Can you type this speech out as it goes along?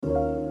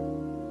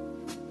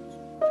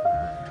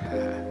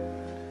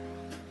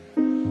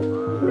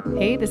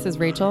Hey, this is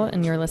Rachel,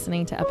 and you're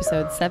listening to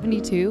episode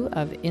 72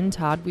 of In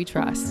Todd We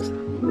Trust,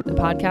 the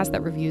podcast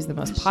that reviews the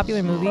most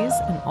popular movies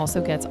and also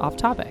gets off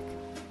topic.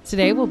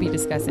 Today, we'll be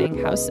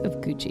discussing House of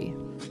Gucci.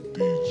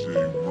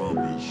 DJ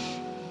Rubbish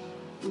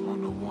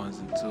on the ones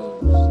and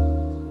twos.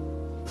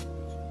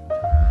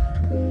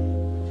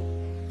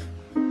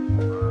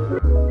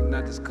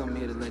 Not just come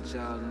here to let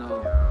y'all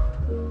know.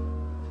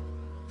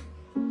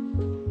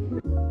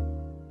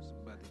 It's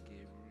about to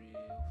get real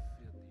filthy.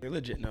 They're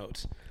legit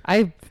notes.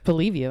 I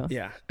believe you.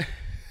 Yeah.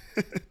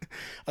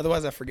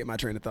 Otherwise, I forget my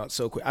train of thought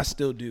so quick. I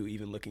still do,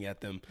 even looking at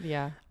them.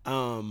 Yeah.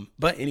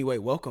 But anyway,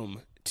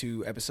 welcome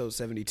to episode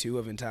 72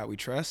 of In Todd We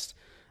Trust.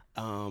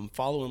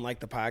 Follow and like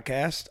the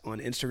podcast on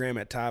Instagram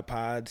at Todd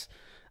Pods,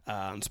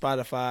 on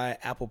Spotify,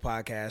 Apple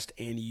Podcast,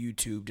 and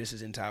YouTube. This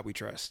is In Todd We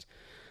Trust.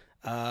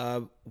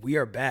 We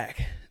are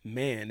back.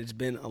 Man, it's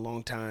been a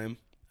long time.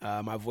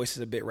 My voice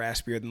is a bit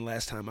raspier than the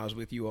last time I was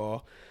with you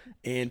all.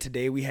 And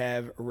today we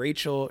have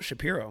Rachel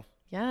Shapiro.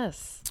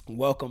 Yes.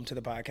 Welcome to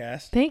the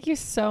podcast. Thank you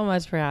so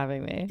much for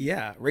having me.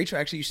 Yeah, Rachel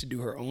actually used to do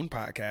her own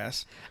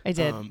podcast. I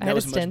did. I That had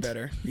was a stint. much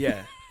better.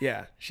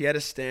 Yeah. She had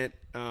a stint.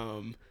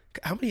 How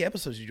many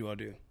episodes did you all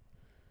do?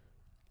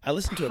 I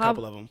listened to a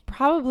couple of them.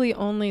 Probably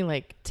only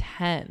like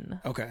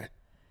 10. Okay,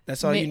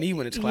 that's all you need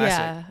when it's classic.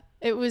 Yeah.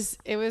 It was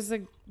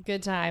a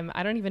good time.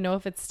 I don't even know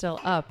if it's still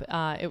up.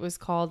 It was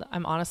called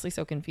I'm Honestly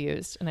So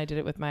Confused, and I did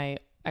it with my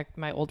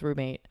old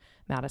roommate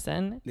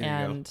Madison. There you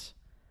and go.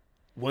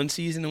 One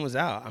season and was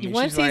out. I mean,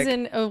 one she's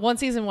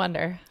season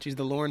wonder. She's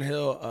the Lauryn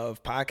Hill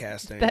of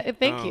podcasting.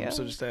 Thank you.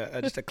 So just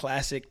a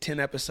classic 10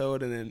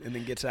 episode and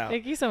then gets out.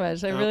 Thank you so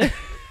much. I really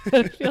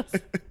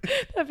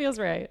that feels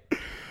right.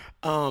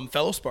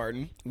 Fellow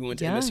Spartan. We went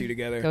to MSU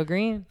together. Go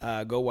green.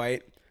 Go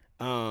white.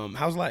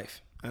 How's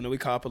life? I know we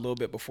caught up a little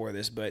bit before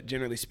this, but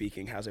generally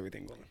speaking, how's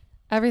everything going?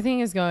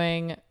 Everything is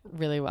going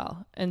really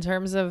well. In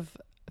terms of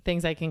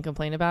things I can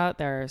complain about,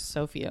 there are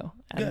so few,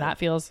 and Good. that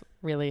feels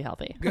really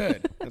healthy.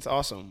 Good. That's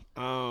awesome.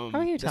 How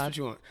are you, That's Todd? what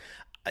you want.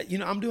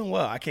 I'm doing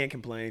well. I can't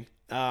complain.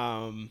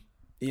 At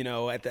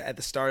the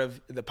start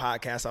of the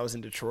podcast, I was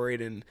in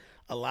Detroit, and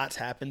a lot's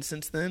happened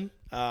since then.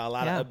 A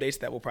lot of updates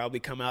that will probably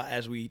come out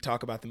as we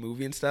talk about the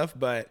movie and stuff.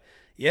 But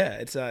yeah,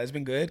 it's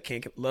been good.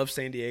 Love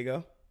San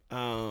Diego.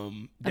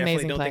 Definitely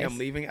Amazing don't think place. I'm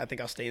leaving. I think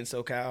I'll stay in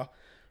SoCal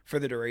for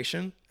the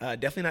duration.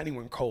 Definitely not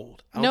anywhere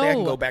cold. I don't think I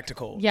can go back to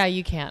cold. Yeah,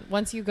 you can't.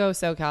 Once you go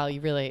SoCal,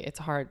 it's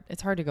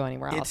hard to go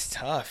anywhere else.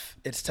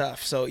 It's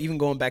tough. So even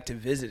going back to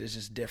visit is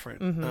just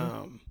different.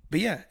 Mm-hmm. But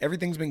yeah,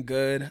 everything's been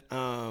good.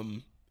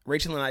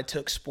 Rachel and I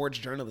took sports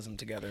journalism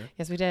together.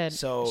 Yes, we did.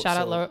 So shout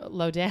out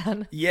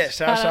Lodan. Yeah,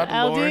 shout out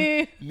to LD.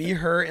 Lauren. Me,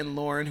 her, and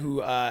Lauren,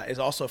 who is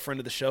also a friend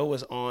of the show,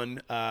 was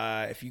on.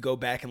 If you go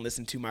back and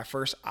listen to my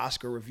first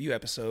Oscar review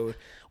episode,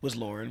 was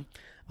Lauren.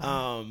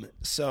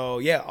 So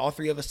yeah, all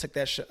three of us took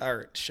that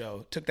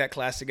took that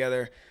class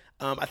together.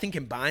 I think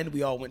combined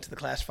we all went to the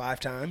class 5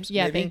 times.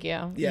 Yeah, maybe. thank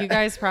you. Yeah. You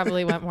guys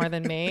probably went more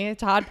than me.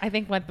 Todd, I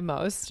think, went the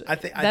most. I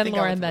then think I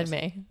Lauren, went then the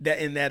me. most.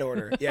 In that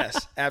order.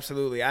 Yes,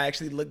 absolutely. I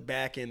actually looked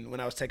back, and when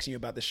I was texting you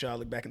about the show, I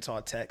looked back and saw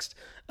a text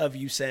of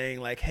you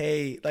saying like,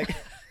 "Hey, like."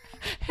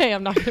 Hey,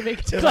 I'm not going to make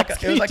it to It was class. like-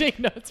 Can it was you like- take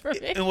notes for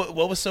me? And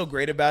what was so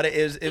great about it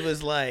is it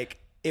was like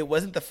it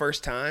wasn't the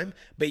first time,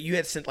 but you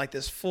had sent like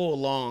this full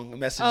long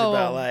message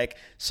about like,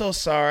 so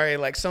sorry,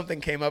 like something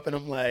came up, and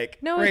I'm like,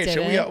 No, it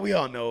Rachel, didn't. we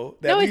all know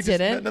that No, we it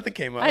didn't. Nothing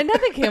came up.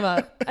 Nothing came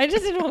up. I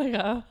just didn't want to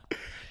go.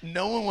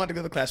 No one wanted to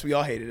go to class. We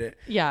all hated it.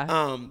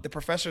 Yeah. The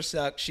professor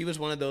sucked. She was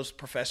one of those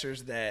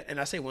professors that, and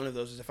I say one of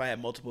those as if I had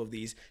multiple of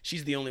these.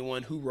 She's the only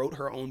one who wrote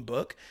her own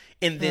book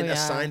and then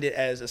assigned it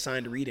as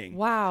assigned reading.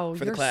 Wow, for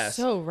the you're class.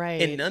 so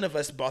right. And none of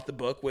us bought the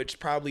book, which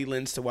probably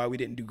lends to why we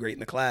didn't do great in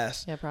the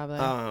class. Yeah,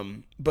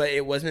 probably. But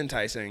it wasn't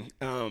enticing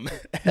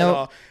at Nope.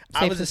 all.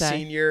 I Safe was to a say.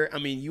 senior. I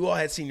mean, you all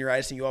had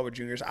senioritis and you all were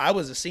juniors. I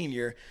was a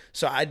senior,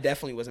 so I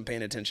definitely wasn't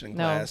paying attention in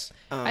No, class.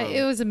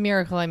 it was a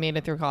miracle I made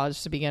it through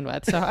college to begin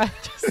with. So I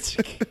just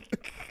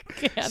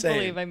can't Same.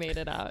 believe I made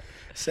it out.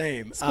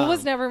 Same. School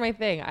was never my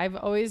thing. I've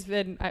always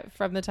been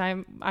from the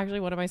time. Actually,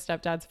 one of my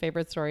stepdad's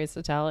favorite stories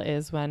to tell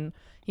is when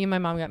he and my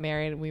mom got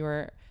married. We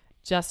were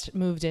just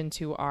moved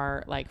into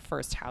our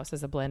first house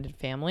as a blended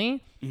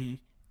family. Mm-hmm.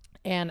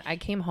 And I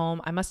came home.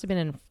 I must have been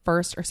in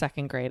first or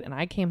second grade, and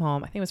I came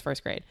home. I think it was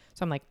first grade.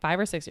 So I'm like 5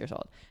 or 6 years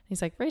old. And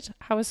he's like, "Rach,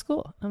 how was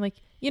school?" I'm like,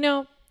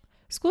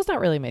 school's not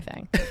really my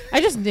thing.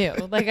 I just knew.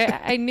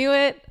 I knew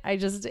it.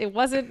 It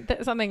wasn't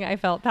something I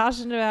felt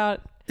passionate about.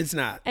 It's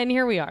not. And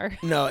here we are.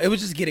 No, it was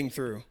just getting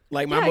through.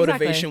 Like my Yeah,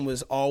 motivation exactly.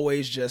 was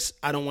always just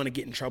I don't want to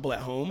get in trouble at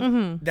home.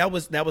 Mm-hmm.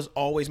 That was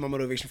always my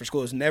motivation for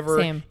school. It was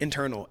never Same.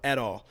 internal at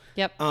all.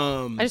 Yep.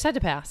 I just had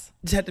to pass.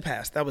 Just had to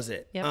pass. That was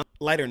it. Yep.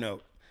 Lighter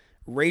note.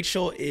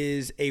 Rachel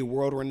is a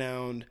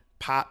world-renowned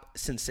pop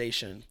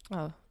sensation. Oh, I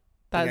think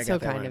that's I so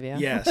got that kind right. of you.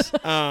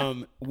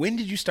 Yes. When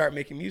did you start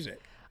making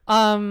music?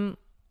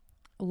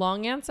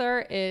 Long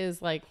answer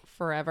is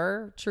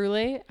forever,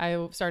 truly.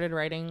 I started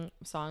writing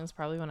songs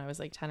probably when I was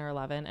 10 or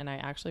 11, and I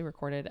actually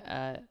recorded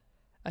a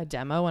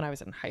demo when I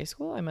was in high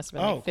school. I must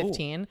have been Oh, cool.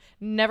 15.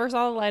 Never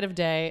saw the light of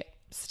day.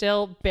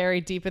 still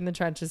buried deep in the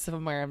trenches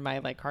somewhere in my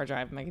like hard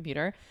drive of my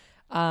computer.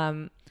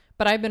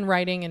 But I've been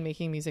writing and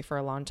making music for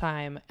a long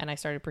time, and I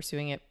started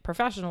pursuing it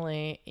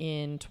professionally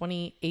in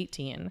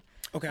 2018.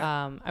 Okay.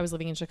 I was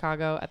living in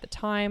Chicago at the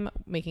time,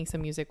 making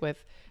some music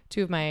with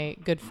two of my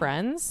good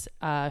friends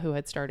who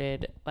had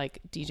started like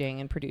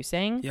DJing and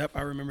producing. Yep,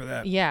 I remember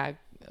that. Yeah.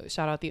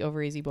 Shout out the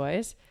Over Easy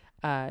Boys,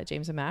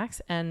 James and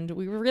Max. And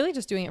we were really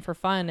just doing it for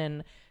fun.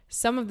 And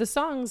some of the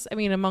songs, I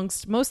mean,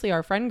 amongst mostly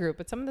our friend group,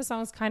 but some of the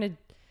songs kind of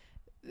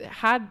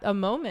had a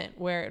moment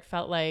where it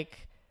felt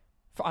like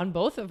on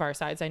both of our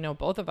sides, I know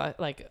both of us,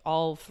 like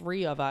all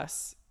three of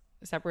us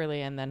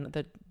separately, and then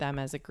them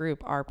as a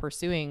group are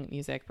pursuing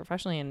music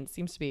professionally, and it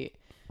seems to be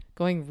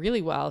going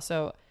really well.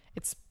 So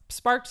it's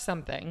sparked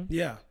something.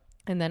 Yeah.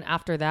 And then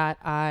after that,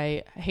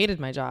 I hated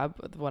my job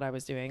with what I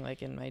was doing,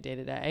 like in my day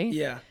to day.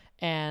 Yeah.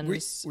 And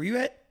were you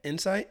at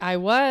Insight? I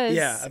was.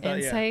 Yeah, I thought,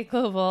 Insight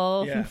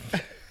Global. Yeah.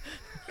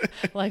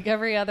 Like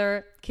every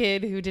other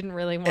kid who didn't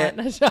really want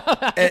a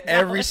job.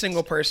 Every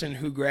single person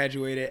who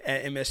graduated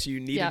at MSU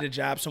needed a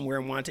job somewhere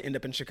and wanted to end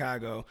up in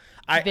Chicago.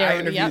 I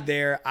interviewed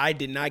there. I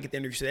did not get the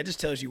interview. So that just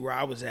tells you where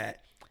I was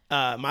at,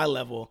 my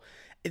level.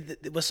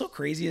 What's so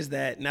crazy is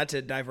that, not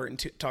to divert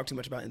and talk too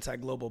much about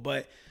Insight Global,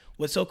 but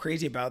what's so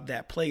crazy about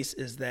that place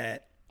is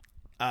that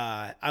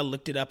I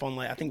looked it up on,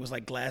 like, I think it was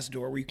like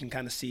Glassdoor, where you can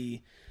kind of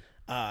see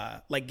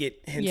like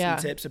get hints and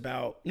tips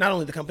about not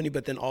only the company,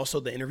 but then also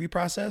the interview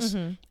process.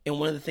 Mm-hmm. And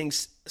one of the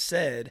things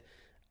said,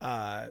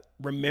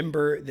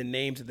 remember the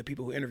names of the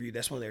people who interviewed.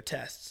 That's one of their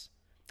tests.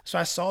 So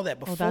I saw that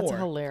before. Oh, that's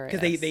hilarious.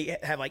 Because they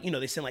have, like,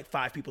 they send like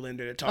 5 people in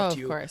there to talk to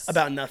you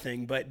about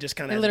nothing, but just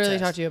kind of literally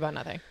talk to you about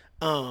nothing.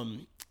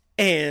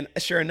 And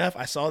sure enough,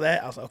 I saw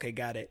that. I was like, okay,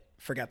 got it.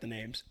 Forgot the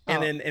names.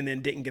 And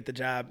then didn't get the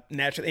job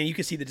naturally. And you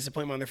could see the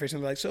disappointment on their face.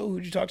 And they're like, so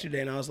who'd you talk to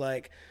today? And I was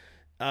like,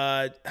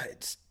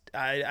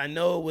 I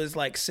know it was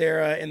like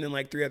Sarah and then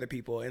like 3 other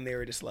people, and they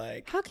were just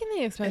like, how can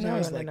they expect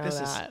everyone to know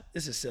that?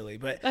 This is silly,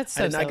 but that's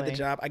so I did not silly. get the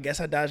job. I guess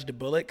I dodged a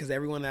bullet because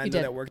everyone that I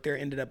know that worked there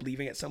ended up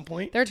leaving at some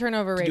point. Their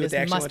turnover rate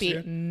must be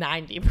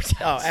 90%.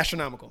 Oh,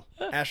 astronomical.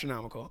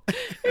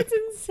 It's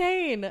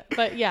insane.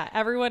 But yeah,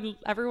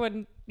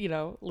 everyone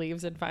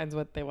leaves and finds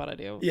what they want to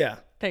do. Yeah.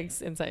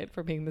 Thanks, Insight,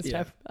 for being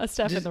a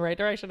step in the right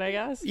direction, I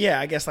guess. Yeah,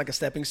 I guess like a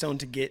stepping stone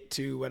to get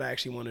to what I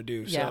actually want to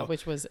do. Yeah, so,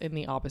 which was in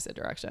the opposite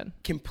direction.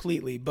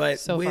 Completely. But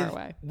so far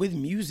away. With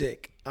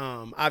music,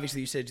 obviously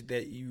you said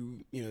that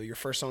your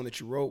first song that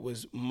you wrote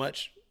was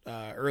much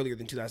earlier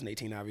than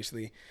 2018,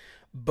 obviously.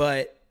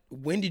 But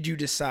when did you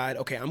decide,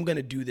 okay, I'm going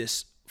to do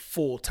this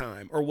full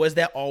time? Or was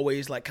that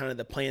always like kind of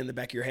the plan in the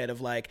back of your head of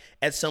like,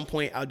 at some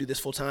point I'll do this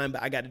full time,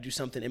 but I got to do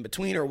something in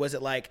between? Or was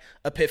it like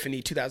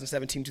epiphany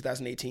 2017,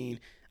 2018,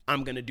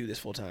 I'm going to do this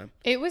full time?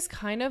 It was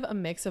kind of a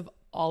mix of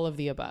all of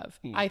the above.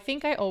 I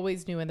think I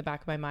always knew in the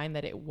back of my mind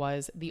that it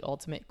was the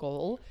ultimate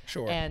goal.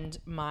 Sure. And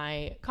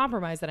my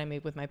compromise that I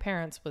made with my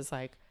parents was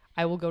like,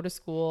 I will go to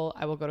school,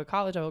 I will go to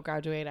college, I will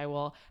graduate, I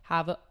will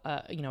have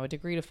a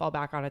degree to fall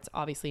back on. It's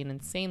obviously an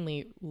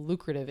insanely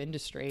lucrative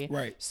industry.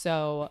 Right.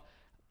 So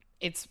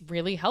it's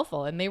really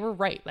helpful. And they were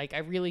right. Like, I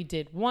really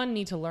did,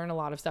 need to learn a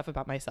lot of stuff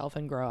about myself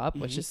and grow up,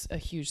 which is a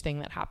huge thing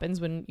that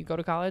happens when you go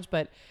to college.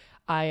 But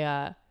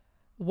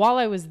while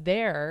I was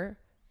there,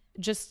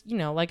 just,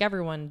 like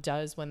everyone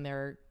does when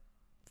they're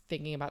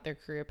thinking about their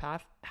career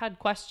path, had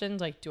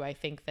questions like, do I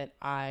think that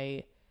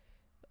am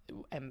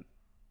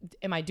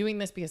I doing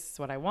this because it's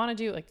what I want to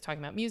do? Like,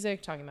 talking about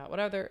music, talking about what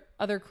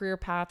other career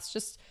paths,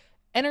 just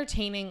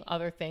entertaining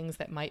other things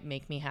that might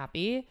make me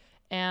happy.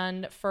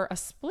 And for a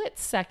split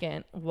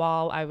second,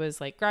 while I was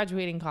like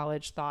graduating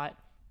college, thought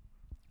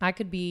I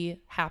could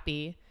be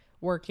happy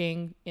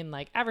working in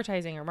like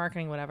advertising or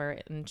marketing, whatever,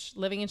 and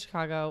living in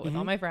Chicago with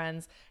all my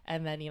friends,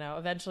 and then,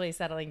 eventually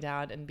settling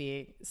down and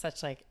being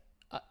such like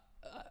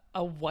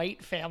a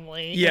white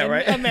family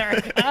in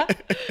America,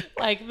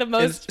 like the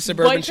most in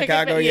suburban white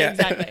Chicago. Yeah,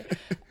 exactly.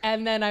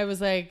 And then I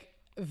was like,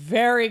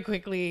 very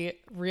quickly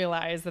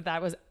realized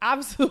that was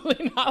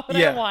absolutely not what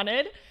I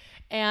wanted,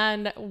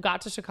 and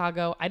got to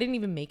Chicago. I didn't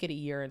even make it a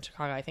year in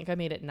Chicago. I think I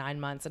made it 9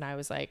 months, and I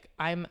was like,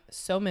 I'm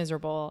so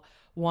miserable.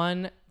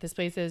 This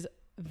place is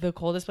the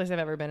coldest place I've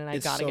ever been, and I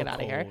gotta get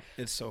out of here.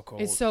 It's so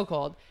cold. It's so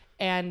cold.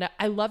 And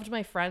I loved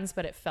my friends,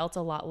 but it felt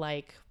a lot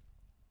like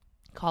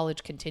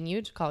college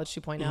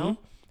 2.0.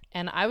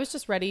 And I was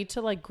just ready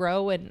to like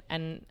grow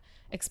and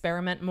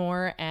experiment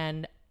more.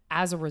 And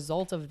as a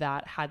result of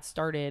that, had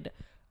started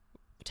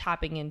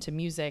tapping into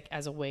music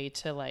as a way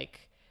to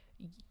like,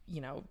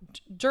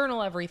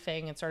 journal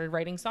everything, and started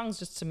writing songs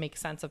just to make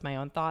sense of my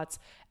own thoughts,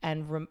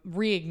 and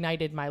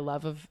reignited my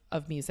love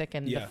of music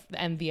and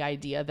the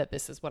idea that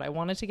this is what I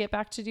wanted to get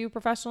back to do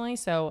professionally.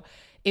 So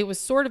it was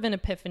sort of an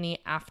epiphany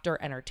after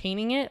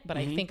entertaining it, but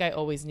I think I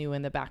always knew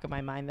in the back of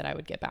my mind that I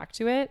would get back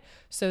to it.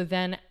 So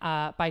then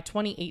by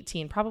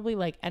 2018, probably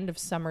like end of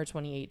summer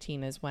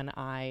 2018 is when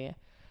I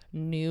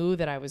knew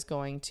that I was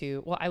going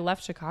to, I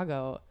left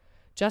Chicago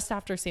just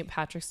after St.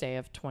 Patrick's Day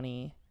of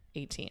 2018.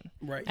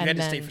 Right. You had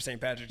to stay for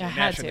St. Patrick's Day.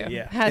 Had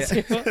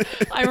to.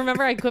 I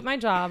remember I quit my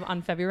job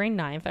on February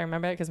 9th. I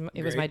remember it because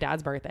it was my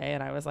dad's birthday,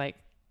 and I was like,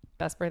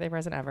 best birthday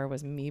present ever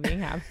was me being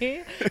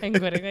happy and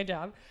quitting my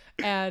job,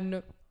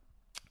 and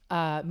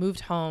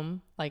moved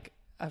home like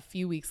a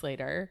few weeks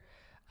later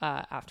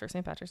after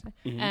St. Patrick's Day,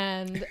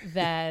 and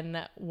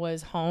then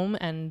was home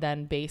and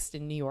then based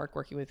in New York,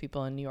 working with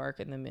people in New York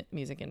in the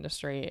music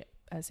industry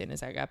as soon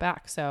as I got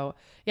back. So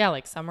yeah,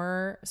 like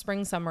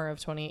spring, summer of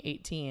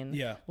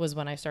 2018 was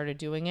when I started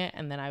doing it.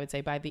 And then I would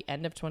say by the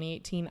end of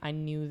 2018, I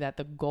knew that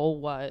the goal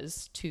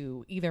was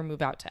to either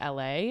move out to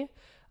LA,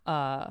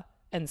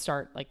 and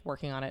start like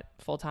working on it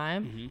full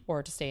time,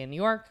 or to stay in New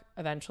York.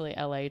 Eventually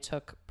LA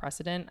took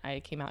precedent.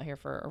 I came out here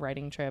for a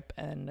writing trip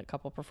and a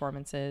couple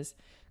performances,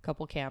 a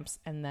couple camps,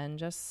 and then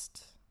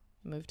just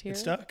moved here. It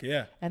stuck.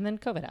 Yeah. And then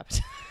COVID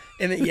happened.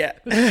 And then,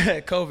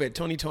 COVID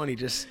 2020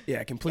 just,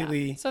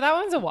 completely. Yeah. So that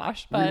one's a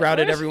wash, but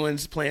rerouted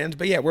everyone's plans.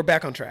 But yeah, we're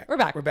back on track. We're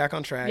back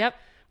on track. Yep.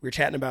 We were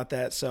chatting about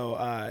that.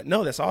 So,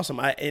 no, that's awesome.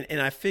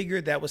 I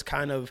figured that was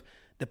kind of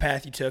the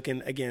path you took.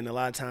 And again, a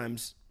lot of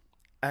times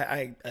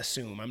I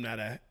assume, I'm not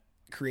a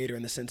creator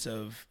in the sense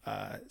of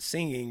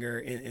singing or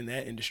in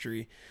that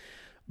industry,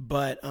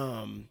 but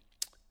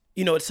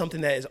it's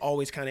something that is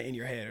always kind of in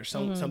your head, or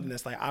something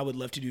that's like, I would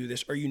love to do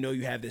this, or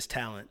you have this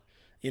talent.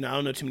 I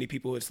don't know too many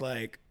people. It's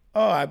like,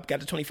 oh, I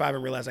got to 25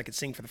 and realized I could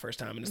sing for the first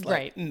time, and it's like,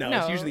 right. No,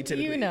 it's usually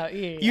typically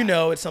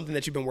it's something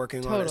that you've been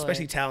working on,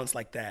 especially talents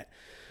like that.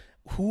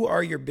 Who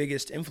are your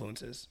biggest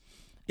influences?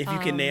 If you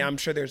can name, I'm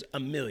sure there's a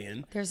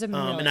million. There's a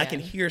million. And I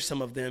can hear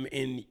some of them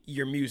in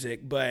your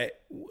music,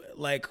 but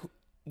like,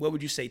 what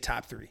would you say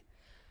top three?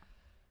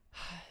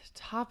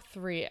 Top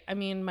three. I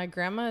mean, my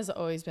grandma has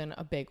always been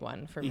a big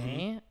one for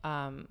me.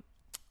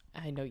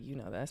 I know you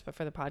know this, but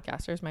for the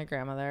podcasters, my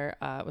grandmother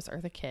was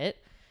Eartha Kitt.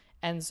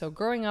 And so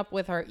growing up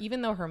with her,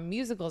 even though her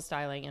musical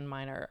styling and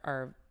mine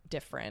are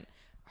different,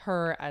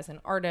 her as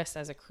an artist,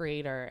 as a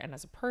creator, and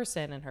as a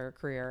person in her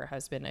career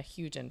has been a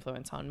huge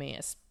influence on me,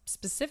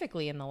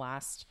 specifically in the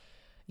last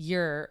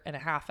year and a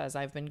half as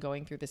I've been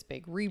going through this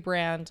big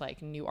rebrand,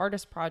 like new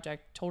artist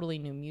project, totally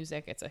new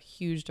music. It's a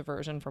huge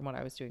diversion from what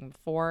I was doing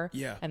before.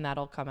 Yeah. And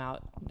that'll come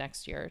out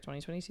next year,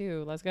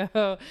 2022. Let's go.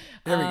 There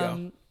we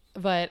go.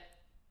 But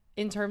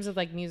in terms of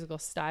like musical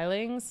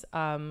stylings,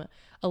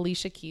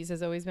 Alicia Keys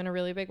has always been a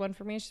really big one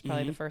for me. She's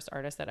probably the first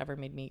artist that ever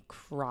made me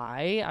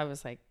cry. I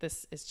was like,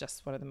 this is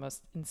just one of the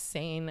most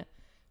insane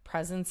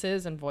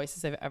presences and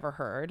voices I've ever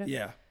heard.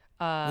 Yeah.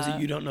 Was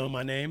it You Don't Know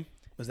My Name?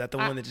 Was that the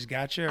one that just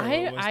got you? Or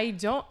I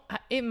don't.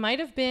 It might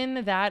have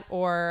been that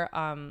or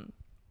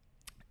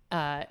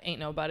Ain't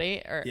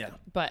Nobody.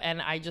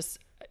 And I just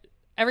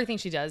everything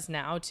she does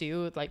now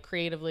too, like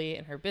creatively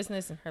in her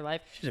business and her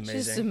life, she's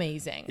just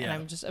amazing. Yeah.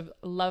 And I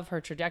love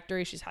her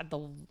trajectory. She's had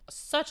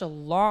such a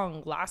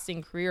long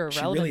lasting career of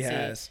relevancy, really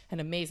has.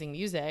 And amazing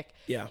music.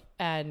 Yeah.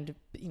 And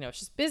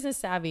she's business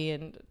savvy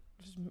and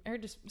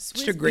married to Swizz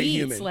Just a great Beatz.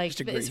 human. Like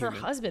it's her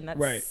husband. That's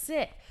right.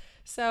 sick.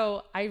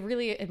 So I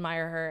really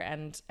admire her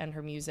and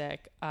her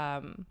music.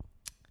 I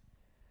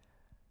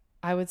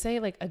would say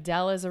like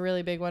Adele is a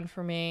really big one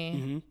for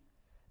me.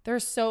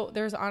 There's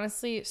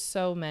honestly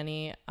so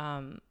many.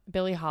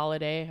 Billie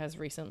Holiday has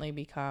recently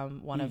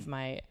become one of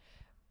my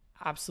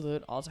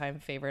absolute all-time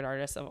favorite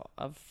artists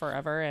of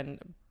forever, and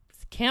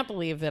can't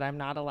believe that I'm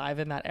not alive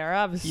in that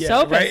era. I'm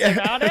so pissed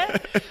about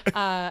it.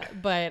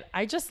 But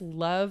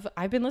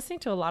I've been listening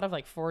to a lot of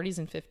like 40s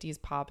and 50s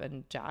pop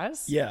and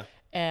jazz. Yeah.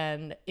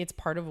 And it's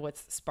part of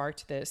what's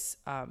sparked this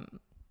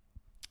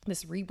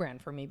this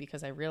rebrand for me,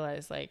 because I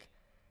realized like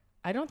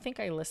I don't think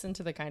I listen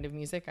to the kind of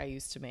music I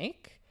used to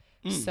make.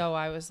 So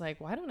I was like,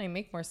 why don't I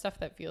make more stuff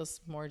that feels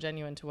more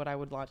genuine to what I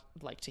would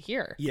like to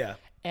hear? Yeah.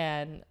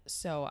 And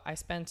so I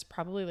spent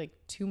probably like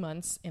 2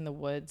 months in the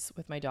woods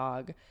with my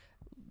dog,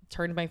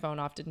 turned my phone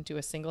off, didn't do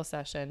a single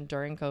session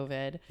during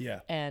COVID.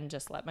 Yeah. And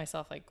just let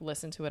myself like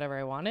listen to whatever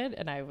I wanted.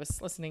 And I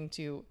was listening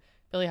to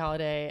Billie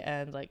Holiday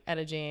and like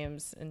Etta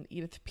James and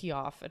Edith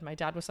Piaf. And my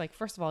dad was like,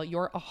 first of all,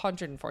 you're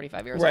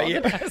 145 years old. Yeah.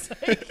 And I was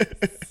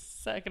like,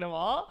 second of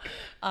all,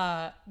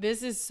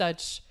 this is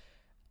such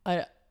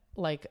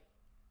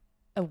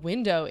a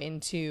window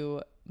into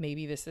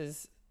maybe this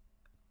is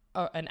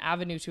an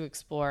avenue to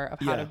explore of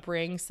how to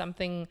bring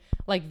something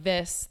like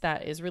this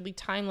that is really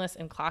timeless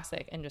and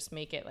classic and just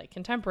make it like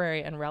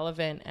contemporary and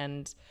relevant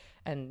and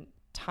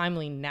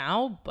timely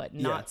now, but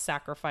not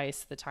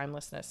sacrifice the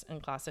timelessness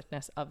and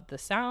classicness of the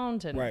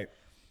sound. And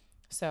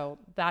so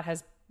that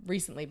has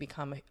recently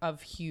become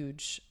of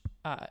huge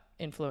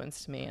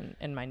influence to me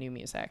in my new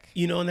music.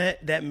 And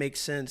that makes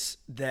sense.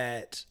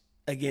 That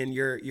again,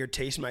 your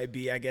taste might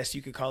be, I guess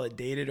you could call it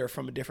dated or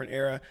from a different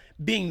era,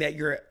 being that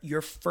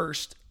your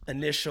first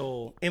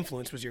initial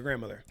influence was your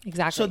grandmother.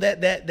 Exactly. So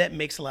that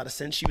makes a lot of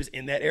sense. She was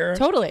in that era.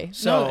 Totally.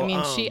 So no, I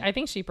mean, I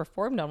think she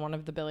performed on one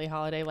of the Billie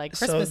Holiday like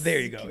Christmas so there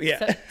you go.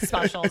 Yeah.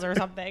 specials or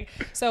something.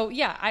 So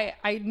yeah,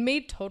 I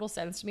made total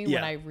sense to me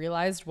when I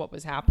realized what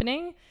was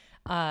happening.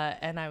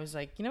 And I was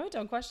like, you know what,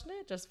 don't question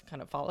it, just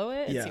kind of follow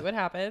it and see what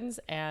happens,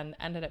 and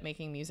ended up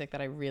making music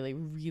that I really,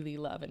 really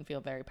love and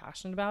feel very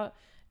passionate about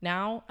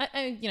now.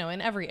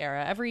 In every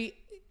era, every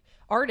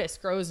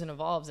artist grows and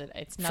evolves.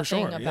 It's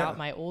nothing about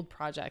my old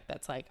project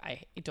that's like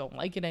I don't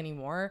like it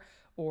anymore,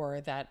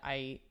 or that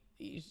I,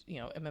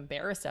 am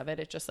embarrassed of it.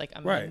 It's just like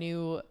I'm in Right. a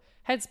new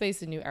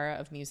headspace, a new era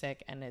of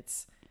music, and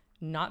it's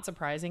not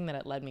surprising that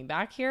it led me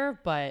back here,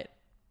 but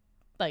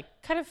like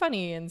kind of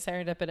funny and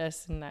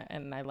serendipitous,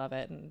 and I love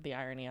it. And the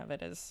irony of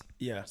it is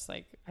just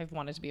like I've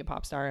wanted to be a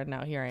pop star, and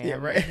now here I am. Yeah,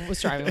 right. Was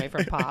striving away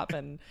from pop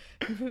and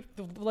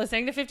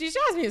listening to 50s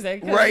jazz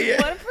music. Right,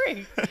 yeah. What a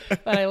freak.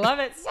 But I love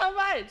it so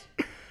much.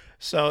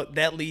 So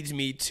that leads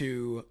me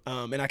to,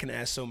 and I can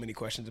ask so many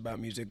questions about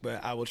music,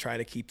 but I will try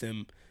to keep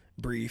them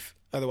brief.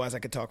 Otherwise, I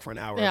could talk for an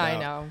hour Yeah, about I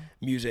know.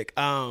 music.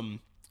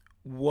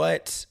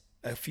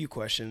 A few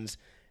questions.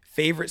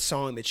 Favorite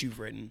song that you've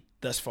written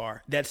thus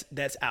far? That's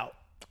out.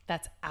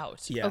 That's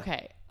out. Yeah.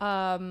 Okay.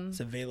 It's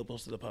available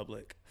to the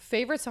public.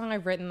 Favorite song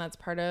I've written that's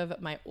part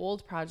of my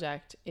old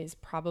project is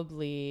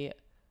probably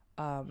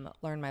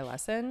Learn My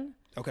Lesson.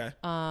 Okay.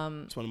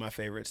 It's one of my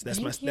favorites. That's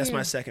Thank that's my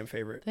you. second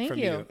favorite Thank from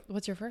you.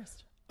 What's your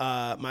first?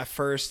 My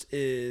first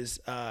is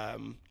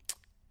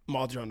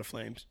Moth Drawn to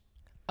Flames.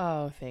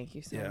 Oh, thank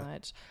you so Yeah.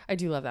 much. I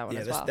do love that one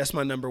Yeah, as that's well. that's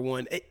my number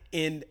one.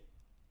 And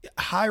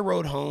High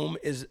Road Home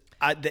is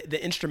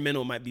the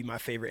instrumental might be my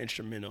favorite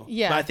instrumental.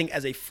 Yeah. But I think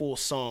as a full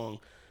song,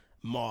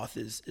 Moth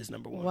is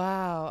number one.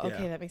 Wow. Yeah.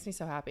 Okay, that makes me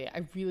so happy.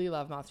 I really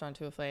love Moth Drawn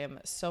to a Flame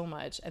so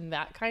much. And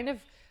that kind of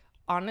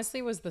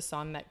honestly was the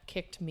song that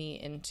kicked me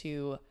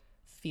into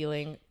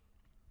feeling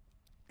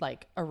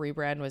like a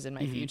rebrand was in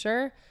my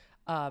future.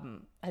 I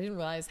didn't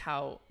realize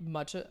how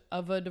much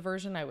of a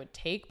diversion I would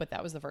take, but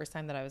that was the first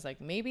time that I was like,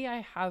 maybe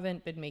I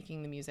haven't been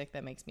making the music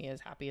that makes me as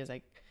happy as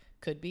I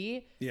could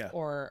be, Yeah.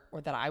 or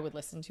that I would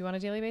listen to on a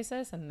daily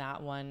basis, and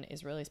that one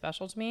is really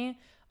special to me.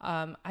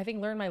 I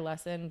think Learn My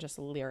Lesson just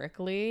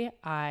lyrically,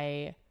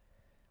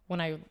 when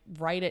I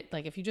write it,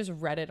 like if you just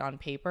read it on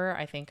paper,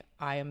 I think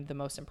I am the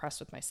most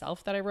impressed with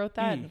myself that I wrote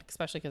that,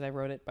 especially because I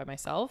wrote it by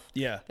myself.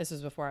 Yeah. This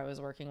was before I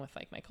was working with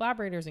like my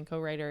collaborators and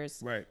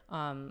co-writers. Right.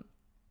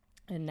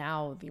 And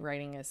now the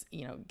writing is,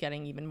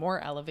 getting even more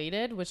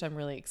elevated, which I'm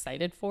really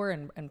excited for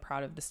and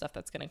proud of the stuff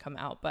that's going to come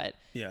out. But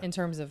Yeah. in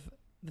terms of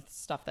the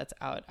stuff that's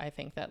out, I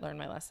think that Learn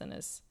My Lesson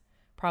is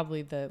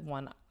probably the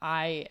one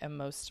I am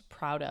most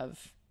proud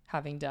of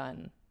having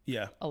done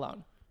Yeah.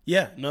 alone.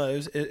 Yeah, no,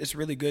 it's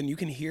really good, and you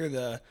can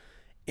hear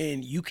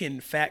and you can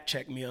fact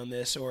check me on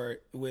this or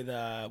with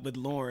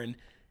Lauren.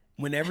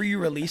 Whenever you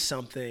release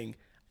something,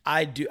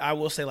 I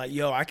will say like,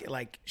 yo,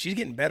 she's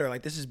getting better.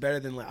 Like this is better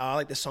than I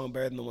like this song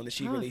better than the one that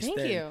she released thank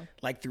then, you.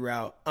 like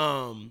throughout.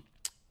 And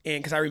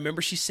because I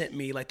remember she sent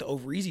me like the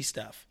Over Easy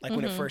stuff, like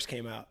when it first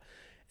came out.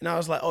 And I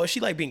was like, oh, is she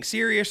like being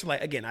serious? Or,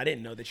 like, again, I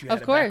didn't know that you had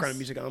Of a course. background in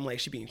music. I'm like,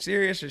 is she being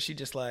serious? Or is she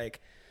just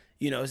like,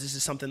 is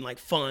this something like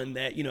fun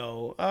that, we're in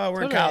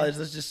Totally. college,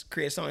 let's just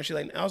create a song.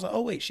 And I was like,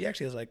 oh, wait, she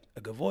actually has like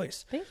a good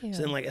voice. Thank you.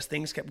 So then like as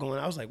things kept going,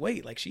 I was like,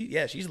 wait, like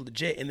she's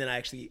legit. And then I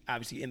actually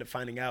obviously ended up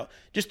finding out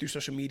just through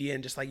social media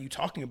and just like you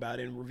talking about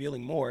it and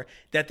revealing more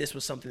that this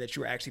was something that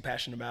you were actually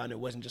passionate about. And it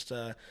wasn't just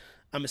I'm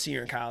a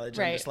senior in college.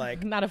 Right. I'm just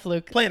like Not a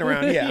fluke. playing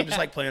around. Yeah, I'm just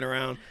like playing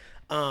around.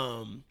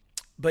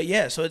 But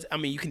yeah, so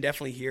you can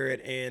definitely hear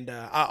it. And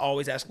I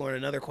always ask Lauren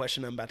another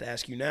question I'm about to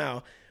ask you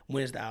now.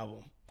 When is the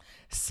album?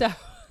 So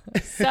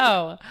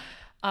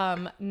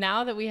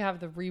now that we have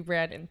the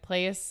rebrand in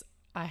place,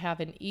 I have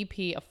an EP,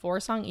 a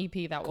 4-song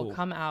EP that will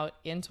come out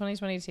in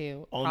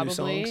 2022. All new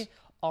songs?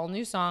 All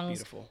new songs.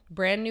 Beautiful.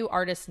 Brand new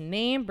artist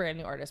name, brand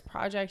new artist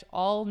project,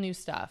 all new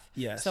stuff.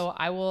 Yes. So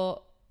I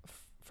will,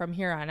 from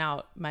here on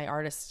out, my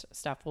artist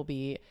stuff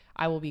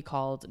I will be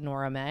called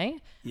Nora May.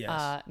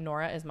 Yes.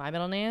 Nora is my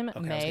middle name. I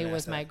was May gonna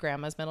was ask my that.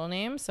 grandma's middle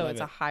name. So Love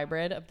it's it. a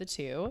hybrid of the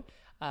two.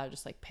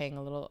 Just like paying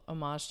a little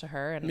homage to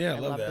her. And Yeah, I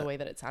love love that. the way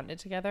that it sounded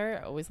together.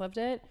 I always loved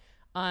it.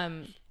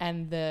 And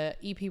the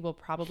EP will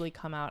probably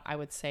come out, I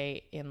would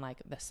say, in like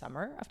the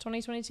summer of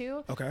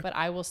 2022. Okay. But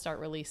I will start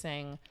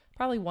releasing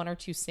probably 1 or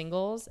 2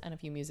 singles and a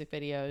few music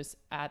videos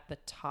at the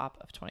top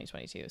of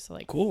 2022. So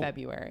like Cool.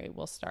 February,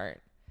 we'll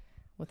start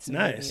with some new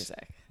Nice.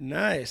 music.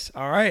 Nice.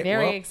 All right.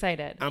 Very well,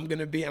 excited. I'm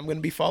gonna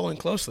be following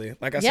closely.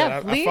 Like I Yeah,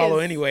 said, I follow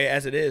please. anyway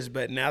as it is.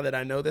 But now that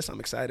I know this, I'm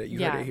excited.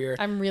 You heard it here.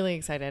 I'm really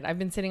excited. I've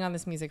been sitting on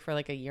this music for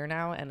like a year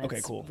now, and Okay,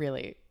 it's cool. it's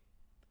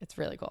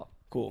really cool.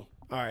 Cool.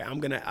 All right.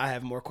 I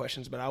have more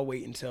questions, but I'll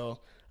wait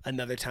until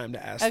another time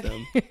to ask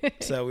them.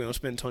 So we don't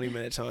spend 20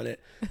 minutes on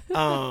it.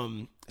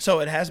 So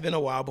it has been a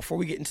while before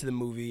we get into the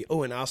movie.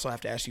 Oh, and I also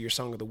have to ask you your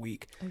song of the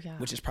week, yeah.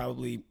 which is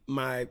probably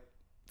my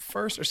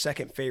first or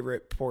second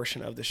favorite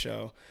portion of the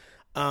show.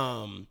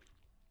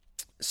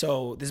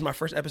 So this is my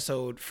first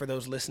episode for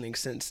those listening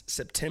since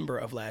September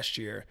of last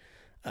year.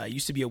 It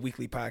used to be a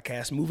weekly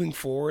podcast. Moving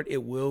forward,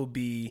 it will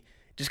be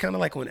just kind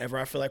of like whenever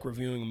I feel like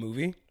reviewing a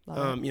movie.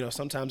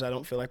 Sometimes I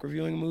don't feel like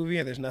reviewing a movie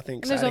and there's nothing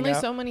And exciting there's only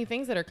out. so many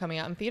things that are coming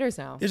out in theaters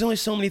now. There's only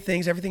so many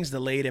things. Everything's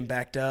delayed and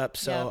backed up.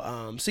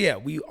 So, yeah,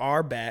 we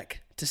are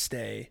back to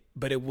stay,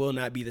 but it will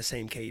not be the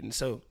same cadence.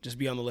 So just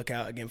be on the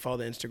lookout. Again, follow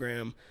the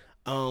Instagram.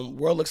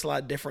 World looks a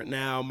lot different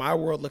now. My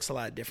world looks a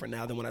lot different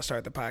now than when I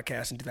started the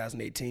podcast in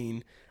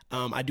 2018.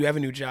 I do have a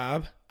new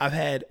job. I've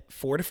had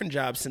 4 different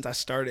jobs since I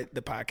started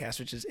the podcast,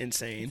 which is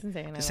insane It's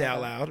insane. to say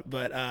out loud,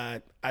 but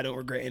I don't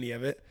regret any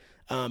of it.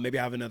 Maybe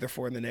I have another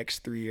 4 in the next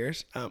 3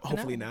 years.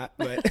 Hopefully not.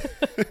 But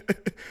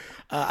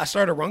I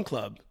started a run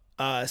club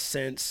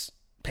since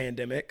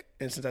pandemic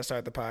and since I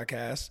started the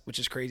podcast, which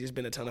is crazy. It's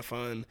been a ton of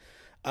fun.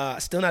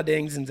 Still not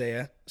dating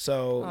Zendaya.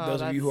 So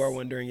those of you who are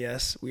wondering,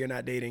 yes, we are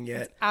not dating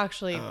yet.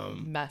 Actually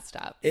messed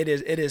up. It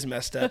is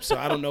messed up. So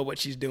I don't know what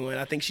she's doing.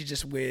 I think she's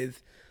just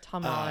with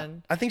Tom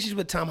Holland. I think she's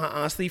with Tom Holland,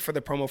 honestly, for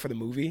the promo for the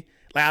movie.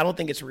 Like, I don't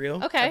think it's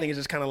real. Okay. I think it's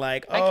just kind of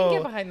like, I can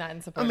get behind that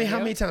in support I mean, of how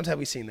you. many times have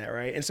we seen that,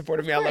 right? In support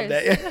of me, I love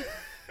course. that.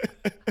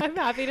 I'm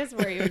happy to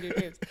support you in your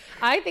dreams.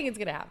 I think it's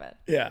gonna happen.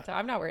 Yeah. So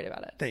I'm not worried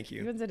about it. Thank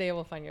you. You and Zendaya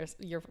will find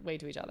your way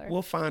to each other.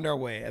 We'll find our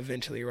way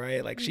eventually,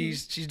 right? Like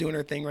she's doing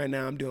her thing right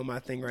now. I'm doing my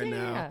thing right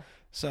now. Yeah.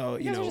 So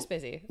You guys are just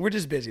busy. we're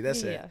just busy.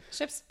 That's it. Yeah.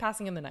 Ships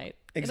passing in the night.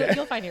 Exactly.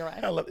 You'll find your way.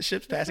 I love the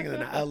ships passing in the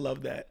night. I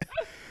love that.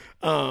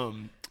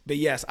 But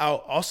yes,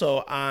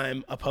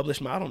 I'm a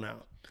published model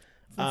now.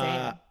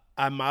 insane.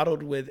 I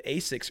modeled with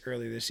Asics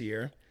earlier this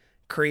year.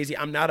 Crazy.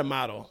 I'm not a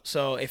model.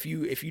 So if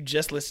you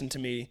just listen to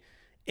me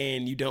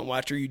and you don't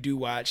watch or you do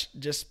watch,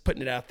 just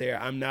putting it out there,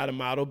 I'm not a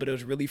model, but it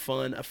was really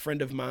fun. A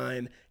friend of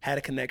mine had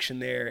a connection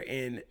there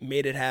and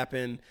made it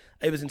happen.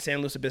 It was in San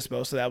Luis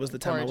Obispo, so that was the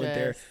time I went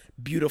there. Gorgeous.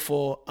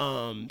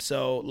 Beautiful.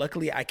 So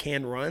luckily I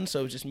can run, so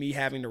it was just me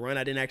having to run.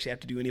 I didn't actually have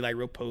to do any like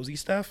real posy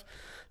stuff.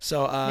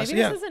 So Maybe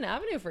yeah. this is an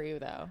avenue for you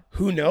though.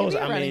 Who knows?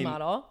 Maybe a I running mean,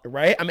 model.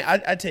 right? I mean,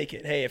 I'd take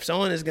it. Hey, if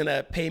someone is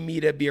gonna pay me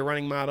to be a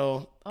running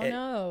model, Oh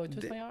no,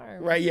 twist my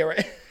arm. right? Yeah,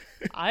 right.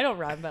 I don't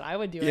run, but I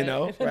would do it. You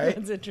know, if right?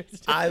 anyone's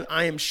interested.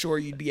 I am sure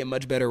you'd be a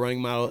much better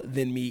running model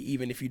than me,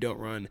 even if you don't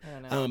run. I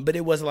don't know. But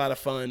it was a lot of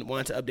fun.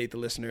 Wanted to update the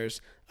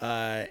listeners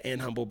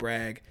and humble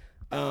brag.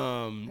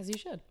 As you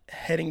should.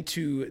 Heading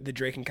to the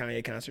Drake and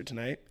Kanye concert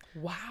tonight.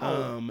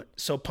 Wow.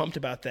 So pumped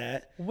about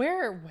that.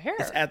 Where?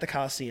 It's at the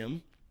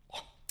Coliseum.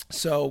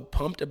 So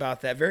pumped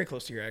about that. Very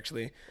close to here,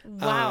 actually.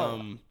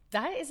 Wow.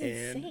 That is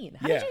insane.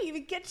 How did you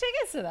even get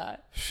tickets to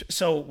that?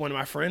 So one of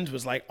my friends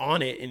was like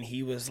on it, and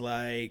he was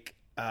like,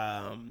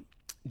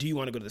 do you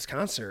want to go to this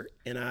concert?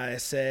 And I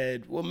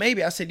said, well,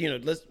 maybe. I said,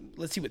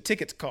 let's see what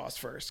tickets cost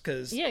first,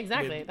 because Yeah,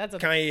 exactly. That's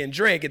Kanye and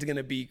Drake, it's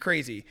gonna be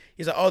crazy.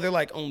 He's like, oh, they're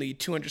like only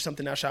 200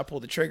 something now. Should I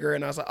pull the trigger?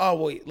 And I was like, oh,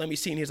 wait, let me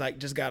see. And he's like,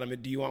 just got them.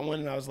 Do you want one?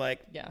 And I was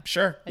like, Yeah.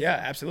 sure, yeah,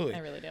 do. absolutely. I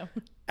really do.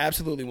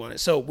 Absolutely want it.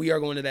 So we are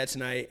going to that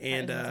tonight.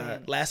 And is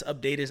insane. last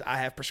update is I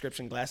have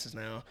prescription glasses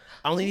now.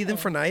 I only need them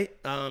for night.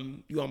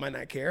 You all might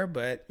not care,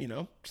 but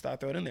just thought I'd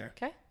throw it in there.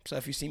 Okay. So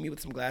if you see me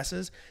with some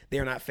glasses, they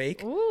are not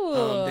fake.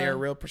 Ooh. They are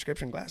real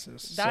prescription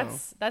glasses.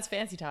 That's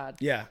fancy, Todd.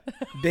 Yeah,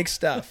 big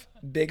stuff.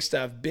 Big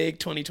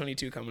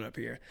 2022 coming up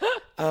here.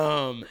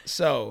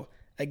 So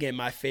again,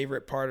 my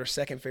favorite part or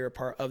second favorite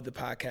part of the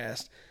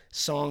podcast,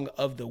 song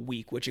of the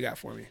week. What you got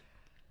for me?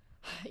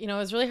 It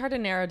was really hard to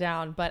narrow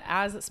down, but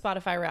as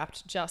Spotify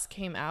Wrapped just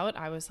came out,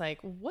 I was like,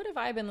 what have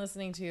I been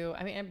listening to?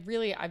 I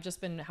mean, I've just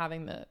been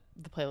having the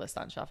playlist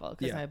on shuffle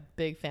because I'm a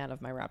big fan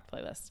of my Wrapped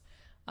playlist.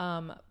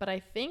 But I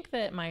think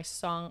that my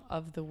song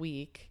of the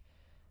week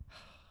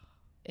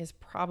is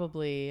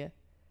probably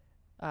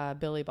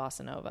Billy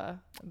Bossa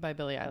Nova by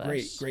Billie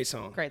Eilish. Great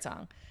song. Great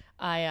song.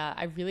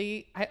 I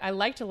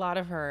liked a lot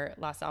of her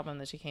last album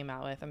that she came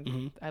out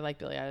with. I like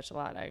Billie Eilish a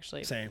lot. I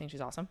actually think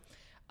she's awesome.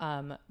 I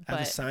have a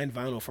But signed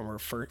vinyl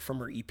from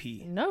her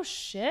EP. no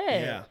shit.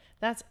 Yeah.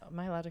 Am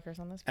I allowed to curse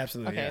on this?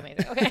 Absolutely. Okay,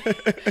 Yeah.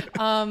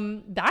 amazing.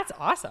 Okay. That's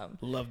awesome.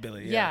 Love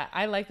Billy. Yeah,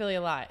 I like Billy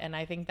a lot, and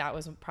I think that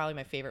was probably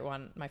my favorite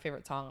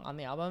song on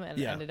the album, and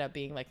it Yeah. ended up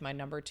being like my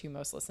number 2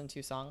 most listened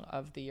to song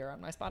of the year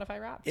on my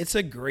Spotify Wrapped. It's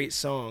a great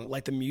song.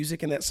 Like the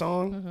music in that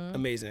song,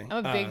 amazing.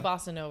 I'm a big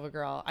bossa nova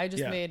girl. I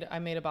made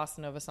a bossa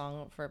nova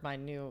song for my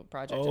new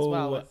project as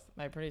well with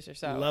my producer.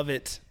 So Love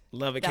it.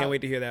 Can't wait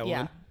to hear that yeah.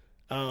 one.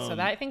 So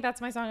I think that's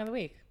my song of the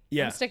week.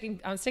 Yeah.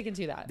 I'm sticking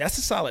to that. That's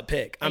a solid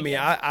pick.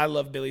 I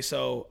love Billy.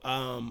 So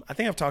I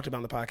think I've talked about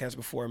it on the podcast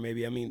before,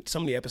 maybe. I mean, so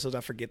many episodes, I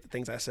forget the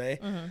things I say.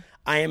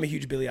 I am a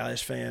huge Billie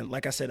Eilish fan.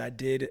 Like I said, I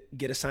did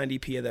get a signed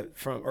EP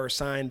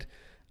signed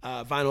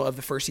vinyl of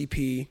the first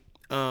EP.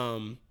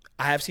 I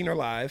have seen her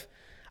live.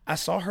 I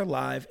saw her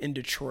live in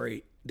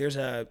Detroit. There's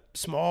a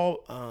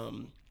small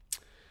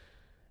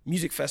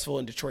music festival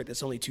in Detroit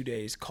that's only 2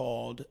 days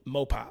called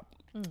Mopop.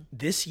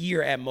 This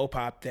year at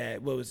Mopop,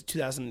 that was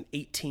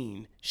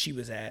 2018, she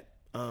was at.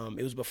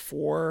 It was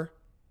before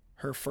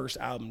her first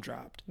album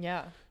dropped.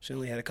 Yeah. She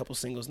only had a couple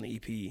singles in the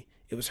EP.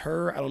 It was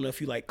her. I don't know if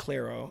you like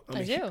Clairo.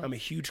 I do. I'm a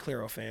huge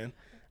Clairo fan.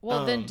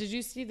 Well, then did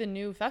you see the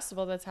new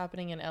festival that's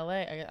happening in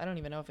LA? I don't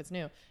even know if it's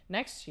new.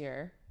 Next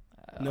year.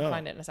 No. I'll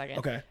find it in a second.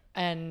 Okay.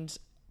 And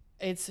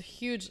it's a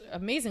huge,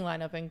 amazing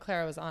lineup, and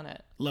Clara was on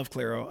it. Love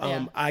Clairo.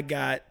 Yeah. I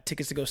got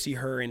tickets to go see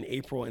her in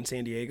April in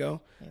San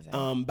Diego.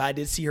 Amazing. But I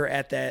did see her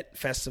at that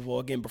festival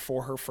again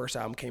before her first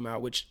album came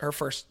out, which her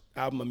first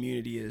album,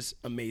 Immunity, is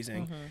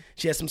amazing.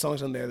 She has some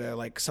songs on there that are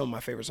like some of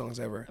my favorite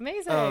songs ever.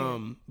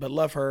 Amazing. But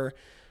love her.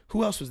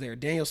 Who else was there?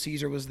 Daniel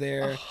Caesar was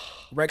there.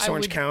 Rex I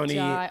Orange would County.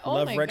 die. Oh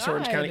Love my Rex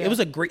Orange God. County. It was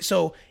a great.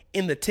 So,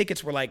 and the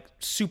tickets were like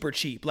super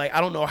cheap. Like,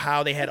 I don't know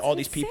how they had all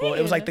these people.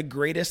 It was like the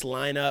greatest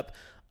lineup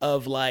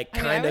of like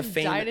kind of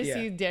famous. I would die to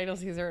see Daniel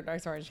Caesar at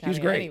Nice Orange He was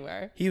County great.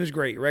 anywhere. He was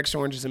great. Rex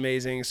Orange is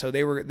amazing. So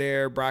they were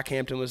there.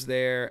 Brockhampton was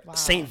there. Wow.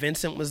 St.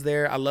 Vincent was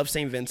there. I love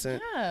St.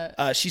 Vincent.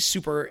 Yeah.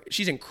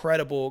 She's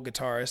incredible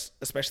guitarist,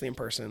 especially in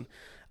person.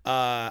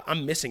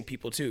 I'm missing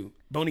people too.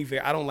 Bon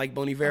Iver. I don't like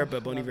Bon Iver,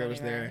 but Bon Iver was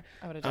there.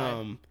 I would have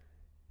died.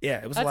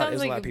 Yeah, it was That a lot. It sounds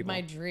was a like lot of people.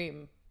 my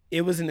dream.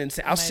 It was an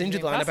insane. I'll send you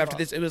the dream lineup after festival.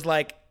 this. It was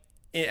like,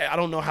 I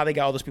don't know how they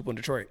got all those people in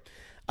Detroit.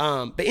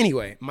 But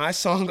anyway, my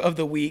song of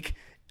the week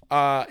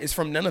is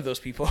from none of those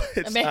people.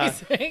 It's,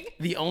 Amazing.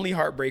 The Only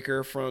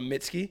Heartbreaker from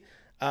Mitski.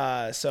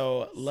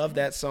 So love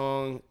that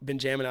song. Been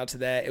jamming out to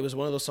that. It was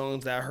one of those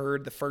songs that I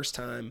heard the first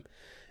time.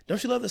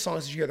 Don't you love the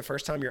songs that you hear the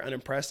first time you're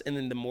unimpressed, and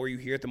then the more you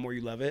hear it, the more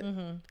you love it?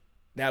 Mm-hmm.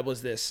 That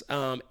was this.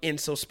 And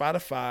so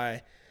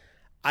Spotify,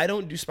 I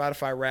don't do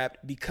Spotify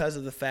Wrapped because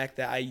of the fact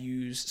that I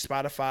use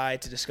Spotify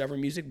to discover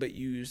music, but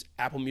use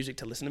Apple Music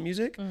to listen to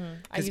music.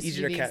 I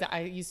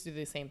used to do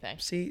the same thing.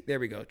 See, there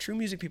we go. True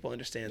music people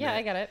understand Yeah, that.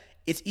 I get it.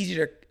 It's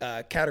easier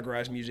to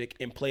categorize music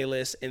in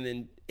playlists, and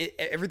then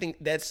everything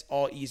that's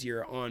all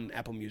easier on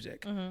Apple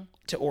Music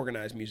to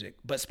organize music.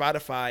 But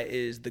Spotify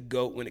is the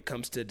GOAT when it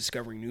comes to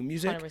discovering new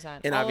music.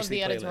 100%. And all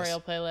obviously of the playlists.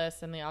 editorial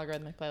playlists and the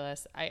algorithmic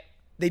playlists.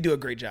 They do a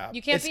great job.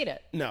 You can't beat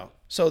it. No.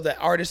 So the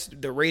artists,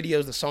 the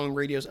radios, the song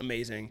radios,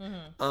 amazing.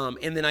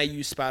 And then I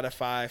use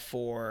Spotify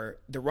for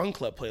the Run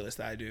Club playlist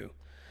that I do.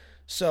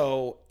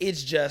 So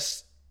it's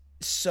just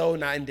so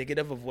not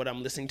indicative of what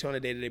I'm listening to on a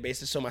day-to-day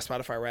basis. So my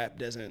Spotify Wrap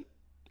doesn't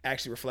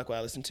actually reflect what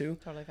I listen to.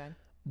 Totally fine.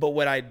 But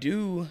what I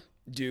do,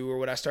 or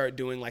what I started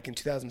doing like in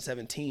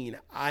 2017,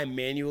 I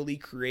manually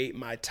create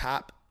my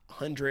top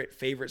 100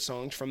 favorite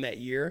songs from that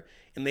year,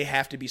 and they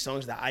have to be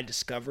songs that I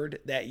discovered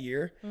that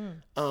year,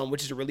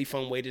 which is a really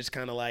fun way to just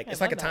kind of like,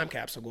 it's like a time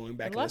capsule going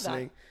back and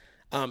listening,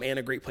 and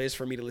a great place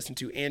for me to listen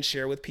to and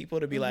share with people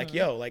to be like,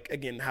 yo, like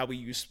again, how we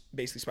use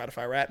basically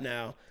Spotify Wrap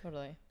now,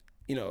 Totally.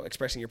 you know,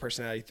 expressing your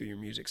personality through your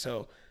music.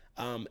 So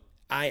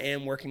I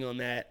am working on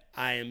that.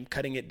 I am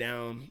cutting it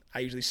down. I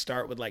usually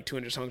start with like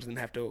 200 songs and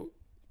then have to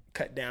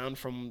cut down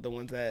from the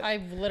ones that I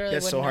literally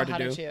that's wouldn't so hard know how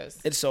to do. choose.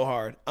 It's so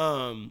hard.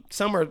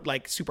 Some are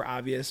like super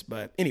obvious,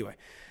 but anyway.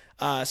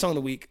 Song of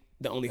the week,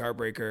 The Only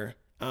Heartbreaker.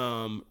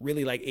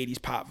 Really like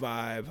 80s pop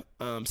vibe.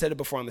 Said it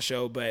before on the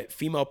show, but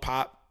female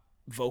pop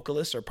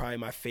vocalists are probably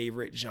my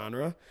favorite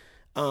genre.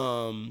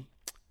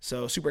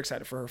 So super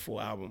excited for her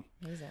full album.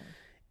 Amazing.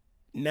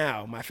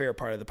 Now, my favorite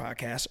part of the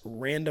podcast,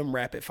 random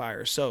rapid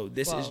fire. So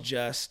this is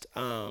just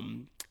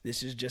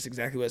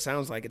exactly what it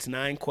sounds like. It's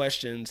 9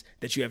 questions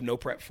that you have no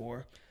prep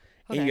for,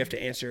 and you have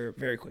to answer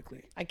very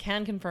quickly. I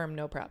can confirm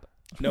no prep.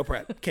 No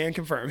prep. Can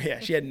confirm.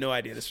 Yeah, she had no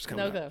idea this was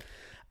coming up.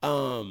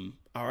 All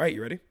right,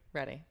 you ready?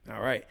 Ready.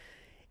 All right.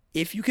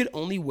 If you could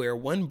only wear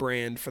one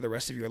brand for the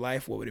rest of your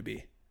life, what would it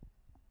be?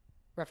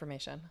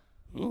 Reformation.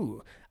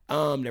 Ooh,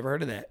 never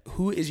heard of that.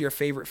 Who is your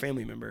favorite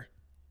family member?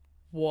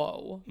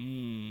 Whoa.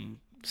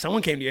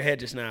 Someone came to your head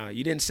just now.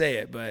 You didn't say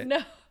it, but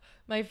No,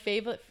 my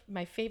favorite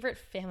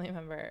family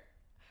member.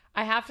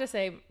 I have to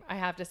say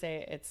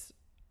it's.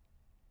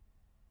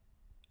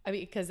 I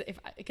mean, because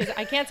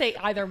I can't say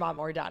either mom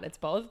or dad. It's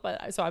both.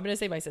 But so I'm gonna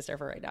say my sister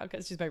for right now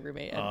because she's my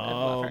roommate. And I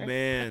love her.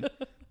 Man,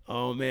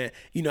 oh man.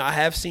 You know,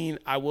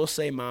 I will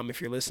say, Mom, if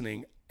you're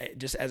listening,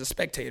 just as a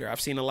spectator, I've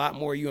seen a lot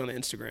more of you on the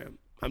Instagram.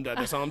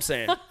 That's all I'm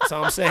saying. That's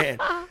all I'm saying.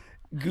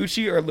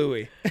 Gucci or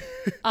Louis?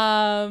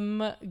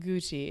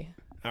 Gucci.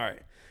 All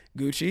right.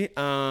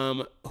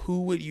 Gucci.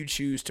 Who would you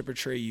choose to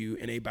portray you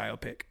in a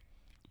biopic?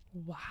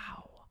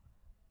 Wow.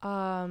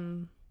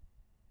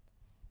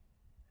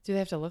 Do they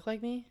have to look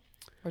like me,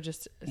 or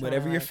just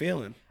Whatever you're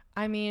feeling.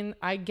 I mean,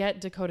 I get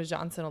Dakota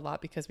Johnson a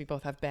lot because we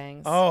both have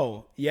bangs.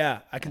 Oh yeah,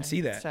 I can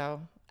see that.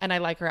 So, and I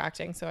like her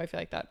acting, so I feel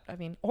like that. I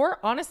mean, or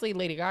honestly,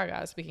 Lady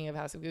Gaga. Speaking of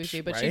House of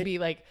Gucci, but Right? she'd be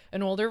like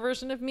an older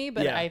version of me.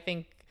 But Yeah. I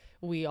think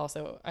we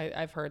also,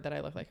 I've heard that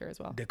I look like her as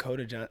well.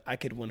 Dakota Johnson. I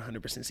could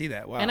 100% see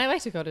that. Wow. And I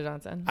like Dakota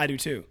Johnson. I do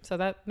too.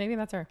 So maybe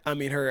that's her. I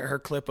mean, her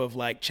clip of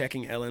like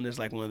checking Ellen is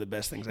like one of the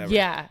best things ever.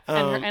 Yeah,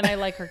 and I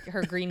like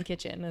her green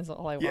kitchen is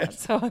all I want.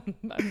 Yes. So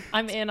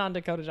I'm in on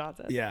Dakota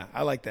Johnson. Yeah,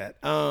 I like that.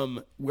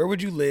 Where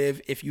would you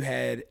live if you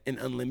had an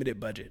unlimited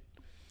budget?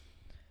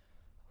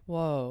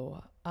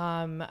 Whoa.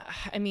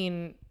 I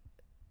mean,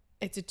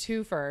 it's a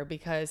twofer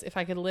because if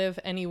I could live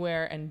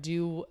anywhere and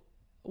do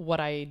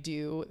what I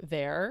do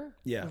there,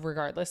 Yeah.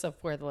 regardless of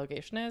where the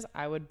location is,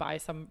 I would buy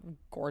some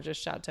gorgeous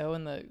chateau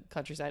in the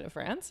countryside of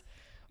France,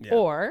 Yeah.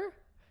 or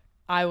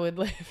I would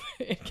live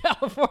in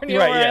California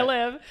Right, where yeah. I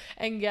live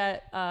and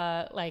get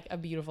like a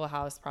beautiful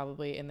house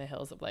probably in the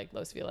hills of like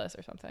Los Feliz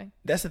or something.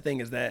 That's the thing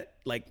is that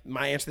like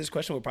my answer to this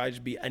question would probably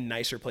just be a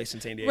nicer place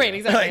in San Diego. Right,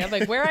 exactly. I'm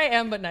like where I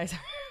am, but nicer.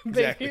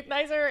 Exactly.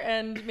 Nicer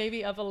and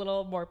maybe up a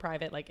little more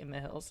private, like in the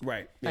hills.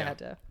 Right. I Yeah. had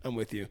to. I'm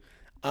with you.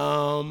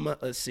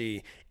 Let's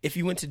see. If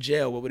you went to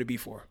jail, what would it be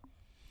for?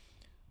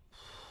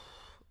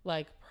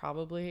 Like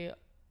probably,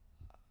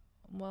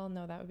 well,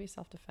 no, that would be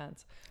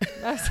self-defense.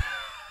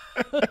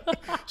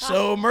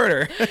 So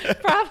murder.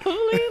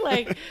 Probably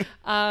like,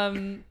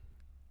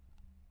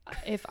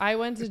 if I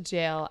went to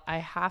jail, I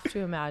have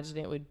to imagine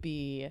it would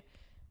be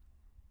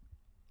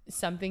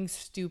something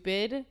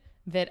stupid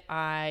that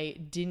I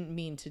didn't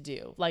mean to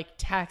do, like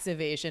tax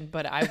evasion,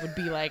 but I would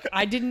be like,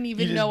 I didn't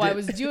even know I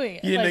was doing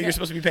it. You didn't know Like, you're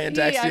supposed to be paying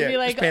tax. I'd be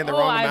like, just paying the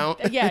wrong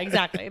amount. Yeah,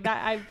 exactly.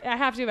 That I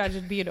have to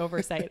imagine be an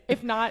oversight.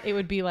 If not, it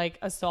would be like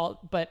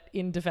assault, but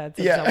in defense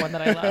of someone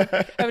that I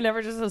love. I would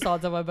never just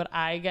assault someone, but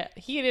I get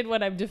heated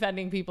when I'm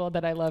defending people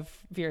that I love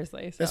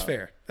fiercely. So That's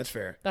fair. That's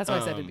fair. That's why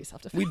I said it'd be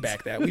self-defense. We'd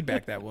back that. We'd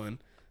back that one.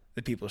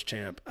 The people's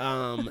champ.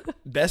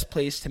 Best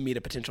place to meet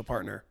a potential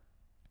partner.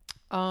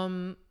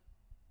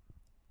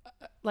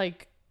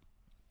 Like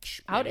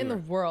out in the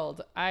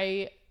world,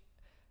 I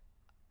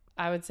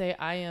would say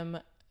I am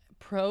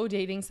pro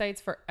dating sites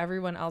for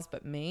everyone else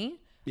but me.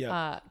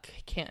 Yeah.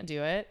 Can't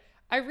do it.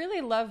 I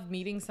really love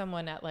meeting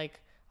someone at like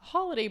a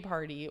holiday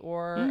party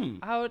or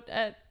out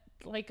at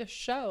like a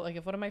show. Like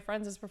if one of my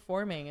friends is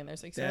performing and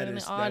there's like someone in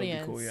the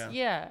audience. Cool,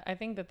 yeah. I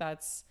think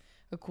that's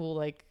a cool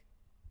like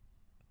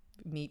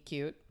meet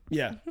cute.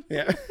 Yeah.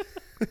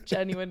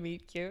 Genuine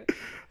meet cute.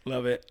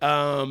 Love it.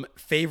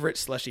 Favorite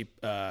slushy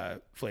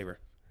flavor.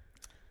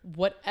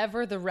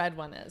 Whatever the red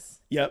one is.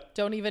 Yep.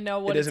 Don't even know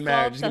what it doesn't it's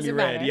matter. called. Just Doesn't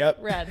red. matter. Yep.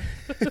 Red.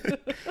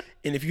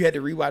 And if you had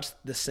to rewatch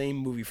the same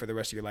movie for the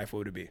rest of your life, what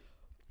would it be?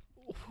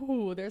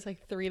 Ooh, there's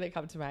like 3 that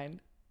come to mind.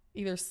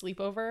 Either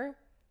Sleepover,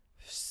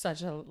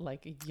 such a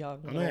like young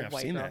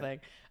white girl thing.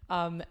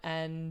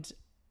 And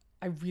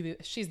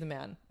She's the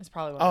Man. It's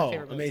probably one of my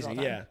favorite movies.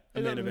 Amazing. Yeah.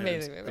 Amanda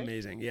Bynes.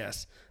 Amazing.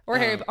 Yes. Or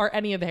or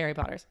any of the Harry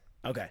Potters.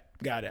 Okay,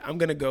 got it. I'm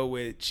gonna go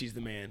with She's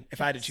the Man. If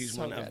I had to choose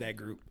one of that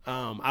group,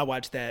 I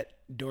watched that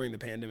during the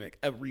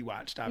pandemic.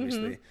 Rewatched,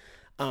 obviously.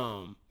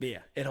 But yeah,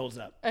 it holds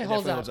up. It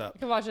holds up. You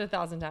can watch it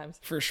 1,000 times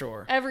for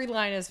sure. Every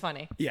line is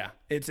funny. Yeah,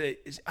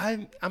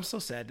 I'm so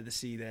sad to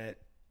see that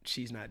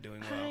she's not doing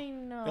well. I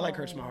know. It like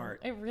hurts my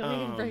heart. It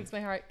really breaks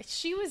my heart.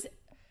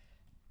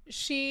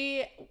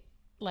 She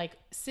like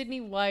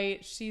Sydney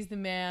White, She's the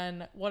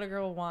Man, What a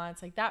Girl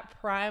Wants. Like that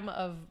prime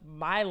of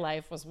my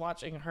life was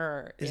watching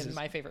her in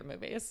my favorite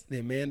movies.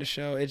 The Amanda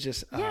Show. It's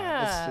just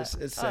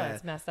it's sad.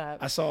 It's messed up.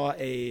 I saw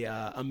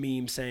a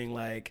meme saying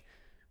like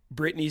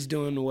Britney's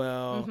doing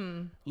well,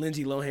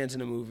 Lindsay Lohan's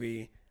in a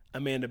movie,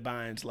 Amanda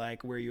Bynes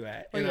like where you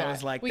at? And I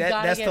was like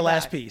that's the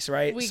last piece,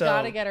 right? We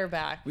gotta get her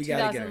back. We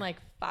gotta get her.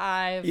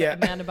 2005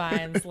 Amanda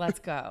Bynes. Let's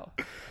go.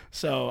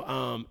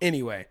 So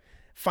anyway,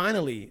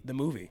 finally the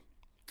movie.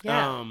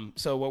 Yeah.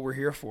 So what we're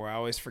here for, I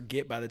always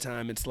forget by the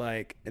time it's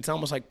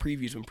almost like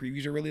previews when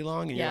previews are really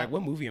long and you're like,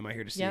 what movie am I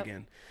here to see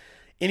again?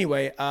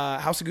 Anyway,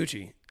 House of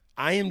Gucci.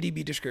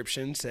 IMDb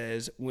description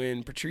says,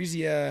 when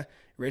Patrizia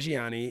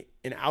Reggiani,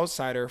 an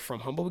outsider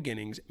from humble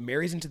beginnings,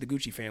 marries into the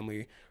Gucci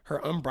family,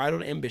 her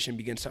unbridled ambition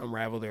begins to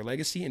unravel their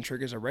legacy and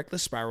triggers a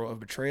reckless spiral of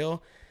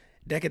betrayal,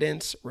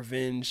 decadence,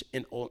 revenge,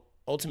 and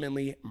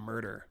ultimately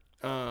murder.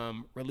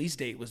 Release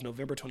date was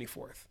November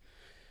 24th.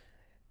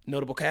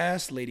 Notable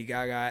cast: Lady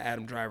Gaga,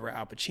 Adam Driver,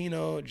 Al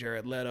Pacino,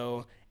 Jared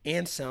Leto,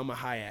 and Salma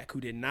Hayek,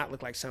 who did not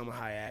look like Salma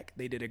Hayek.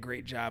 They did a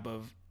great job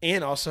of,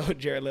 and also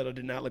Jared Leto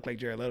did not look like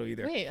Jared Leto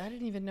either. Wait, I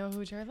didn't even know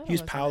who Jared Leto was. He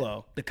was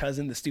Paolo, the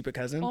cousin, the stupid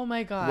cousin. Oh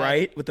my God.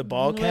 Right? With the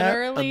ball cap.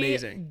 Literally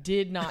Amazing.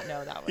 Did not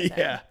know that was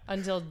him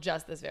until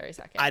just this very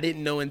second. I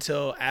didn't know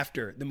until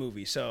after the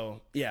movie.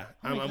 So yeah,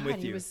 I'm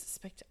with you. He was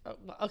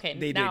okay.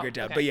 They did a great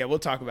job. Okay. But yeah, we'll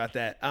talk about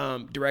that.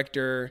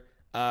 Director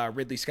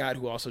Ridley Scott,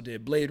 who also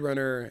did Blade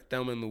Runner,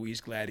 Thelma and Louise,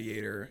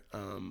 Gladiator,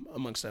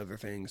 amongst other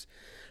things.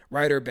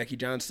 Writer Becky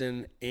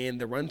Johnston,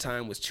 and the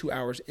runtime was 2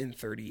 hours and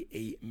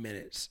 38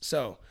 minutes.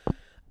 So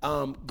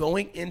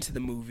going into the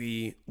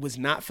movie, was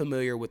not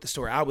familiar with the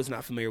story. I was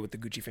not familiar with the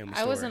Gucci family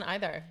story. I wasn't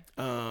either.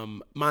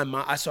 My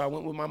mom. So I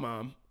went with my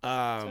mom.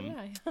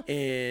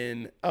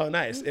 And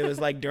nice. It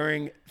was like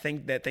during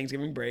that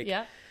Thanksgiving break.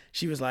 Yeah.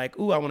 She was like,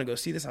 "Ooh, I want to go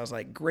see this." I was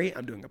like, "Great!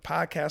 I'm doing a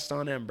podcast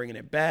on it. I'm bringing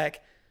it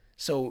back."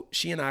 So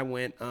she and I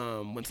went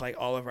once like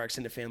all of our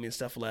extended family and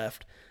stuff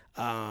left,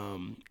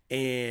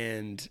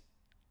 and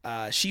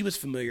she was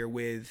familiar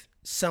with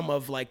some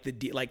of like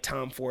like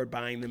Tom Ford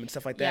buying them and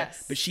stuff like that.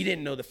 Yes. But she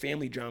didn't know the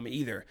family drama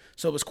either.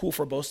 So it was cool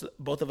for both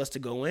of us to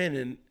go in.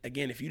 And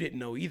again, if you didn't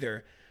know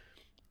either,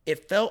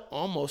 it felt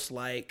almost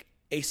like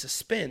a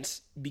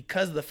suspense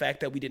because of the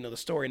fact that we didn't know the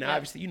story. Now,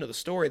 obviously, you know the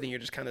story, then you're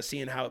just kind of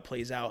seeing how it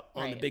plays out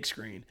on the big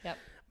screen. Yep.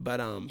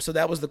 But so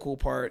that was the cool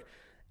part.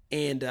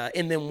 And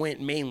then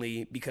went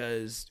mainly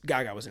because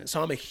Gaga was in it.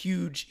 So I'm a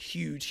huge,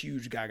 huge,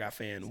 huge Gaga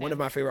fan. Same. One of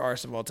my favorite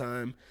artists of all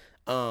time.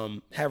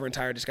 Have her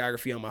entire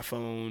discography on my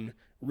phone.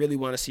 Really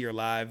want to see her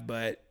live,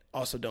 but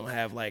also don't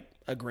have like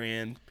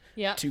 $1,000,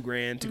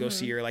 $2,000 to go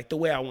see her like the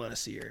way I want to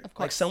see her. Of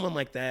course. Like someone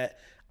like that,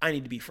 I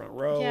need to be front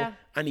row. Yeah.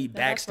 I need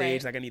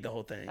backstage. Like I need the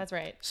whole thing. That's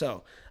right.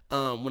 So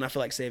when I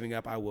feel like saving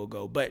up, I will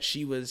go. But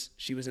she was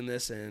in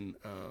this, and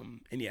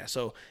yeah.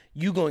 So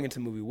you going into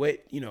the movie,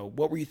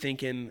 what were you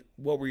thinking?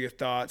 What were your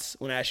thoughts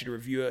when I asked you to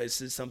review it? Is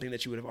this something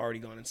that you would have already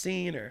gone and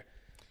seen, or?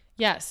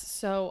 Yes.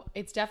 So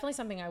it's definitely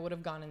something I would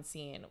have gone and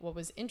seen. What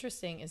was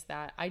interesting is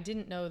that I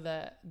didn't know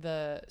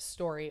the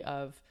story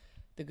of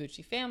the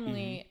Gucci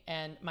family,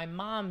 and my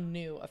mom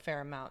knew a fair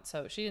amount,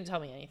 so she didn't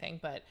tell me anything,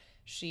 but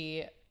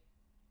she,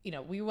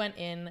 we went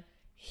in.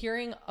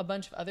 hearing a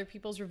bunch of other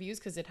people's reviews,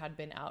 because it had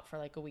been out for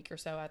like a week or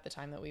so at the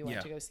time that we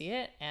went to go see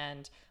it,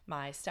 and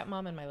my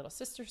stepmom and my little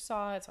sister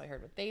saw it, so I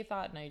heard what they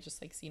thought, and I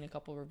just like seen a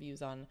couple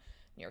reviews on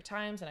New York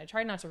Times, and I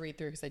tried not to read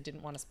through because I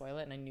didn't want to spoil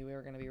it, and I knew we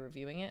were going to be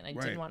reviewing it, and I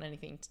didn't want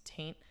anything to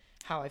taint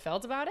how I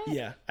felt about it.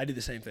 Yeah, I did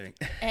the same thing.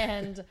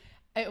 And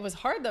it was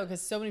hard though,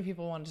 because so many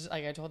people wanted to,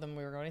 like, I told them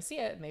we were going to see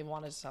it, and they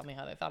wanted to tell me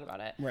how they thought about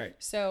it. Right.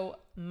 So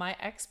my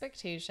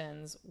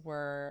expectations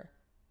were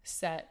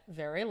set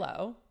very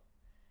low,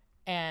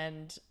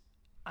 and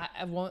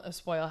I won't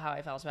spoil how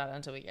I felt about it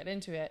until we get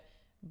into it,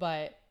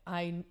 but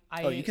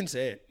oh, you can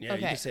say it. Yeah,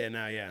 okay. You can say it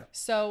now, yeah.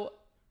 So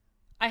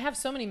I have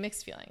so many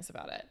mixed feelings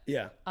about it.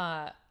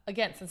 Yeah.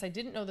 Again, since I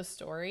didn't know the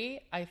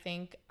story, I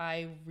think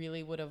I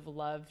really would have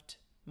loved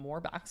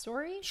more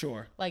backstory.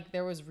 Sure. Like,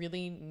 there was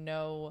really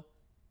no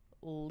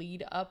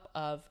lead up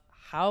of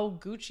how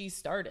Gucci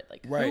started.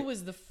 Like, who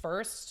was the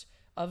first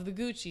of the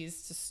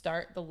Guccis to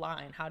start the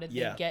line? How did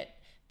they get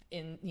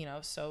in,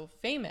 so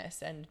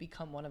famous and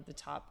become one of the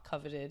top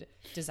coveted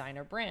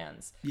designer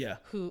brands? Yeah.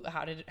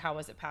 How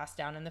was it passed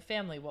down in the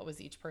family? What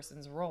was each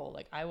person's role?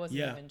 Like, I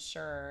wasn't even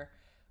sure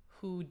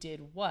who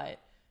did what.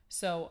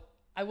 So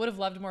I would have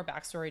loved more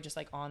backstory, just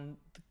like on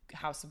the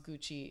House of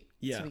Gucci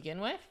to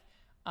begin with.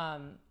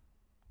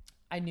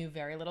 I knew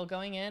very little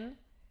going in.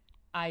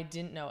 I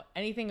didn't know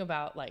anything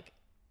about like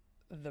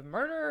the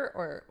murder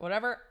or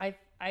whatever. I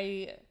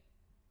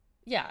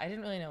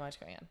didn't really know much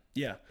going in.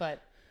 Yeah.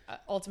 But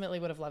ultimately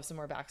would have loved some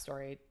more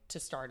backstory to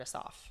start us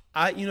off.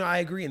 I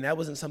agree. And that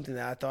wasn't something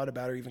that I thought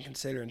about or even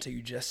considered until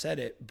you just said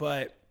it,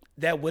 but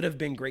that would have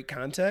been great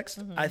context.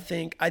 Mm-hmm. I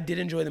think I did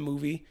enjoy the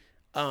movie.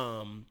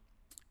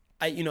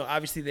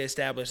 Obviously they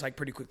established like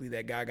pretty quickly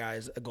that Gaga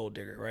is a gold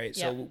digger, right?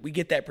 So we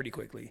get that pretty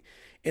quickly.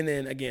 And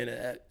then again,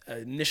 an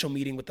initial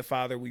meeting with the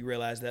father, we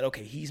realized that,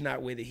 okay, he's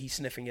not with it. He's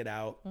sniffing it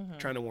out,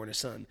 trying to warn his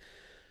son.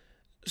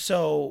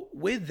 So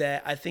with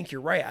that, I think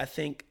you're right. I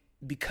think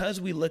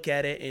because we look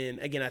at it, and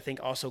again, I think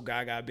also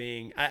Gaga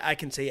being, I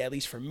can say at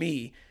least for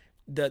me,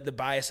 the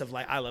bias of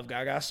like, I love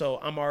Gaga. So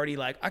I'm already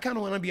like, I kind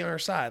of want to be on her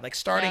side. Like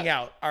starting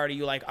out already,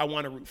 you like, I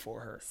want to root for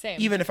her. Same.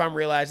 Even if I'm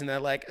realizing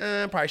that like,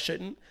 probably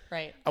shouldn't.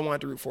 Right. I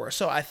wanted to root for her.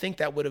 So I think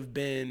that would have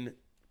been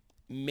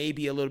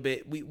maybe a little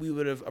bit, we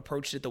would have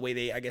approached it the way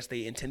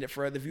they intended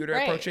for the viewer to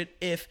approach it,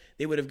 if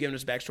they would have given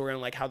us backstory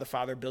on like how the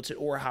father built it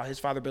or how his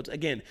father built it.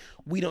 Again,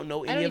 we don't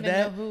know any of that.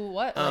 I don't even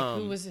know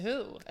who was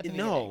who at the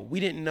beginning.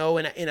 We didn't know,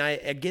 and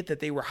I get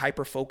that they were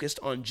hyper focused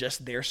on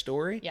just their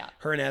story. Yeah.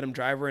 Her and Adam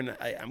Driver, and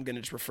I'm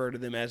gonna just refer to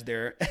them as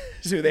their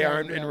who they are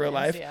in real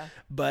life. Yeah.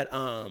 But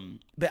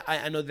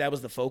I know that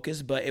was the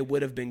focus, but it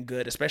would have been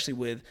good, especially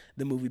with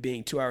the movie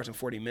being 2 hours and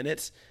 40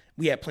 minutes.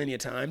 We had plenty of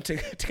time to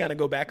kind of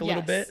go back a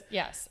little bit.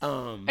 Yes.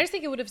 I just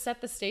think it would have set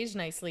the stage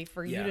nicely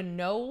for you to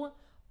know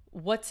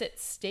what's at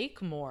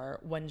stake more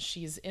when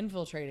she's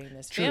infiltrating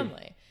this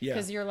family.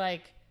 Because you're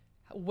like,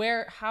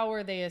 how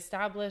are they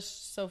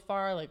established so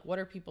far? Like, what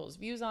are people's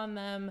views on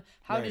them?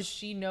 How does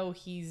she know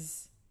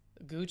he's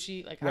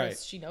Gucci? Like, how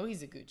does she know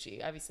he's a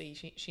Gucci?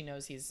 Obviously, she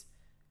knows he's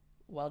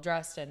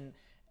well-dressed and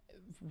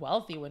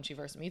wealthy when she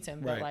first meets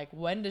him. But like,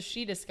 when does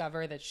she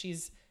discover that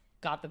she's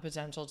got the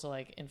potential to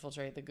like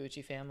infiltrate the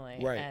Gucci family?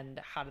 And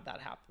how did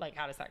that happen? Like,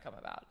 how does that come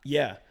about?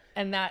 Yeah.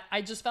 And that,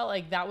 I just felt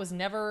like that was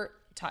never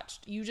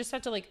touched. You just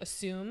had to like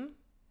assume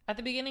at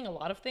the beginning a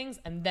lot of things,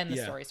 and then the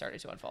story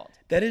started to unfold.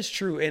 That is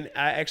true. And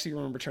I actually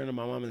remember turning to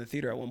my mom in the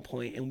theater at one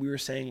point, and we were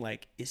saying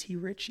like, is he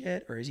rich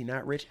yet? Or is he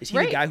not rich? Is he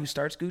the guy who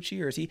starts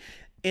Gucci, or is he?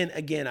 And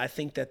again, I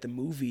think that the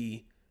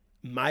movie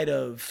might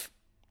have,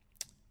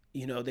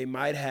 they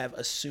might have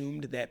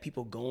assumed that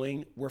people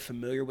going were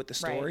familiar with the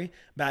story,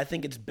 but I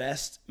think it's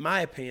best,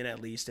 my opinion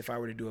at least, if I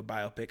were to do a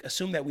biopic,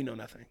 assume that we know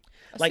nothing.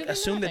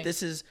 Assume that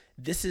this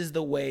is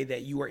the way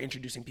that you are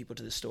introducing people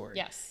to the story.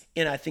 Yes.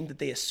 And I think that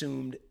they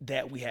assumed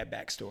that we had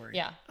backstory.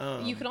 Yeah.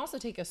 You can also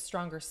take a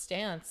stronger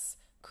stance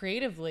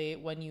creatively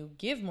when you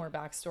give more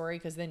backstory,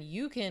 because then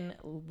you can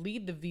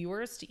lead the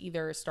viewers to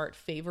either start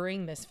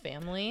favoring this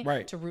family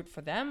to root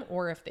for them,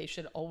 or if they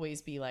should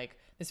always be like,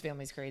 this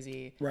family's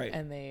crazy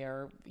and they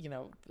are,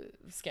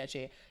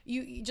 sketchy.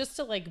 You just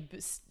to like,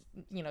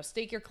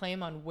 stake your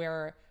claim on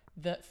where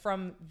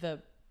from the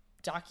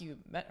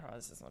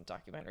this is not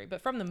documentary,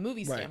 but from the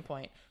movie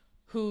standpoint,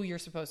 who you're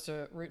supposed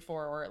to root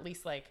for, or at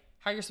least like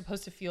how you're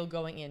supposed to feel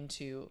going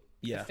into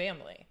the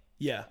family.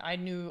 Yeah.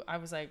 I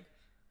was like,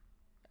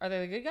 are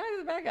they the good guys or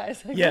the bad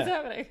guys? Like, what's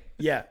happening?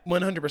 Yeah,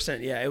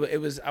 100%. Yeah, it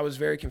was. I was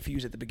very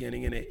confused at the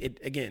beginning, and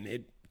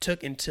it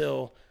took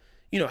until,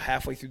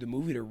 halfway through the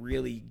movie to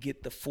really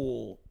get the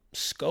full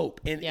scope.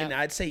 And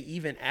I'd say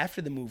even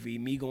after the movie,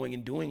 me going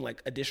and doing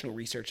like additional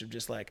research of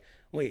just like,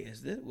 wait,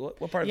 is this what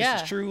part of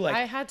this is true? Like,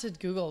 I had to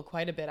Google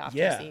quite a bit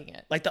after seeing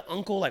it. Like the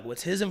uncle, like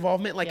what's his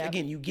involvement? Like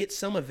again, you get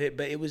some of it,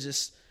 but it was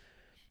just,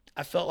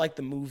 I felt like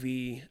the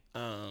movie.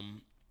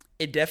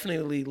 It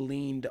definitely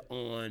leaned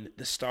on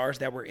the stars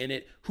that were in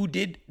it, who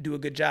did do a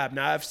good job.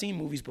 Now, I've seen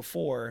movies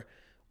before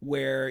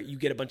where you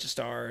get a bunch of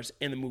stars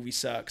and the movie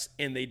sucks,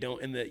 and they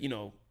don't, and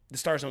the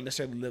stars don't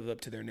necessarily live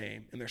up to their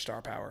name and their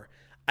star power.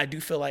 I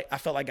felt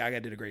like Gaga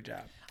did a great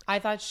job. I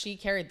thought she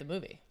carried the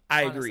movie.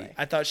 I honestly. agree.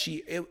 I thought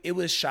it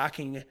was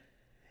shocking.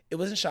 It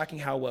wasn't shocking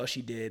how well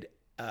she did,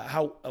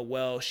 how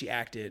well she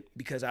acted,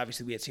 because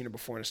obviously we had seen her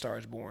before in A Star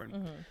Is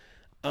Born.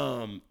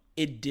 Mm-hmm.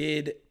 It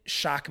did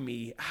shock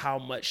me how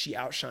much she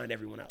outshined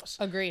everyone else.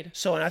 Agreed.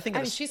 So, and I think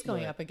she's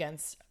going up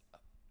against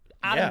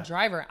Adam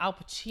Driver, Al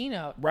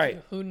Pacino,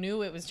 right? Who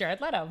knew it was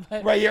Jared Leto?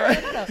 But right, you're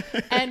right.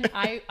 And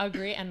I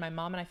agree. And my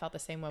mom and I felt the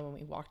same way when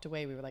we walked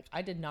away. We were like,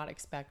 I did not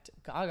expect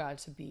Gaga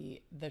to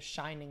be the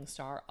shining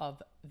star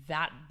of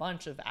that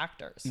bunch of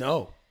actors.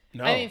 No.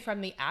 I mean,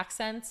 from the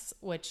accents,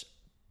 which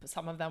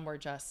some of them were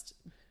just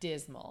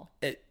dismal.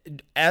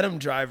 Adam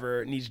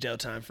Driver needs jail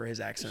time for his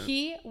accent.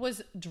 He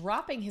was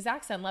dropping his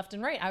accent left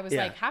and right. I was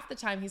like, half the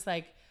time he's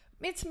like,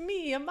 it's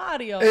me,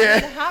 Mario. And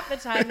then half the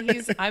time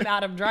I'm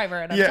Adam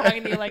Driver and I'm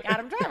talking to you like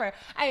Adam Driver.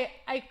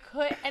 I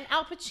could, and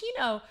Al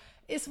Pacino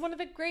is one of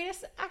the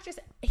greatest actors.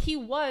 He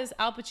was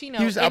Al Pacino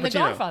in The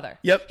Godfather.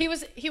 Yep.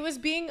 He was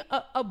being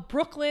a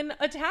Brooklyn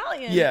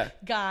Italian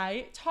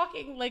guy,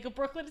 talking like a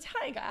Brooklyn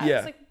Italian guy. I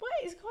was like, what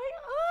is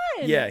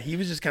going on? Yeah, he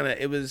was just kind of,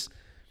 it was,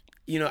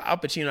 Al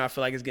Pacino, I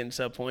feel like, is getting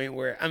to a point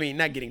where, I mean,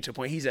 not getting to a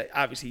point. He's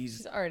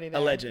already a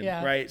legend,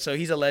 right? So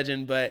he's a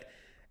legend, but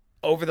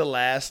over the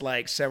last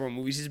several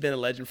movies, he's been a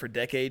legend for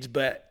decades.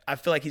 But I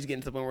feel like he's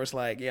getting to the point where it's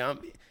like, he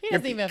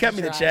doesn't even have cut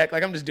me the check.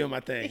 Like, I'm just doing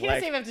my thing. He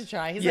doesn't even have to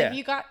try. He's like,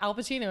 you got Al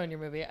Pacino in your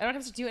movie. I don't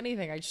have to do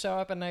anything. I show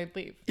up and I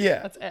leave.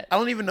 Yeah, that's it. I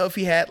don't even know if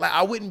he had.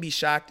 I wouldn't be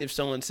shocked if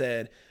someone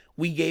said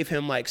we gave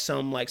him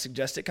some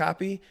suggested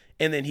copy,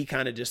 and then he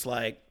kind of just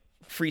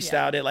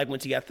freestyled it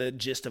once he got the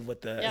gist of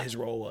what his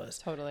role was.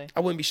 Totally.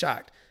 I wouldn't be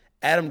shocked.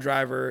 Adam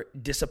Driver,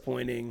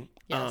 disappointing.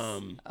 Yes,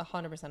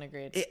 100%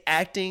 agreed.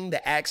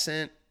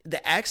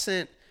 The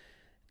accent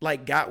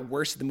got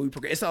worse as the movie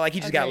progressed. It's not like he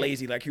just got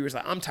lazy. He was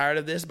like, I'm tired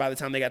of this by the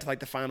time they got to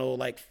the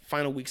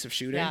final weeks of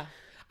shooting. Yeah.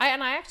 I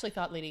actually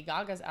thought Lady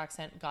Gaga's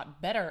accent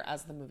got better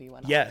as the movie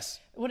went on. Yes.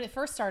 When it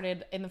first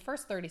started, in the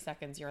first 30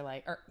 seconds, you're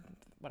like, or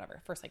whatever,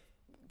 first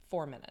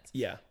 4 minutes.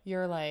 Yeah.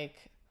 You're like,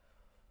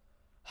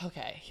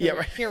 okay,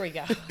 here we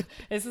go.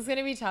 This is going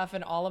to be tough,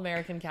 an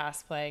all-American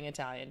cast playing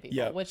Italian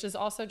people, which is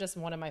also just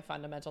one of my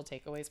fundamental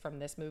takeaways from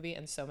this movie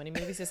and so many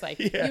movies. Is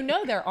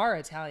there are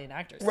Italian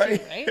actors too,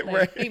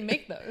 right? They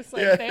make those.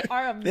 They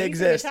are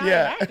amazing Italian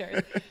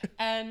actors.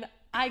 And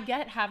I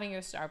get having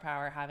your star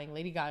power, having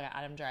Lady Gaga,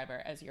 Adam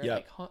Driver as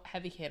your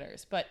heavy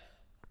hitters, but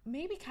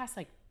maybe cast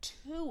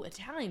 2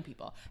 Italian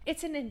people.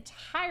 It's an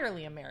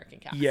entirely American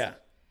cast. Yeah.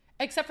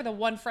 Except for the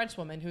one French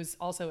woman who's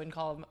also in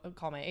Call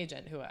My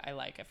Agent, who I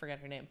like. I forget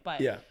her name. But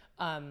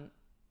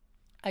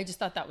I just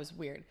thought that was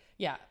weird.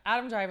 Yeah,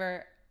 Adam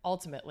Driver,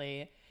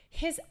 ultimately,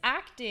 his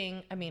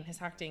acting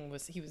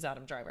was, he was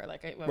Adam Driver. I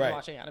was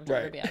watching Adam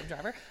Driver be Adam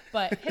Driver.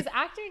 But his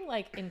acting,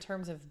 in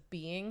terms of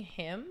being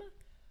him,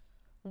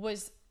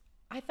 was,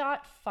 I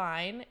thought,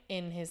 fine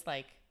in his,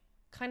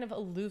 kind of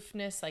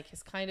aloofness,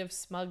 his kind of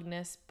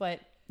smugness.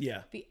 But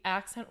the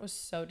accent was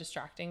so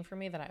distracting for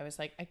me that I was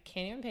like, I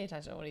can't even pay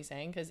attention to what he's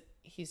saying because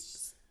he's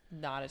just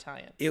not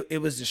Italian.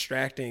 It was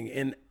distracting.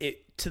 And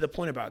to the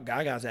point about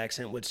Gaga's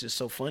accent, which is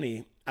so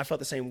funny, I felt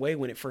the same way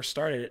when it first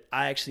started.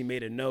 I actually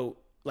made a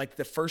note.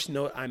 The first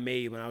note I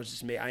made when I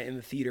was in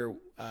the theater,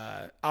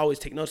 I always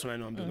take notes when I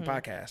know I'm doing the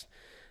podcast,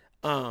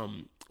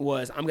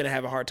 was I'm going to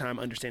have a hard time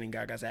understanding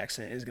Gaga's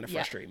accent and it's going to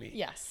frustrate me.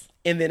 Yes.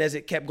 And then as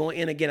it kept going,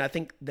 and again, I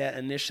think that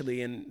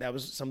initially, and that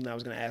was something I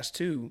was going to ask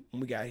too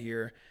when we got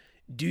here,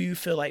 do you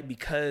feel like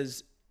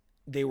because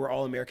they were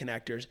all American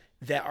actors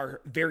that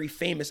are very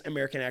famous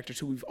American actors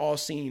who we've all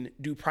seen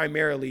do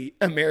primarily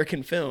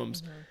American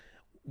films,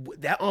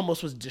 that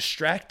almost was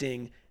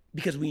distracting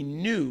because we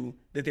knew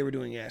that they were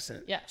doing an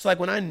accent. Yeah. So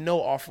when I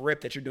know off rip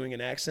that you're doing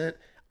an accent,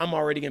 I'm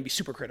already going to be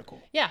super critical.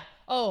 Yeah.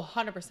 Oh,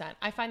 100%.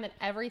 I find that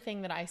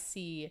everything that I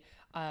see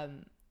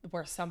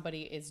where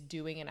somebody is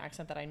doing an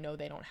accent that I know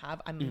they don't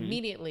have, I'm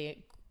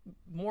immediately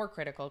more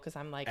critical because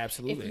I'm like,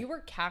 absolutely. If you were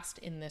cast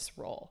in this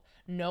role,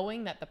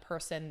 knowing that the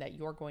person that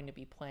you're going to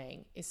be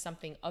playing is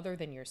something other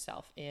than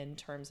yourself in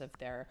terms of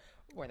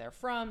where they're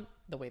from,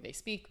 the way they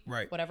speak,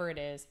 whatever it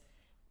is,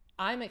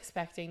 I'm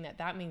expecting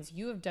that means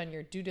you have done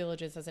your due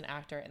diligence as an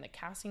actor and the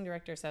casting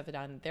directors have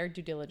done their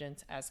due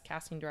diligence as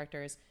casting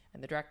directors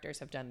and the directors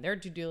have done their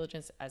due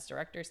diligence as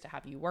directors to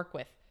have you work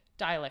with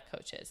dialect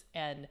coaches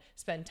and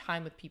spend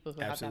time with people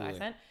who have that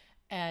accent.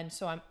 And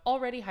so I'm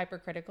already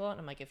hypercritical. And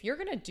I'm like, if you're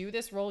going to do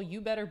this role, you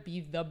better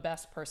be the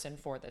best person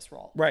for this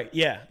role. Right.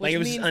 Yeah. It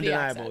was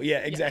undeniable. Yeah,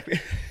 exactly.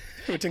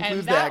 Yeah. Which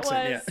includes the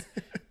accent.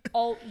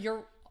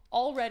 You're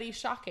already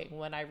shocking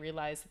when I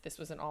realized that this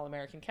was an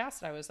all-American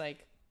cast. And I was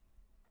like,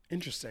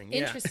 interesting.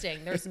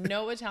 There's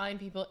no Italian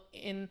people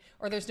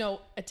or there's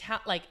no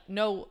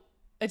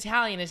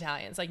Italian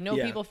Italians,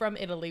 people from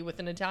Italy with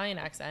an Italian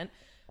accent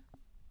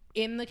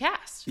in the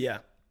cast. Yeah.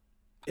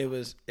 It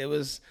was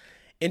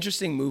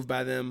interesting move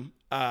by them.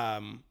 I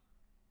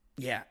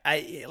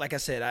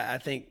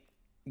think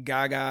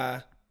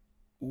Gaga,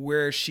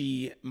 where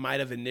she might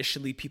have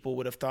initially, people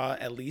would have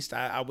thought, at least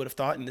I would have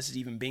thought, and this is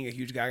even being a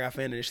huge Gaga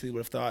fan, initially would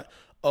have thought,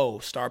 oh,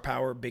 star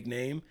power, big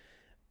name.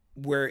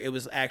 where it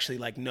was actually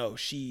like, no,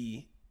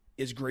 she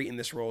is great in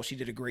this role. She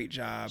did a great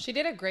job. She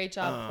did a great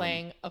job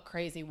playing a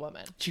crazy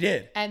woman. She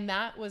did. And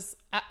that was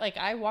like,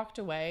 I walked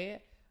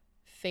away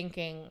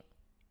thinking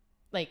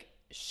like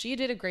she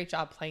did a great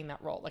job playing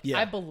that role. Like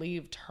I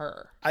believed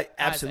her. I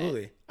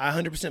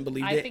 100%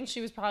 believed it. I think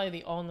she was probably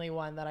the only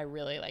one that I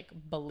really like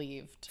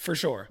believed for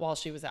sure while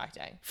she was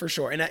acting. For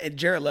sure. And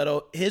Jared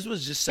Leto, his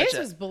was just such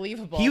was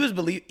believable.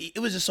 It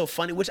was just so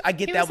funny, which I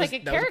get he that was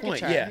like a that caricature.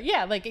 was the point.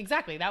 Yeah, like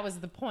exactly. That was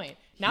the point.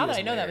 Now that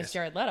I know that was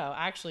Jared Leto,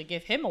 I actually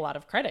give him a lot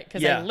of credit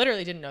because I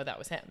literally didn't know that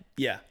was him.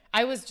 Yeah.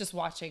 I was just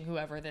watching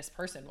whoever this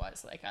person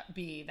was, like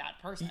be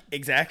that person.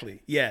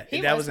 Exactly. Yeah.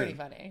 That was pretty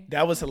funny.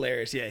 That was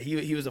hilarious. Yeah.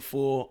 He was a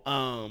fool.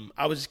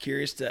 I was just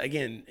curious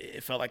again,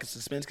 it felt like a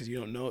suspense because you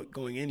don't know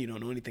going in, you don't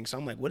know anything. So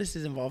I'm like, what is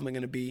his involvement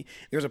going to be?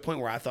 There was a point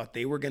where I thought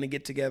they were going to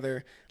get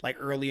together like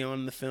early on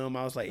in the film.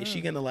 I was like, is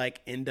she going to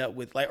like end up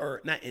with like,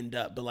 or not end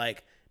up, but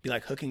like be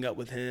like hooking up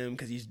with him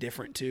because he's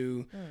different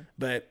too.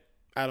 But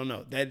I don't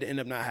know. That ended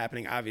up not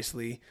happening,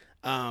 obviously.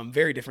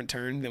 Very different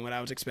turn than what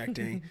I was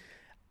expecting.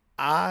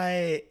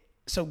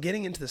 So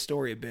getting into the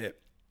story a bit,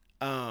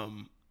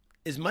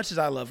 as much as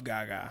I love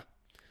Gaga,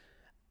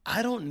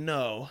 I don't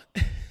know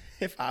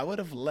if I would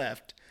have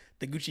left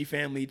the Gucci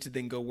family to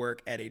then go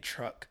work at a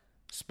truck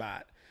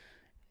spot,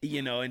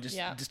 and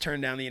just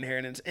turn down the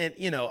inheritance. And,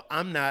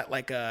 I'm not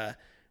like I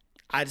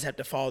just have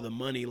to follow the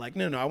money. Like,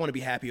 no, I want to be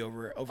happy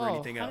over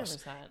anything 100%.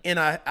 else. And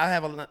I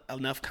have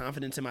enough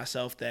confidence in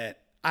myself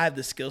that I have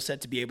the skill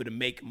set to be able to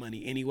make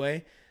money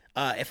anyway,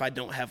 if I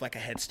don't have like a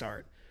head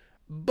start.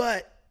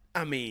 But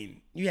I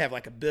mean, you have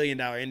like $1 billion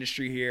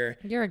industry here.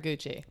 You're a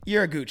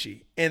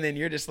Gucci. And then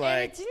you're just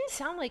like... And it didn't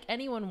sound like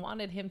anyone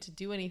wanted him to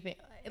do anything.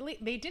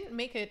 They didn't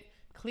make it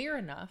clear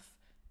enough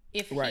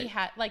if he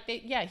had... Like,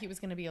 he was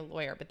going to be a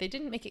lawyer, but they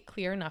didn't make it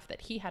clear enough that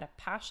he had a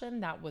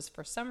passion that was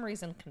for some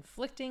reason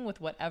conflicting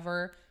with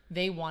whatever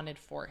they wanted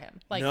for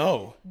him. Like,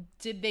 no.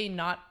 Did they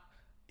not...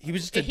 He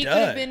was just a he dud.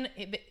 Could have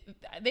been.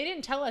 They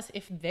didn't tell us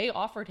if they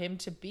offered him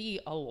to be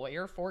a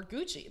lawyer for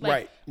Gucci. Like,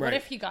 right. What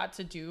if he got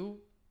to do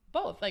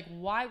both? Like,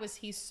 why was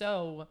he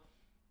so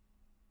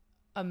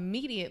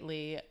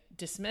immediately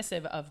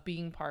dismissive of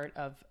being part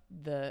of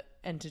the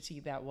entity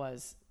that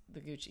was the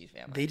Gucci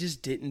family? They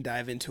just didn't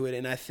dive into it.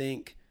 And I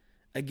think,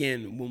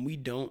 again, when we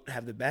don't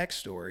have the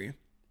backstory,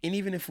 and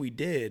even if we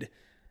did,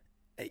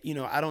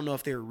 I don't know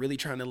if they were really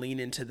trying to lean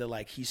into the,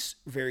 like, he's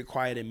very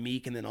quiet and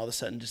meek, and then all of a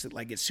sudden just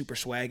like gets super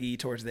swaggy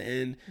towards the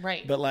end.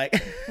 Right. But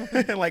like,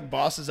 like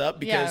bosses up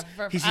because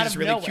he's just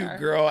really nowhere. cute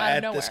girl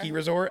at nowhere. the ski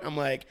resort. I'm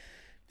like,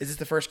 is this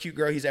the first cute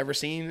girl he's ever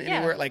seen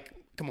anywhere? Like,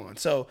 come on.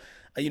 So,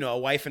 a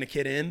wife and a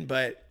kid in.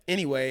 But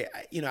anyway,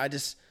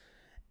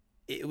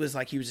 it was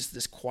like he was just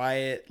this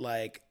quiet,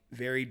 like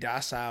very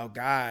docile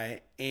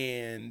guy.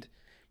 And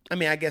I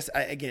mean, I guess,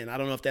 I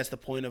don't know if that's the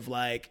point of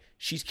like,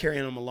 she's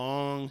carrying him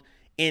along.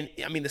 And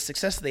I mean, the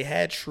success they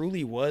had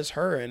truly was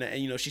her.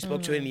 And she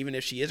spoke to it. And even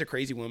if she is a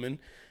crazy woman,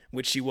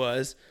 which she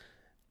was,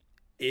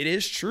 it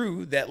is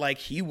true that like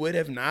he would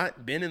have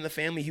not been in the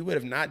family. He would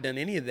have not done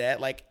any of that.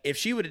 Like if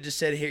she would have just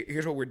said,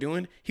 here's what we're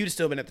doing, he would have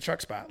still been at the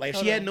truck spot. Like if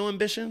she had no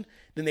ambition,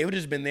 then they would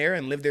have just been there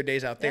and lived their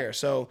days out there.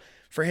 So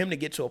for him to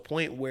get to a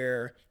point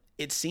where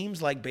it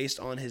seems like based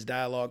on his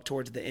dialogue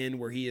towards the end,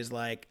 where he is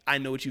like, I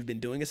know what you've been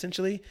doing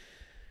essentially.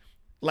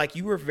 Like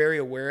you were very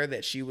aware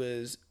that she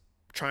was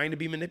trying to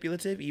be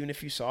manipulative, even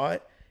if you saw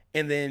it.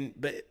 And then,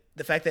 but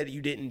the fact that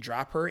you didn't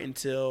drop her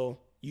until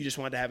you just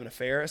wanted to have an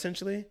affair,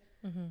 essentially,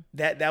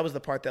 that was the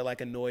part that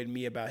like annoyed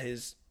me about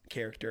his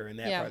character and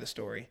that part of the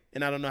story.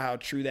 And I don't know how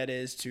true that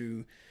is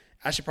to,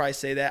 I should probably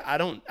say that.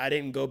 I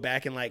didn't go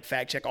back and like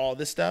fact check all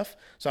this stuff.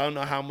 So I don't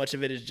know how much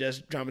of it is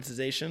just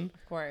dramatization.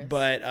 Of course.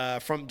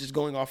 But from just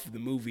going off of the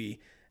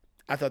movie,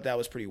 I thought that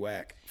was pretty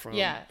whack from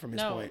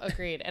his point.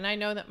 Agreed. And I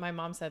know that my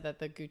mom said that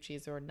the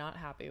Guccis were not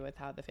happy with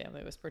how the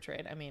family was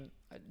portrayed. I mean,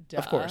 duh.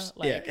 Of course.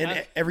 Like,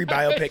 and every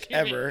biopic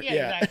ever.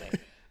 Exactly.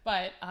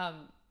 But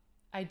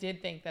I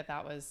did think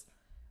that was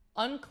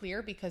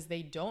unclear because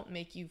they don't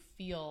make you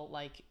feel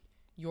like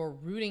you're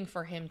rooting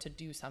for him to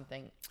do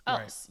something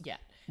else yet.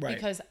 Right.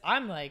 Because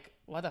I'm like,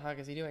 what the fuck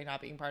is he doing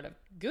not being part of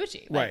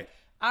Gucci? Like, right.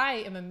 I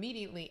am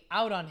immediately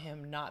out on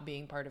him not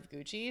being part of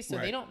Gucci. So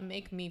they don't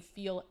make me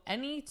feel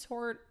any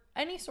sort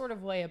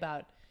of way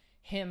about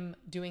him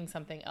doing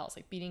something else,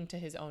 like beating to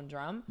his own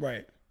drum.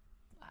 Right.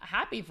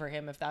 Happy for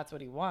him if that's what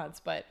he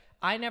wants, but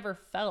I never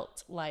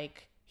felt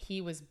like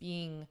he was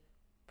being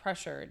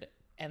pressured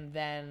and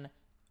then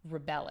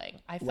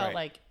rebelling. I felt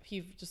like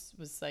he just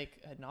was like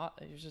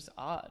he was just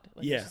odd.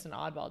 Like he was just an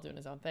oddball doing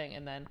his own thing.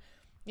 And then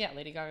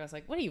Lady Gaga was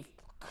like, "What are you,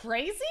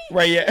 crazy?"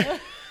 Right, yeah.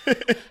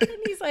 And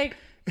he's like,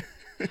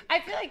 I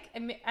feel like,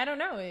 I don't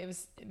know. It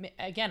was,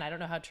 again, I don't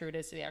know how true it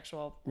is to the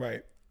actual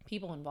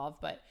people involved,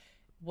 but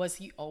was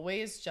he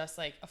always just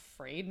like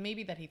afraid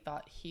maybe that he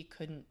thought he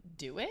couldn't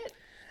do it?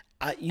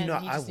 I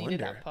wonder.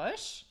 That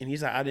push. And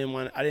he's like, I didn't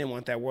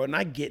want that world. And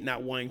I get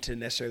not wanting to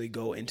necessarily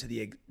go into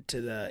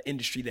the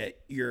industry that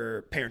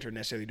your parents are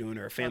necessarily doing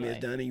or a family has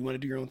done, and you want to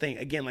do your own thing.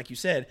 Again, like you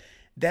said,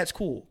 that's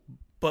cool.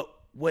 But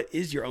what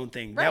is your own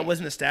thing? Right. That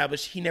wasn't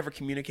established. He never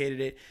communicated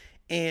it.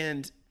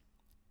 And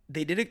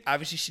they did it.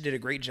 Obviously, she did a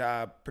great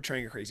job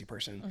portraying a crazy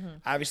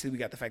person. Obviously, we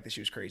got the fact that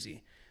she was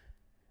crazy.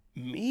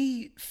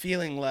 Me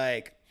feeling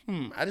like,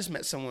 I just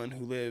met someone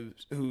who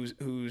lives,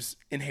 whose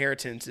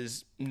inheritance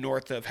is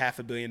north of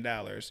 $500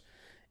 million.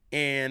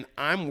 And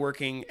I'm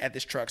working at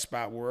this truck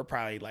spot where we're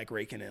probably like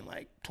raking in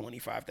like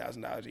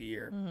 $25,000 a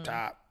year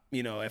top,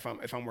 you know, if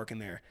I'm working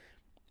there.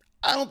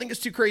 I don't think it's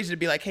too crazy to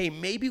be like, hey,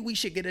 maybe we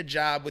should get a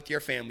job with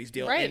your family's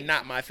deal and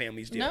not my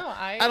family's deal. No,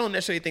 I don't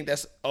necessarily think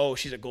that's, oh,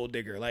 she's a gold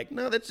digger. Like,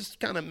 no, that just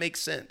kind of makes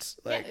sense.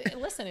 Like, yeah,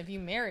 listen, if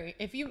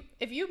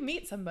you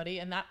meet somebody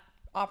and that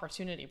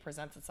opportunity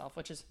presents itself,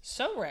 which is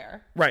so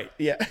rare, right?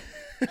 Yeah,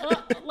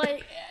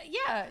 like,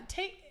 yeah,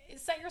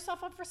 set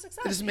yourself up for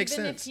success. It just makes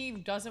even sense. if he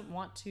doesn't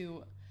want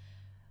to.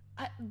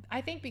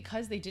 I think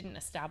because they didn't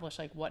establish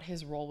like what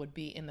his role would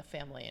be in the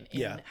family and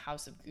in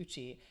House of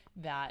Gucci,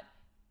 that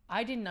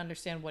I didn't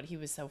understand what he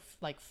was so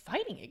like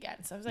fighting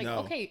against. I was like,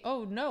 okay,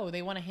 oh no,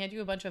 they want to hand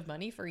you a bunch of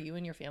money for you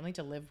and your family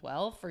to live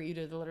well, for you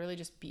to literally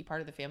just be part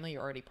of the family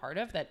you're already part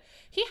of. That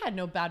he had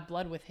no bad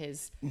blood with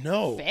his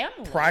family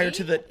prior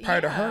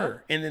to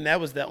her, and then that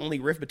was the only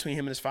rift between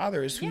him and his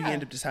father is who he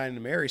ended up deciding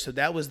to marry. So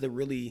that was the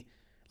really,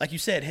 like you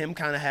said, him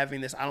kind of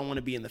having this, I don't want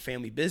to be in the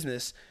family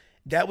business.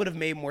 That would have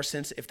made more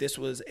sense if this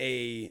was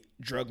a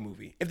drug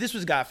movie. If this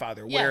was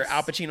Godfather, where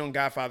Al Pacino in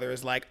Godfather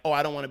is like, oh,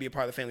 I don't want to be a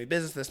part of the family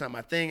business. That's not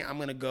my thing. I'm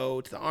going to go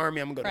to the army.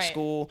 I'm going to go to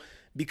school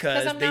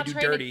because I'm they not do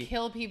trying dirty. to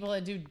kill people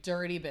and do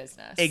dirty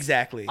business.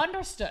 Exactly.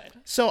 Understood.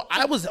 So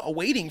I was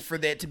waiting for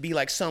that to be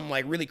like some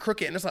like really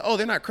crooked. And it's like, oh,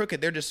 they're not crooked.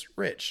 They're just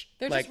rich.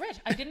 They're like, just rich.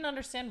 I didn't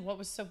understand what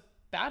was so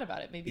bad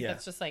about it. Maybe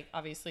that's just like,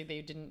 obviously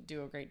they didn't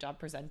do a great job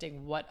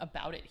presenting what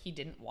about it he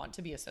didn't want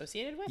to be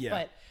associated with.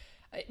 But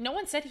no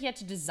one said he had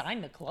to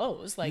design the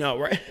clothes. Like, no,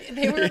 right?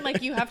 They were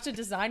like, you have to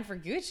design for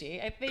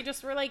Gucci. They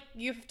just were like,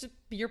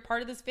 you're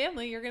part of this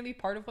family. You're going to be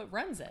part of what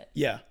runs it.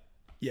 Yeah.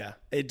 Yeah.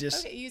 It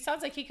just. Okay, it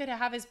sounds like he could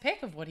have his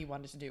pick of what he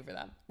wanted to do for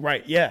them.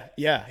 Right. Yeah.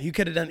 Yeah. He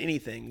could have done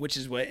anything, which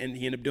is what, and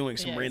he ended up doing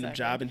some random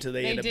job until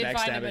they ended up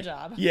backstabbing. Find him a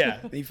job. Yeah.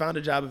 He found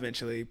a job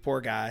eventually.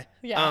 Poor guy.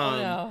 Yeah.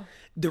 No.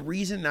 The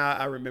reason now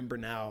I remember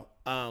now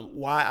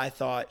why I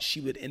thought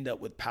she would end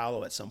up with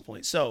Paolo at some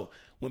point. So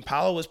when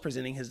Paolo was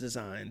presenting his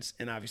designs,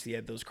 and obviously he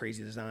had those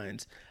crazy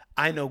designs,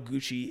 I know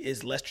Gucci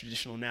is less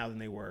traditional now than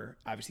they were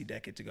obviously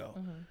decades ago.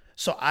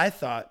 So I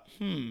thought,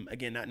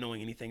 again, not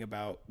knowing anything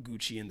about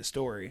Gucci and the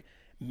story,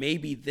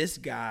 maybe this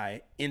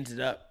guy ended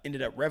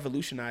up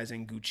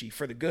revolutionizing Gucci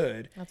for the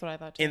good. That's what I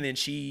thought too. And then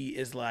she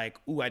is like,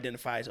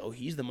 identifies, oh,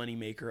 he's the money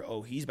maker.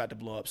 Oh, he's about to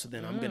blow up. So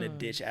then I'm going to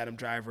ditch Adam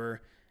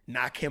Driver,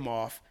 knock him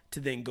off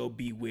to then go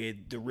be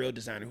with the real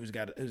designer who's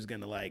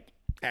going to like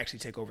actually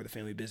take over the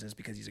family business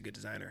because he's a good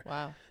designer.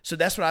 Wow. So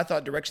that's what I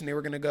thought direction they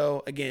were going to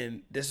go.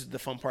 Again, this is the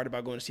fun part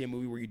about going to see a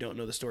movie where you don't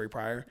know the story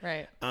prior.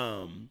 Right.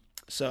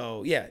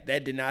 So yeah,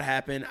 that did not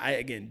happen.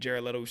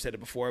 Jared Leto, we've said it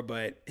before,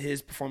 but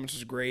his performance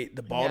was great.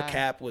 The bald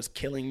cap was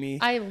killing me.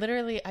 I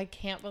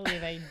can't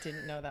believe I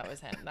didn't know that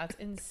was him. That's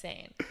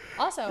insane.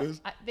 Also,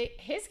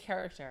 his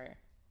character,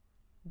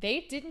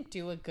 they didn't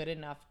do a good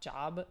enough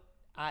job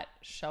at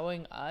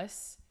showing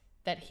us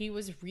that he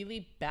was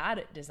really bad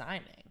at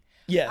designing.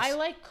 Yes.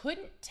 I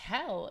couldn't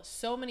tell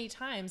so many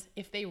times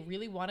if they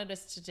really wanted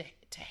us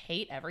to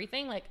hate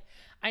everything. Like,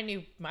 I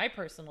knew my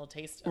personal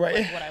taste of what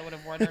I would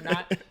have worn or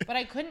not, but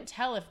I couldn't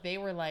tell if they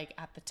were like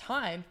at the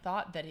time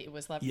thought that it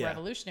was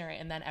revolutionary,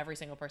 and then every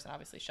single person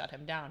obviously shut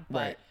him down.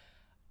 But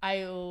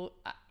I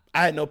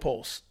had no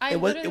pulse.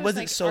 It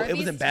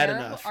wasn't bad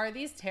enough. Are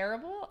these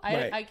terrible?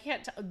 I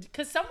can't tell,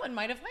 because someone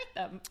might have liked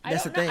them.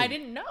 That's the thing. I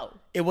didn't know.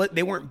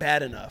 They weren't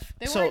bad enough.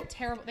 They weren't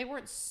terrible. They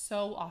weren't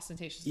so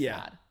ostentatiously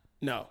bad.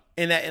 No,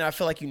 and I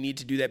feel like you need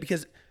to do that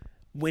because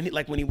when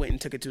he went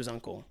and took it to his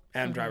uncle,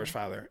 Adam Driver's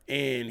father,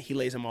 and he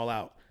lays them all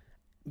out.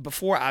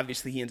 Before,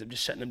 obviously, he ends up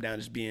just shutting them down,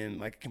 just being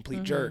like a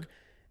complete jerk.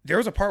 There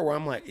was a part where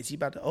I'm like, is he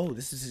about to,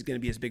 this is going to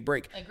be his big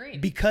break.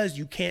 Agreed. Because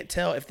you can't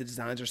tell if the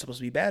designs are supposed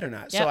to be bad or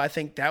not. Yep. So I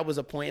think that was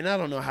a point. And I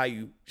don't know how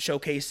you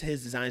showcase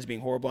his designs being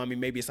horrible. I mean,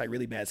 maybe it's like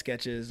really bad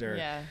sketches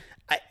or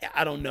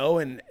I don't know.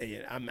 And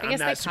I'm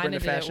not super into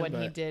fashion.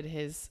 When he did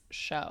his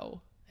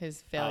show. His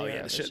failure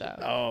of the show.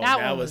 Oh,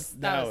 that was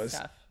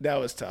tough. That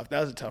was tough. That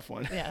was a tough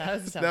one. Yeah,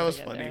 that was tough. That was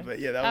funny, but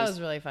yeah, that was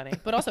really funny,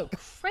 but also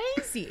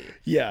crazy.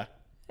 Yeah.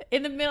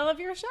 In the middle of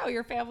your show,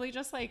 your family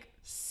just like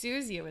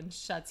sues you and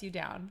shuts you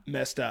down.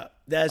 Messed up.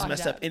 That is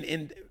messed up.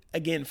 And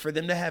again, for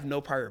them to have no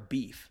prior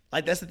beef,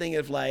 like that's the thing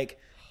of like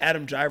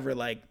Adam Driver,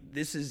 like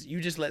this is, you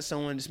just let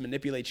someone just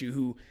manipulate you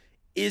who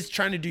is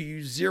trying to do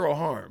you zero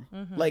harm,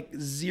 like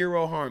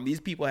zero harm. These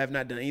people have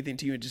not done anything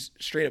to you and just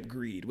straight up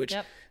greed, which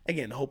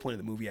again, the whole point of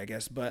the movie, I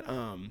guess. But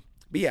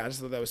yeah, I just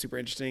thought that was super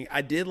interesting.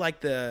 I did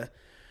like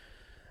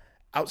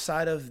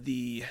outside of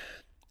the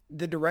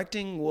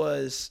directing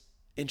was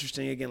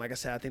interesting. Again, like I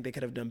said, I think they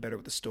could have done better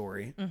with the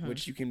story,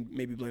 which you can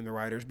maybe blame the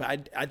writers,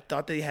 but I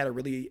thought they had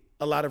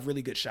a lot of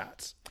really good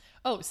shots.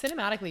 Oh,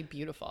 cinematically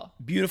beautiful.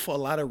 Beautiful, a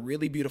lot of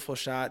really beautiful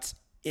shots.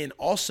 And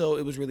also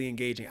it was really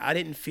engaging. I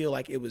didn't feel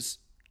like it was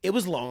It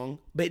was long,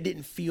 but it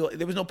didn't feel.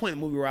 There was no point in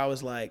the movie where I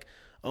was like,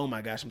 "Oh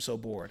my gosh, I'm so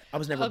bored." I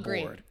was never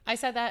bored. I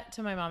said that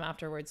to my mom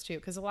afterwards too,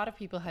 because a lot of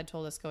people had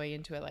told us going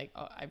into it like,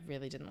 "Oh, I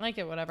really didn't like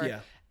it," whatever. Yeah.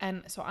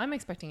 And so I'm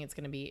expecting it's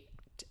going to be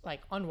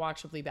like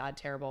unwatchably bad,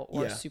 terrible,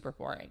 or Yeah. super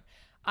boring.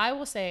 I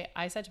will say,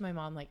 I said to my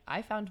mom, like,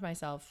 I found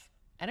myself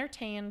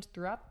entertained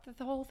throughout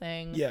the whole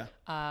thing. Yeah.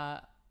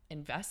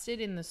 Invested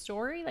in the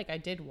story. Like, I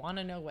did want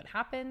to know what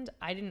happened.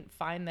 I didn't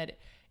find that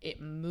it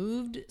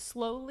moved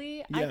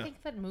slowly. I Yeah.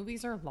 think that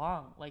movies are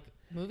long. Like,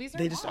 movies are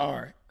They just long.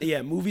 are.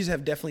 Yeah, movies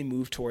have definitely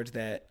moved towards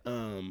that.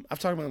 I've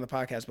talked about on the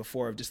podcast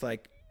before of just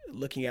like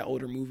looking at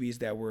older movies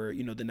that were,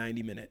 the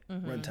 90-minute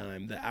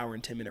runtime, the hour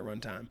and 10-minute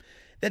runtime.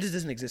 That just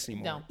doesn't exist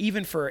anymore. No.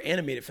 Even for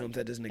animated films,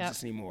 that doesn't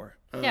exist anymore.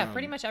 Yeah,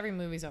 pretty much every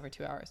movie's over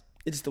 2 hours.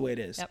 It's the way it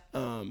is.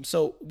 Yep.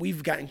 So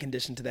we've gotten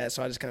conditioned to that.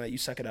 So I just kind of, you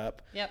suck it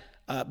up. Yep.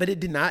 But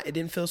it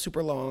didn't feel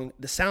super long.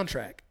 The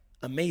soundtrack,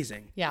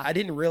 amazing. Yeah. I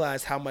didn't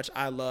realize how much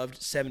I loved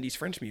 70s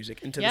French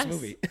music until this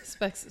movie.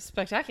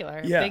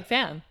 Spectacular. Yeah. Big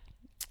fan.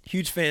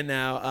 Huge fan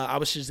now. I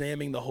was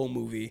Shazamming the whole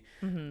movie.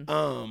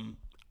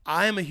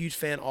 I am a huge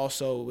fan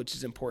also, which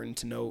is important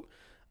to note,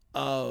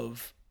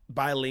 of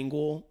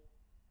bilingual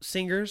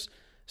singers.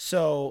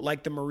 So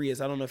like the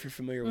Marias, I don't know if you're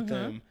familiar with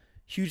them.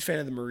 Huge fan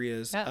of the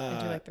Marias. Yeah,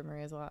 I do like the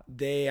Marias a lot.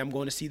 I'm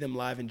going to see them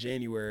live in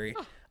January.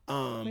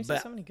 We see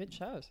But so many good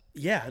shows.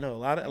 yeah, I know a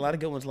lot of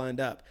good ones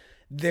lined up.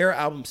 Their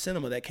album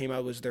Cinema that came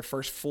out was their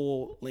first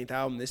full length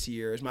album this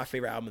year. Is my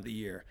favorite album of the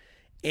year,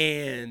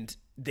 and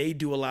they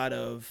do a lot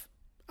of.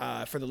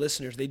 For the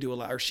listeners, they do a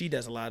lot, or she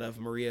does a lot of,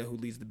 Maria, who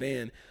leads the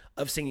band,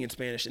 of singing in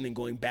Spanish and then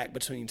going back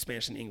between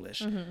Spanish and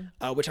English,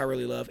 which I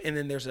really love. And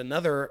then there's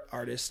another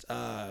artist,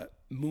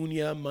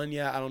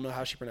 Munya, I don't know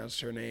how she pronounces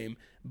her name,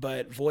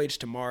 but Voyage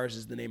to Mars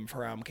is the name of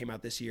her album, came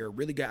out this year.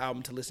 Really good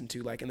album to listen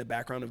to, like in the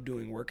background of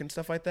doing work and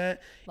stuff like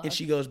that. And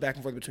she goes back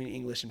and forth between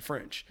English and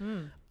French.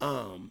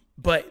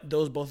 But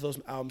both of those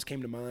albums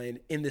came to mind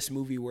in this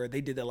movie where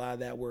they did a lot of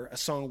that, where a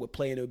song would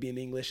play and it would be in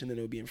English and then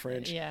it would be in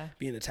French,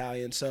 be in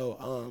Italian.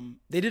 So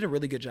they did a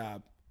really good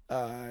job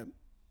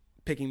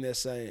picking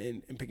this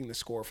and picking the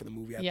score for the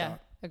movie, I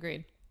thought.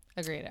 Agreed.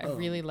 I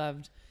really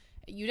loved.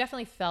 You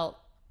definitely felt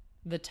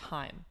the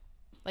time.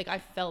 Like, I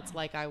felt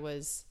like I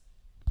was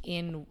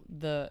in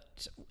the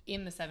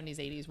 70s,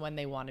 80s when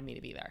they wanted me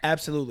to be there.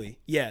 Absolutely.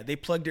 Yeah, they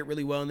plugged it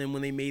really well. And then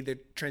when they made the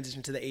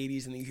transition to the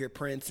 80s and then you hear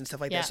Prince and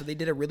stuff like that. So they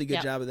did a really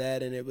good job of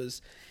that. And it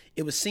was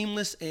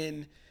seamless.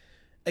 And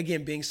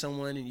again, being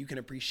someone, and you can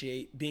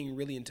appreciate being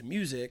really into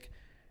music,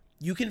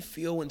 you can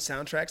feel when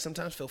soundtracks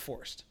sometimes feel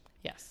forced.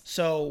 Yes.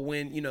 So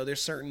when,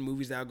 there's certain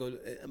movies that I'll go,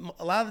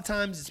 a lot of the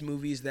times it's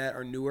movies that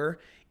are newer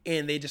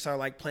and they just are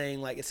like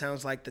playing, like, it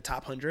sounds like the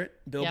top 100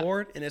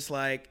 Billboard. And it's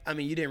like, I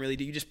mean, you didn't really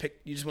do, you just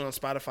went on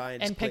Spotify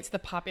and picked the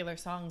popular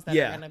songs that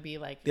are going to be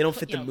like, they don't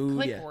fit the mood.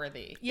 Click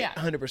worthy. Yeah.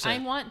 100%. I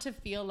want to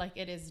feel like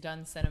it is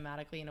done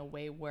cinematically in a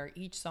way where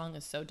each song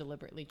is so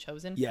deliberately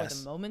chosen for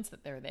the moments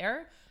that they're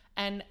there.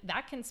 And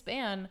that can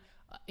span,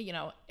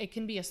 it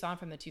can be a song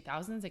from the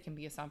 2000s. It can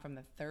be a song from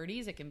the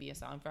 30s. It can be a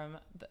song from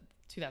the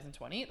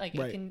 2020. Like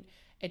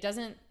it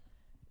doesn't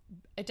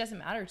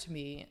matter to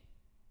me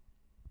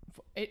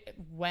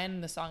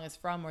when the song is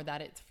from or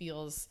that it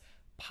feels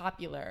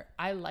popular.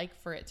 I like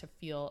for it to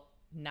feel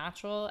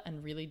natural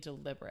and really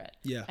deliberate.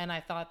 Yeah. And I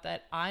thought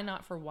that I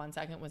not for one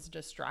second was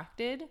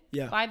distracted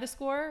by the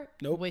score,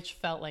 which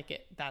felt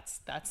like that's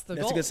the goal.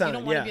 That's a good sign. You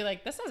don't want to be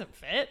like, this doesn't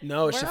fit.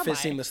 No, it should fit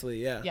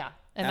seamlessly. Yeah. Yeah.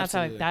 And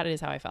that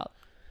is how I felt.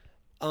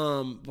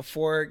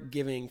 Before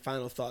giving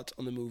final thoughts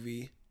on the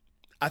movie,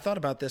 I thought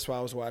about this while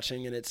I was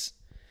watching, and it's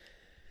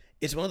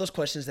one of those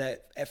questions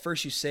that at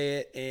first you say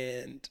it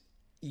and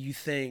you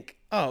think,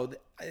 oh,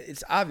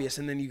 it's obvious.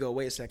 And then you go,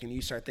 wait a second.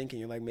 You start thinking,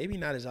 you're like, maybe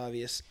not as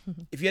obvious.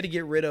 If you had to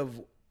get rid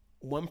of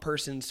one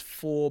person's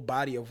full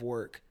body of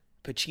work,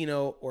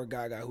 Pacino or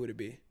Gaga, who would it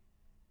be?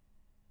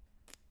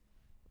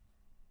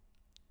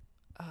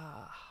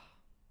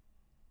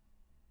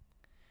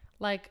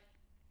 Like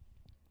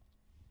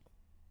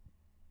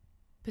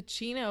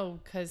Pacino,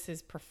 because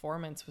his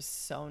performance was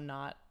so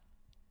not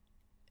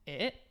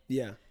it.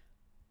 Yeah.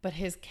 But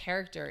his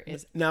character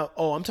is... Now,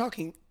 I'm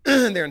talking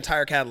their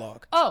entire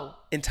catalog. Oh.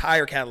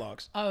 Entire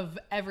catalogs. Of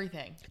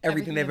everything.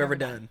 Everything they've ever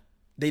done.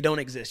 They don't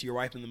exist. You're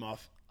wiping them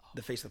off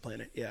the face of the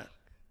planet. Yeah.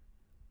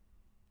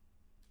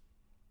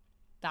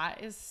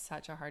 That is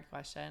such a hard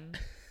question.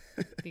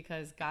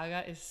 Because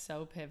Gaga is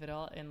so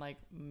pivotal in like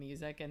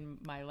music and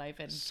my life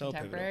and so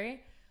contemporary.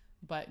 Pivotal.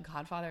 But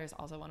Godfather is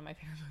also one of my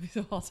favorite movies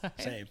of all time.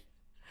 Same.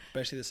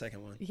 Especially the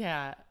second one.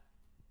 Yeah.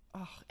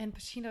 Oh, and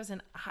Pacino's a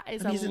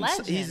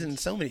legend. He's in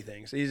so many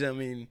things. He's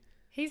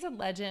a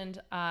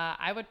legend.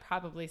 I would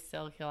probably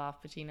still kill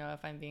off Pacino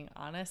if I'm being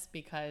honest,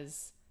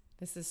 because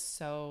this is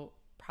so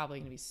probably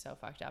going to be so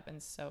fucked up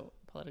and so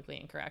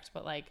politically incorrect.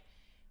 But like,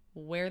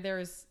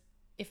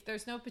 if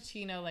there's no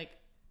Pacino, like,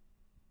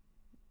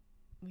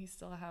 we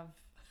still have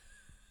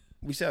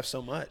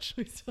so much.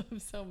 We still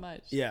have so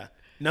much. Yeah.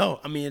 No,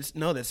 I mean,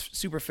 that's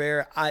super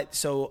fair. I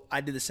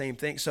did the same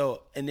thing.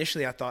 So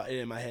initially I thought it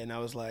in my head and I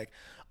was like,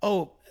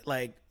 oh,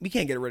 like we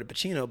can't get rid of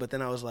Pacino. But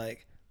then I was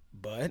like,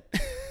 but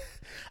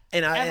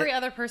Every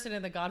other person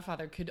in The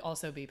Godfather could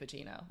also be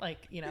Pacino, like,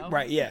 you know.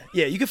 Right? Yeah,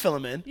 you can fill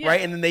them in, Yeah.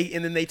 right? And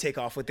then they take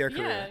off with their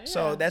career. Yeah,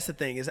 So yeah. that's the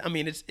thing is, I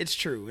mean, it's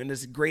true, and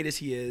as great as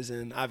he is,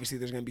 and obviously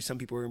there's gonna be some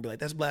people who are gonna be like,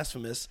 that's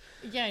blasphemous.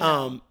 Yeah, I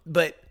know.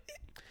 But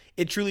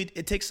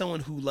it takes someone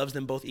who loves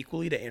them both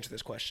equally to answer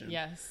this question.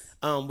 Yes.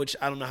 Which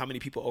I don't know how many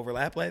people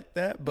overlap like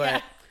that,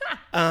 but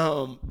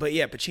but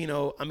yeah,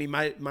 Pacino. I mean,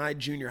 my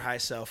junior high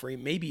self, or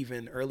maybe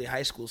even early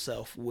high school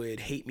self, would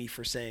hate me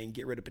for saying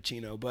get rid of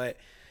Pacino. But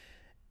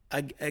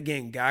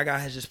again, Gaga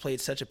has just played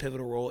such a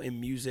pivotal role in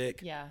music.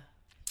 Yeah.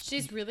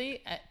 She's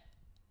really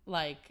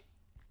like,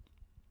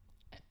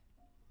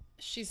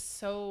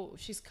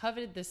 she's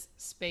coveted this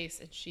space,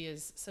 and she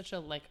is such a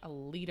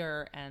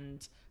leader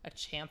and a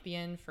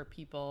champion for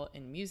people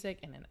in music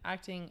and in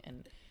acting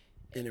and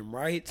in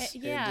rights.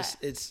 yeah.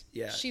 It's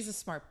She's a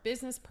smart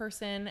business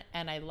person,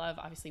 and I love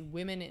obviously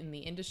women in the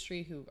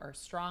industry who are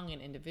strong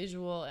and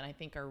individual, and I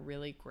think are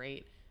really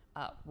great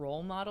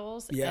role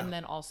models. Yeah. And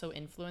then also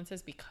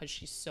influences, because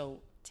she's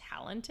so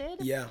talented.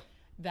 Yeah.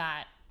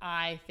 That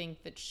I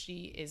think that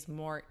she is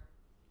more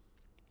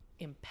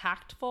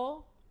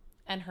impactful,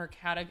 and her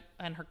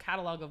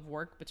catalog of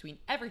work between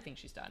everything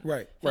she's done,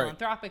 Right.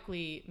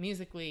 philanthropically,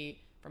 musically,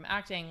 from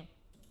acting,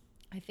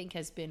 I think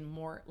has been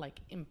more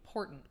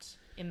important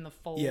in the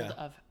fold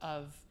Yeah.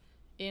 of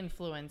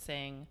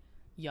influencing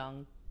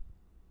young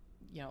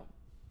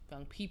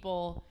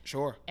people,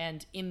 Sure.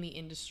 and in the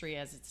industry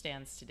as it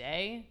stands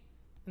today,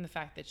 and the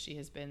fact that she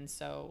has been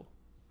so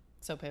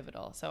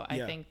pivotal. So I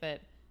think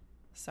that,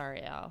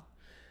 sorry, Al.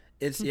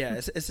 It's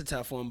a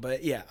tough one,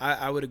 but yeah,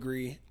 I would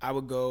agree. I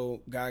would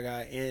go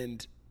Gaga,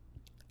 and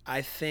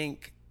I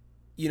think,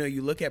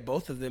 you look at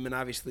both of them, and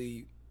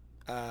obviously,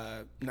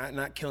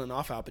 not killing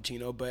off Al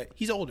Pacino, but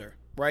he's older,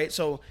 right?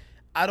 So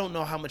I don't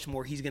know how much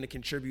more he's going to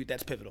contribute.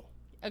 That's pivotal.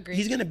 Agreed.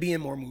 He's going to be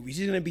in more movies.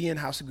 He's going to be in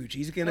House of Gucci.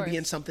 He's going to be in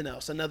course. something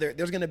else.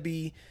 There's going to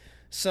be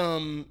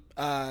some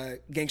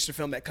gangster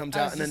film that comes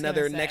I was out in just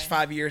another gonna next say.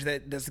 5 years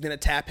that's going to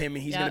tap him,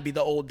 and he's going to Yep. be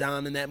the old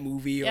Don in that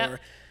movie, Yep. or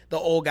the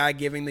old guy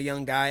giving the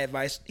young guy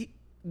advice.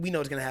 We know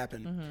it's going to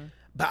happen. Mm-hmm.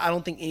 But I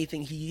don't think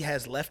anything he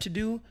has left to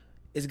do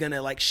is going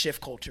to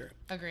shift culture.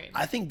 Agreed.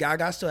 I think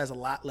Gaga still has a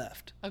lot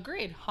left.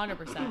 Agreed,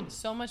 100%.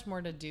 So much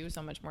more to do,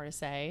 so much more to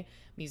say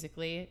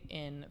musically,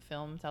 in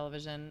film,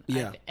 television,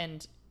 Yeah.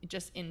 and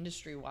just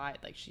industry wide.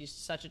 She's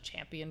such a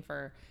champion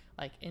for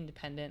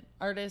independent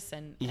artists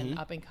and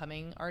up and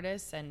coming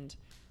artists, and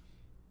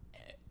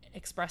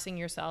expressing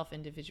yourself,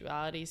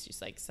 individuality. Is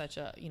just such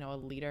a a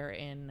leader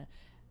in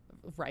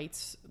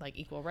rights,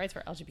 equal rights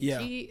for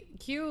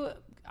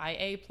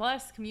LGBTQIA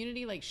plus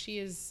community. She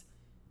is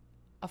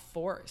a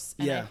force,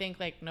 and I think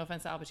no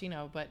offense to Al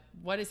Pacino, but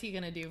what is he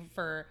gonna do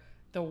for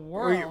the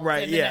world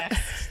Right, in the yeah.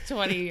 next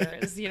 20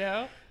 years?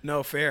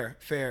 No, fair.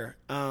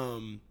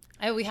 And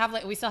we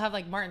still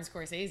have Martin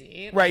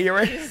Scorsese. Right, you're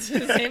right. It's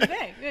the same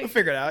thing. They'll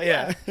figure it out.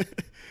 Yeah.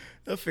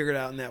 They'll figure it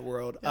out in that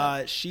world.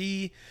 Yeah.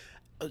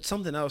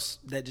 Something else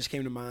that just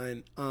came to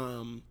mind.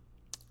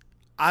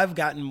 I've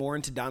gotten more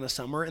into Donna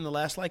Summer in the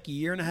last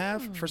year and a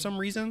half for some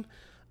reason.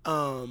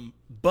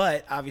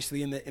 But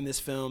obviously in this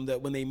film,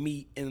 that when they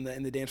meet in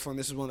the dance floor, and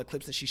this is one of the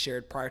clips that she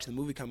shared prior to the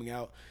movie coming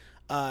out.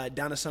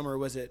 Donna Summer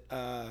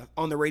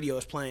on the radio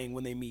is playing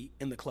when they meet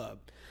in the club,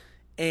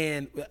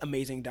 and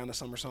amazing Donna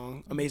Summer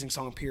song, amazing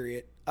song,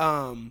 period.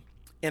 And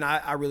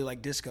I really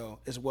like disco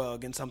as well.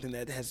 Again, something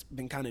that has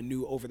been kind of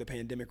new over the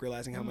pandemic,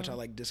 realizing how much I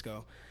like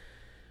disco.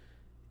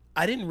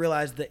 I didn't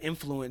realize the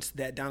influence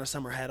that Donna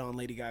Summer had on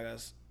Lady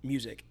Gaga's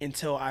music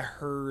until I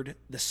heard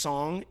the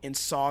song and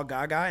saw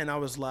Gaga, and I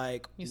was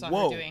like, You saw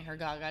whoa. her doing her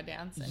Gaga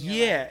dance. And you're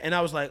Yeah, and I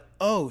was like,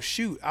 oh,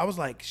 shoot. I was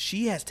like,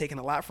 she has taken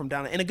a lot from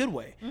Donna in a good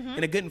way,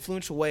 in a good,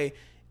 influential way.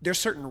 There's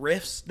certain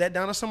riffs that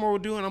Donna Summer will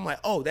do, and I'm like,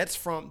 oh, that's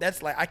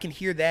I can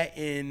hear that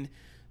in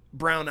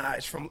Brown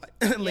Eyes from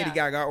Lady Yeah.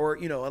 Gaga, or,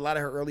 a lot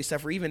of her early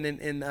stuff, or even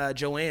in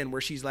Joanne,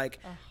 where she's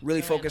really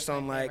Joanne focused is my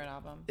on favorite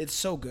album. it's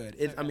so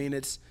good. I mean,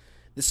 it's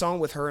the song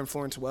with her and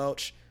Florence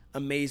Welch,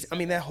 amazing. I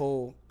mean, that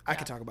whole, I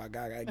could talk about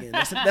Gaga again.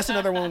 That's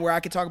another one where I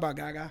could talk about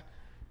Gaga.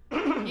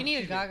 You need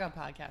a Gaga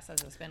podcast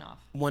as a spinoff.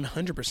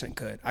 100%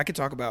 could. I could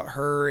talk about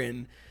her,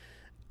 and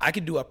I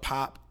could do a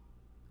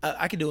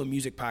I could do a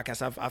music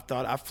podcast.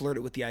 I've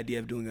flirted with the idea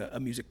of doing a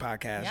music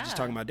podcast, Yeah. just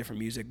talking about different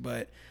music,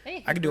 but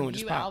Hey, I could do one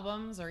just review pop.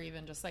 albums, or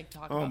even just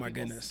talk Oh, about my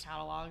people's goodness.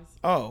 catalogs.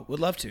 Oh, would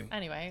love to.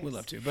 Anyway, Would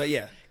love to. But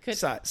yeah, Could-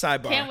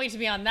 sidebar. Can't wait to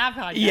be on that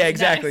podcast. Yeah,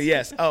 exactly.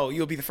 next. Yes. Oh,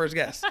 you'll be the first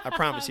guest. I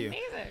promise you.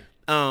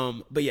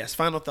 Amazing. But yes,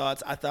 final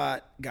thoughts. I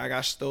thought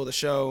Gaga stole the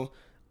show.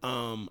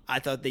 I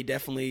thought they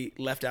definitely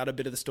left out a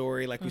bit of the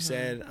story, like we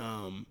said,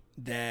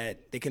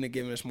 that they couldn't have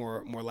given us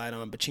more light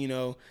on.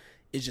 Pacino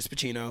is just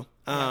Pacino.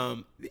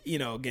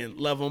 Again,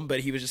 love him, but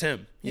he was just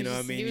him. You know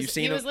what I mean? You've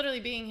seen he him. was literally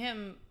being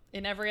him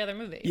in every other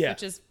movie, Yeah.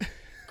 which is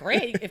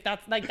great if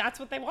that's that's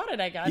what they wanted,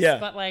 I guess. Yeah.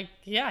 But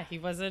he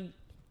wasn't.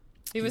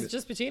 He was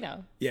just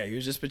Pacino. Yeah, he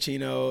was just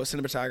Pacino.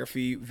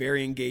 Cinematography,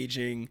 very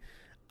engaging.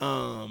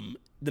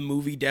 The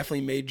movie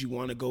definitely made you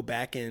want to go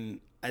back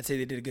and I'd say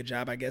they did a good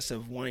job, I guess,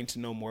 of wanting to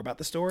know more about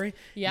the story.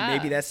 Yeah.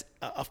 Maybe that's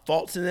a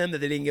fault to them that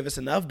they didn't give us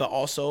enough, but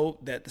also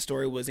that the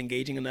story was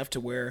engaging enough to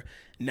where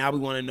now we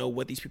want to know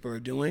what these people are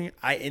doing.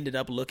 I ended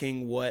up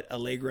looking what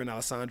Allegra and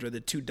Alessandra, the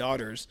 2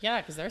 daughters. Yeah,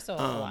 because they're still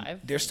alive.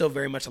 They're still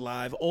very much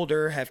alive,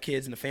 older, have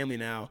kids and a family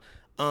now.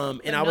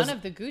 And but none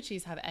of the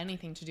Gucci's have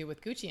anything to do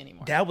with Gucci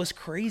anymore. That was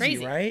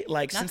crazy, right?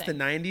 Like Nothing. since the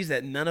 90s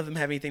that none of them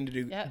have anything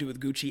to do with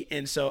Gucci.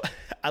 And so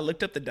I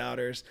looked up the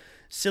daughters,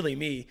 silly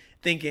me,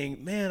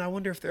 thinking, man, I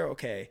wonder if they're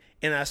okay.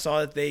 And I saw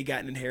that they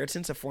got an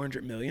inheritance of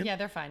 $400 million. Yeah,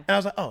 they're fine. And I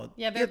was like, oh,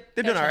 Yeah, they're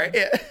doing chilling. all right.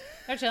 Yeah.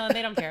 They're chilling.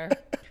 They don't care.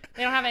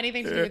 They don't have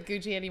anything to do with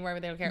Gucci anymore,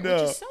 but they don't care. No.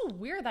 Which is so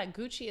weird that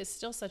Gucci is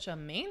still such a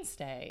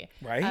mainstay,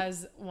 Right.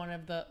 as one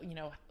of the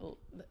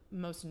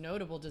most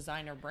notable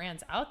designer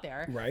brands out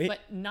there. Right. But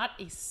not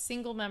a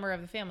single member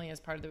of the family is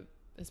part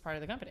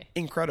of the company.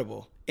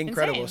 Incredible.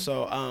 Insane.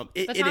 So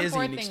The it Tom is a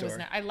Ford unique thing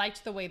story. I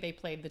liked the way they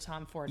played the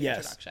Tom Ford Yes.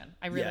 introduction.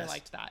 I really Yes.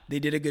 liked that. They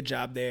did a good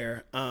job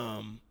there.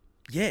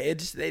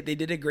 They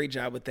did a great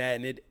job with that.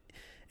 And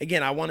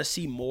again, I want to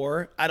see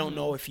more. I don't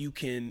know if you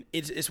can.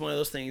 It's one of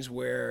those things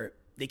where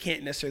they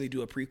can't necessarily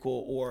do a prequel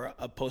or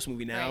a post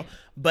movie now. Right.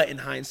 But in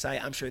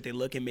hindsight, I'm sure if they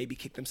look and maybe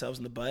kick themselves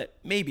in the butt.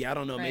 Maybe, I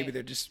don't know. Maybe Right.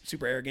 they're just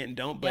super arrogant and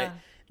don't. But Yeah.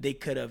 they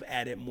could have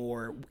added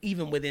more,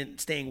 even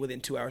staying within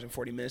 2 hours and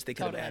 40 minutes. They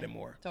could have added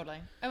more. Totally.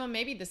 And well,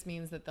 maybe this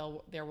means that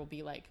there will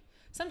be like,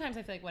 sometimes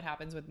I feel like what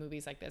happens with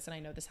movies like this, and I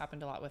know this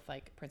happened a lot with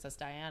like Princess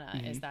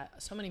Diana, is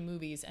that so many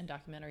movies and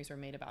documentaries were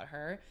made about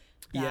her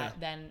that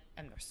then,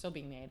 and they're still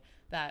being made,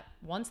 that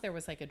once there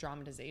was like a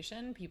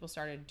dramatization, people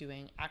started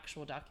doing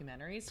actual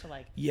documentaries to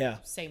like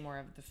say more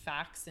of the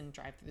facts and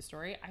drive through the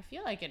story. I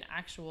feel like an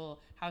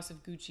actual House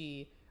of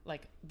Gucci,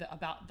 like the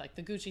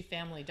Gucci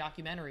family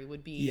documentary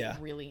would be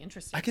really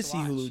interesting. I could to see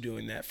watch. Hulu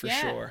doing that for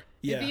sure.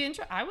 It'd Yeah. be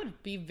I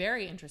would be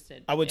very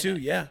interested. I would in too.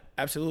 it. Yeah,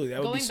 absolutely. That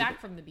would be Going super. back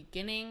from the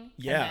beginning,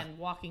 Yeah. and then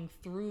walking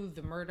through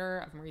the murder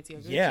of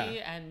Maurizio Gucci, Yeah.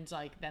 and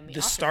like then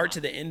the start to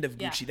aftermath. the end of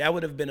Gucci. Yeah. That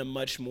would have been a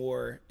much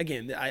more.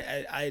 Again,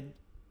 I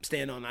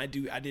stand on. I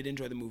did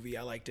enjoy the movie.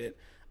 I liked it.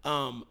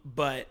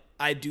 But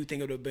I do think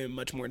it would have been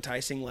much more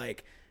enticing.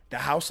 Like the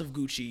House of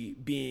Gucci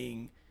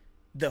being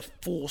the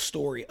full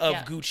story of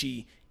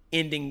Gucci,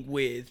 ending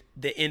with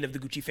the end of the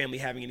Gucci family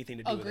having anything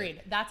to do with it.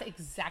 Agreed. That's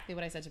exactly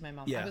what I said to my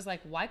mom. Yeah. I was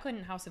like, why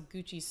couldn't House of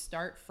Gucci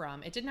start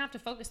from? It didn't have to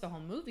focus the whole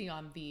movie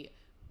on the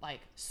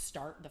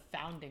the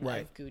founding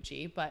Right. of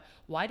Gucci, but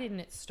why didn't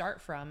it start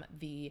from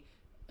the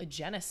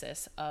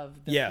genesis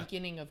of the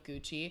beginning of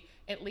Gucci,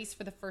 at least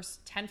for the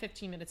first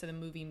 10-15 minutes of the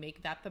movie,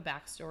 make that the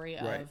backstory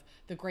Right. of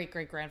the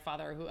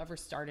great-great-grandfather, whoever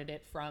started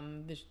it,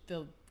 from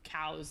the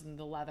cows and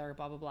the leather,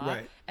 blah, blah, blah.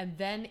 Right. And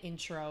then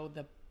intro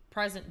the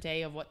present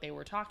day of what they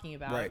were talking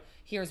about. Right.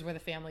 Here's where the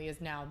family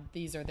is now.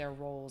 These are their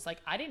roles. Like,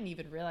 I didn't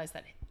even realize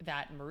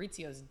that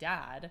Maurizio's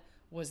dad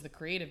was the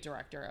creative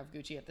director of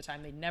Gucci at the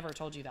time. They never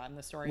told you that in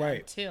the story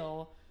Right.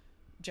 until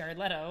Jared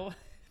Leto,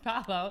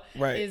 Paolo,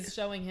 Right. is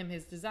showing him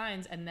his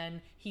designs, and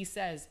then he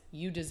says,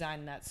 "You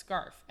designed that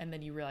scarf," and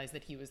then you realize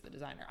that he was the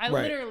designer. I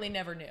Right. literally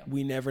never knew.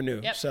 We never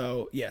knew. Yep.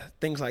 So yeah,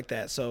 things like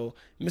that. So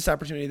missed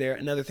opportunity there.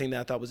 Another thing that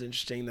I thought was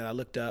interesting that I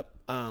looked up.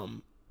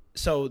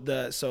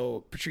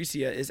 So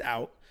Patricia is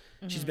out.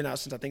 She's been out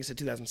since I think it's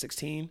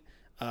 2016,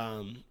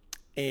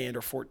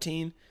 or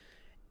 14.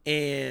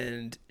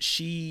 And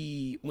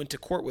she went to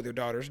court with her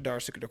daughters. Her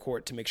daughters took her to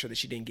court to make sure that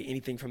she didn't get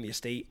anything from the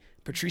estate.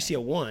 Patricia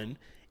won,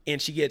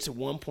 and she gets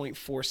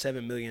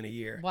 $1.47 million a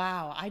year.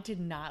 Wow, I did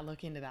not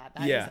look into that.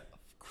 That is Yeah.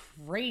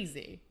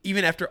 crazy.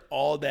 Even after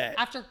all that,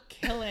 After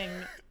killing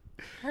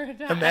her,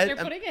 Imagine- after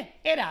putting a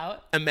hit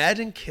out.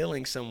 imagine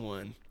killing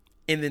someone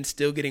and then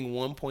still getting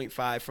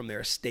 1.5 from their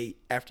estate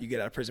after you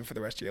get out of prison for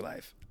the rest of your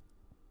life.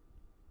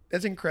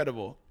 That's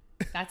incredible.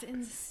 That's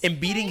insane. And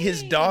beating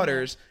his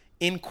daughters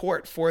in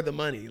court for the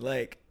money.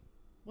 Like,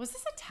 Was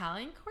this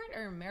Italian court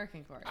or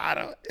American court? I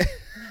don't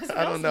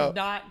Smells know.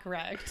 Not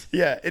correct.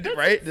 Yeah,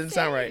 right? Doesn't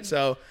sound insane. right.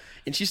 So,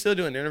 and she's still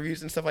doing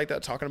interviews and stuff like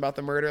that, talking about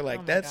the murder. Like,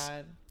 Oh my that's,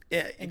 God.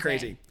 yeah,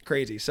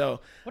 crazy.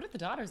 So, What are the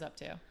daughters up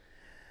to?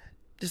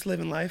 just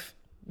living life,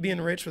 being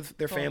rich with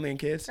their Cool. family and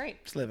kids.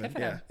 Great. Just living. Good for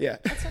Yeah. them. Yeah.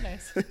 That's so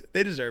nice.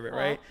 They deserve it, Aw,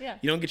 right? yeah.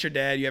 You don't get your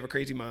dad, you have a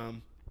crazy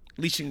mom. At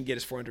least you can get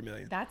is $400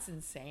 million. That's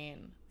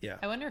insane. Yeah.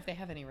 I wonder if they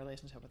have any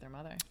relationship with their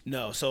mother.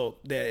 No, so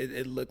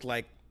it looked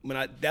like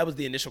that was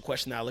the initial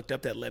question that I looked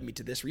up that led me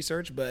to this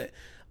research, but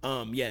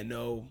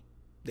no,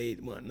 they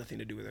want nothing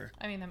to do with her.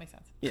 I mean, that makes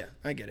sense. Yeah,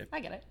 I get it. I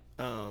get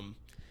it.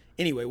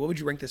 Anyway, what would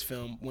you rank this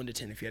film 1 to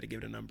 10 if you had to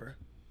give it a number?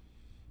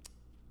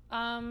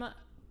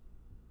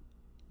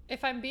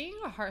 If I'm being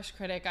a harsh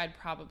critic, I'd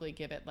probably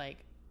give it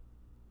like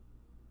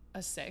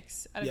a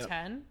 6 out of Yep.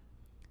 10.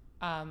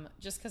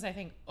 Just because I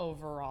think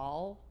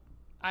overall,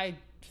 I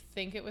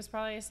think it was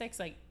probably a 6.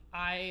 Like,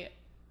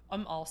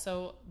 I'm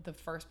also the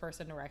first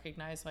person to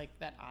recognize like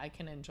that I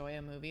can enjoy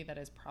a movie that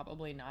is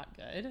probably not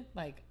good.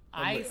 Like,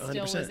 I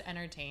still 100%. was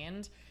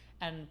entertained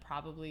and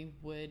probably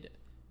would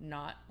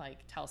not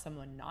like tell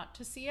someone not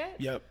to see it.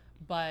 Yep.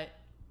 But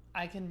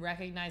I can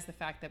recognize the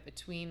fact that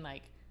between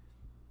like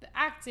the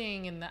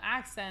acting and the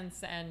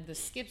accents and the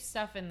skip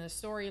stuff in the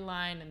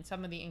storyline and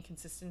some of the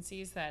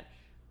inconsistencies that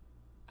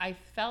I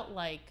felt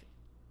like,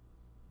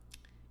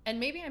 and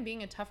maybe I'm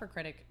being a tougher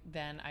critic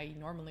than I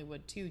normally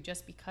would too,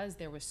 just because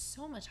there was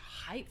so much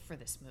hype for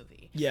this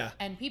movie. Yeah.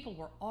 And people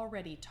were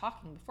already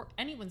talking before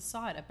anyone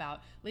saw it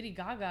about Lady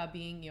Gaga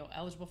being,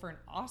 eligible for an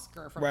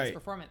Oscar for Right. this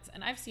performance.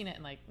 And I've seen it,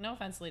 and no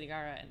offense to Lady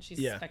Gaga, and she's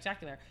Yeah.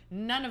 spectacular.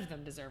 None of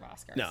them deserve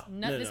Oscars.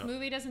 No, This no.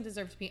 movie doesn't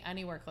deserve to be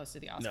anywhere close to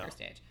the Oscar No.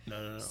 stage.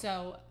 No.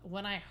 So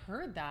when I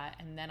heard that,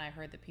 and then I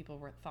heard that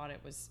people thought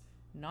it was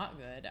not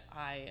good,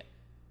 I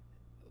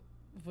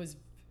was,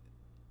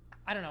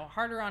 I don't know,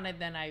 harder on it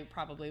than I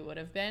probably would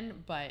have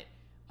been, but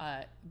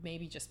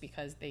maybe just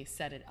because they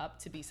set it up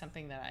to be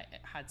something that I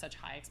had such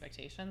high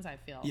expectations, I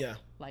feel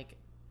like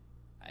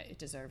it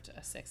deserved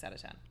a 6 out of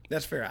 10.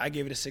 That's fair. I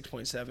gave it a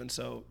 6.7,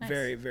 so Nice.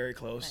 very, very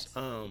close.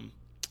 Nice.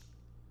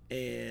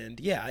 And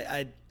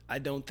yeah, I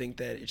don't think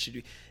that it should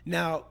be.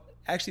 Now,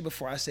 actually,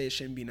 before I say it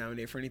shouldn't be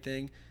nominated for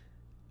anything,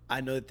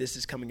 I know that this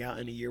is coming out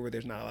in a year where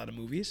there's not a lot of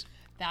movies.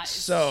 That is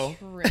So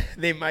true.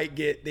 they might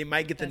get the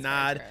That's very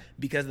nod true.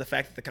 because of the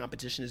fact that the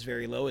competition is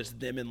very low. It's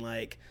them and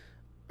like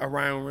a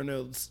Ryan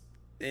Reynolds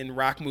in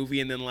Rock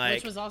movie, and then like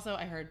Which was also,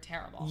 I heard,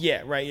 terrible.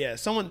 yeah, right, yeah.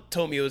 Someone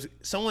told me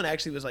someone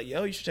actually was like,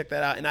 "Yo, you should check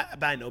that out."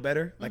 But I know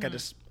better. Like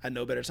I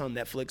know better. It's on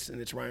Netflix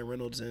and it's Ryan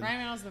Reynolds and Ryan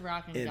Reynolds, The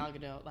Rock, and and- Gal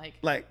Gadot.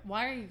 Like,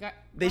 why are you guys?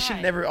 they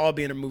should never all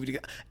be in a movie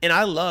together. And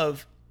I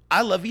love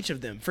each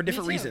of them for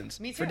different too. reasons.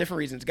 Me For too. different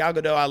reasons. Gal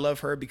Gadot, I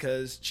love her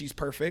because she's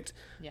perfect.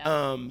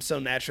 Yeah. So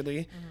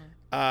naturally.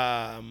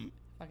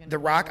 Fucking The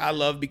Rock, I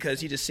love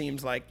because he just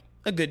seems like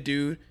a good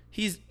dude.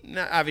 He's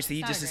not obviously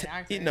he Not a just is great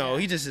actor, he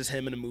yeah. just is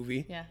him in a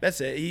movie. Yeah.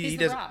 That's it. He's He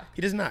The does Rock.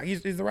 he does not.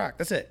 He's The Rock.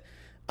 That's it.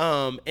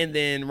 And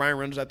then Ryan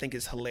Reynolds I think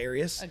is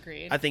hilarious.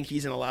 Agreed. I think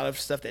he's in a lot of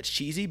stuff that's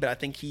cheesy, but I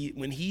think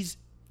when he's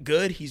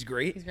good, he's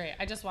great. He's great.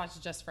 I just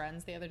watched Just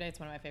Friends the other day.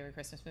 It's one of my favorite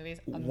Christmas movies.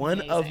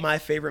 One of Amazing. my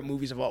favorite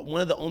movies of all. One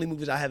of the only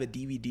movies I have a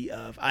DVD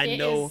of. I It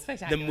know is the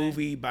spectacular.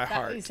 movie by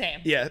heart. Same.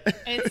 Yeah.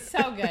 It's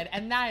so good,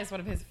 and that is one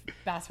of his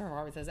best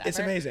performances ever. It's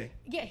amazing.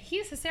 Yeah,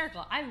 he's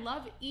hysterical. I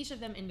love each of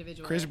them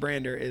individually. Chris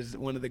Brander is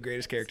one of the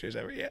greatest characters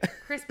ever. Yeah.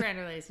 Chris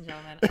Brander, ladies and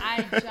gentlemen.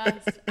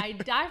 I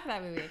die for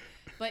that movie.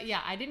 But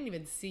yeah, I didn't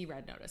even see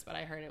Red Notice, but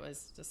I heard it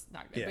was just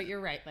not good. Yeah. But you're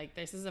right. Like,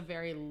 this is a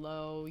very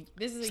low.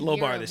 This is It's a low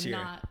year bar of this year.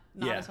 not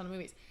Yeah. a ton of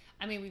movies.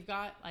 I mean, we've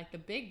got like the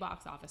big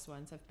box office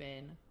ones have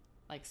been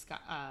like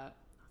not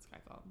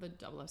Skyfall, the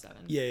 007.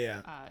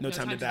 Yeah. No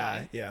Time to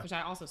Die. Yeah. which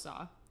I also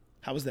saw.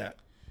 How was that?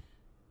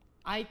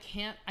 I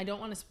don't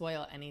want to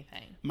spoil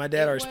anything. My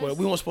dad It already was- spoiled.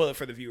 We won't spoil it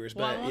for the viewers,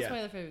 Well, I but won't yeah.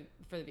 spoil it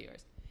for the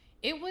viewers.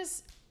 It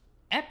was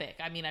epic.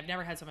 I mean, I've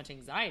never had so much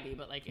anxiety,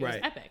 but like it was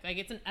Right. epic. Like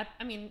it's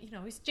I mean,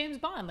 he's James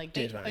Bond. Like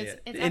James Bond, it's yeah.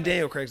 epic. And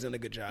Daniel Craig's done a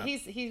good job.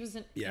 He was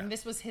Yeah. and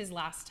this was his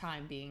last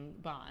time being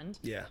Bond.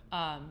 Yeah.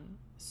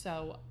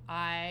 So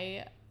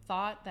I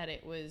thought that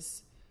it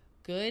was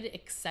good,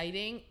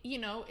 exciting.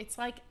 It's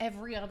like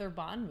every other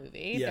Bond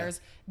movie. Yeah.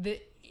 There's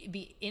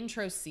the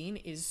intro scene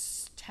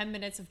is 10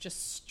 minutes of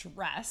just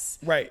stress.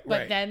 Right, But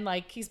right. then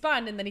like he's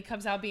Bond and then he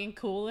comes out being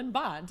cool and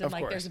Bond. And Of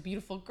like course. there's a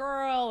beautiful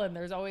girl and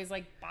there's always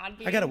like Bond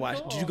being I gotta watch.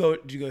 cool. Did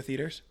you go to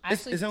theaters? I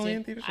actually is it only did-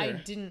 in theaters? I or-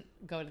 didn't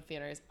go to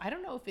theaters. I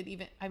don't know if it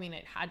even. I mean,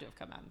 it had to have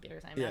come out in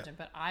theaters, I Yeah. imagine.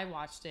 But I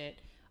watched it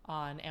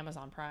on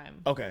Amazon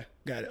Prime. Okay,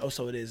 got it. Oh,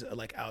 so it is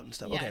like out and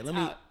stuff. Yeah, okay, it's let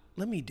me out.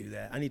 let me do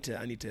that. I need to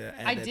add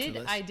I that to the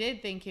list.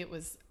 did think it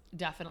was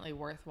definitely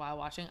worthwhile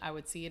watching. I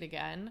would see it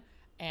again,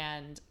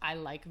 and I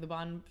like the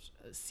Bond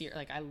series.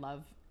 Like I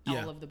love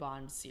Yeah. all of the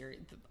Bond series,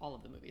 all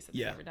of the movies that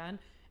Yeah. they've ever done,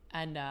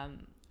 and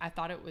I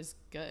thought it was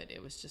good.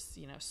 It was just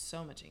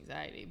so much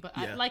anxiety, but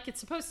Yeah. like it's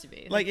supposed to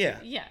be. Like yeah,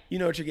 yeah. You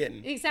know what you're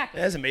getting. Exactly.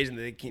 That's amazing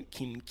that they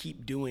can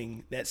keep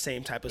doing that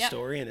same type of Yeah.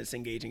 story and it's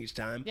engaging each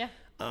time. Yeah.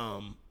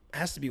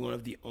 Has to be one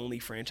of the only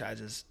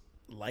franchises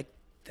like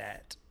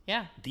that.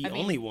 Yeah, The I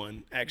mean, only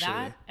one actually.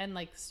 that and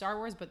like Star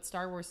Wars, but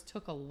Star Wars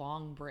took a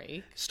long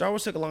break. Star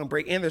Wars took a long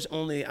break, and there's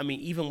only, I mean,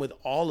 even with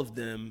all of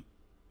them,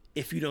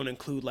 if you don't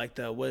include like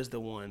what is the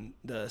one,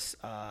 the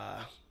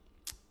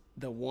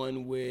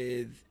one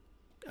with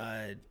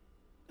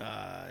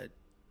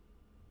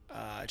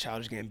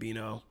Childish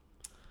Gambino,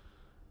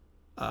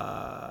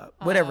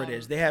 whatever it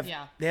is, they have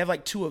yeah.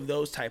 like 2 of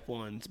those type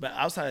ones, but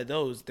outside of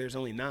those, there's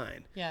only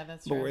 9. Yeah,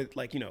 that's But true. with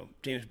like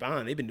James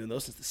Bond, they've been doing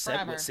those since the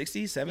Forever.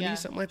 60s, 70s, Yeah.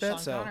 something like that.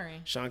 Sean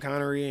Connery. Sean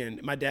Connery,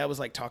 and my dad was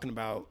like talking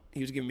about,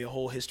 he was giving me a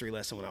whole history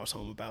lesson when I was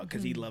home about,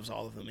 because he loves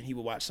all of them, and he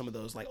would watch some of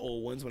those like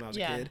old ones when I was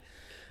Yeah. a kid.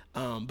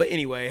 But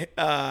anyway,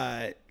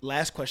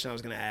 last question I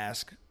was gonna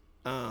ask: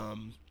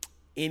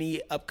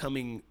 any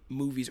upcoming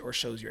movies or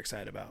shows you're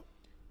excited about?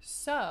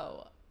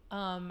 So,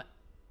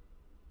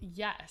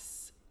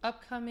 yes,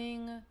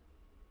 upcoming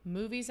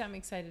movies I'm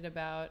excited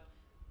about.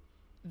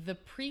 The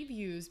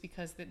previews,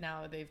 because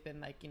now they've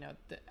been like,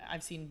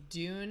 I've seen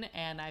Dune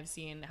and I've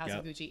seen House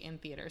of Yep. Gucci in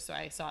theater. So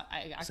I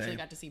actually Same.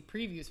 got to see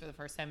previews for the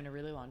first time in a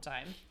really long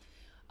time.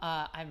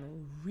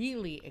 I'm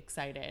really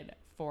excited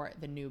for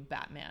the new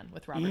Batman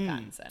with Robert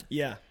Pattinson.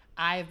 Yeah,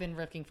 I've been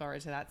looking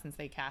forward to that since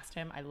they cast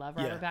him. I love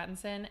Robert Yeah.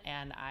 Pattinson,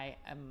 and I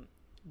am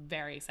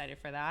very excited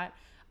for that.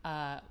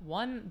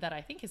 One that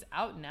I think is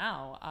out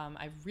now.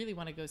 I really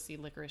want to go see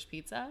Licorice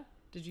Pizza.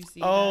 Did you see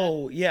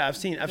Oh, that? yeah, I've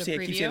seen I keep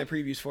preview? seeing the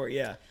previews for it.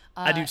 Yeah.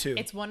 I do too.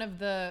 It's one of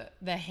the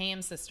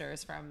Haim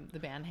sisters from the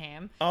band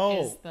Haim.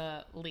 Oh. Is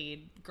the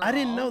lead girl. I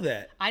didn't know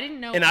that. I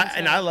didn't know. And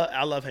until-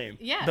 I love Haim.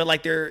 Yeah. But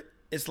like they're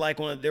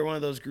one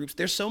of those groups.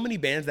 There's so many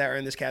bands that are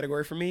in this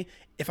category for me.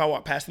 If I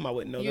walk past them, I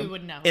wouldn't know them. You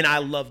wouldn't know. And I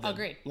love them.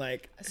 Agreed.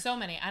 Like so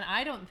many, and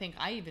I don't think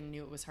I even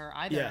knew it was her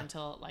either Yeah.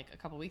 until like a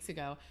couple weeks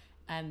ago.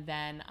 And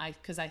then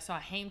because I saw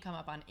Haim come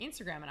up on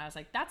Instagram, and I was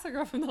like, "That's the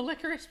girl from the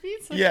Licorice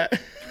Pizza." Yeah.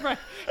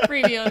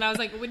 Preview, and I was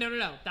like, "Wait,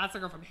 no, that's the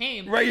girl from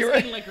Haim." Right, you're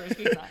who's in right. Licorice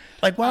Pizza.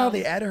 Like wow,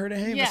 they added her to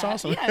Haim. Yeah, That's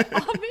awesome. yeah,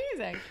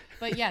 amazing.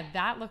 But yeah,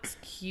 that looks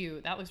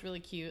cute. That looks really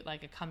cute,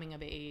 like a coming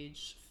of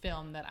age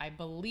film that I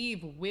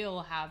believe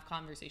will have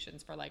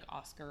conversations for like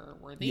Oscar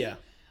worthy. Yeah.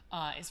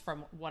 Is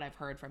from what I've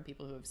heard from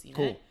people who have seen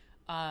Cool. it.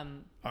 All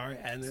right,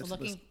 and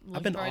looking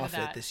I've been forward to off it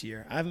that. this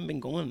year. I haven't been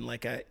going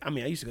like I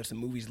mean I used to go to the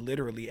movies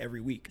literally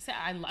every week. So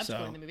I loved So,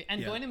 going to movies, and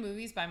yeah. going to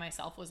movies by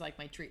myself was like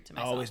my treat to I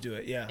myself. always do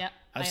it. Yeah. Yep,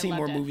 I've I seen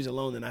more loved it. movies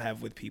alone than I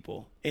have with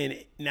people,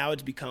 and now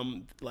it's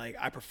become like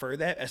I prefer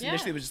that. As Yeah.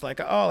 initially it was just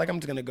like oh like I'm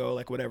just gonna go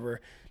like whatever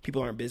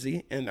people aren't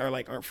busy and or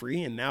like aren't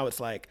free, and now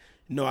it's like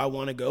no I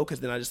want to go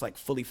because then I just like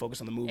fully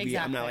focus on the movie.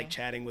 I'm not Exactly. like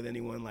chatting with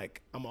anyone.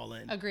 Like I'm all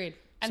in. Agreed.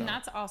 And So.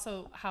 that's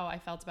also how I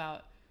felt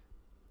about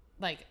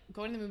like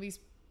going to the movies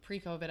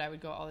pre-COVID. I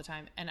would go all the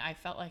time, and I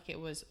felt like it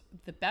was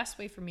the best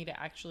way for me to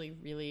actually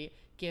really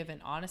give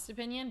an honest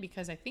opinion,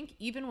 because I think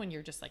even when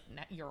you're just like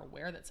you're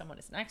aware that someone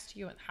is next to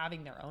you and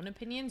having their own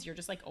opinions, you're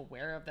just like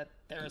aware of that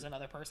there is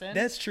another person.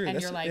 That's true. And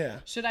That's- you're like, yeah.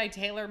 should I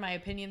tailor my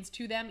opinions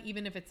to them,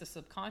 even if it's a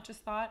subconscious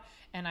thought?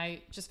 And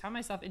I just found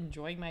myself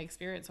enjoying my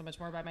experience so much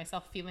more by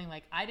myself, feeling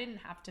like I didn't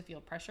have to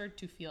feel pressured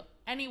to feel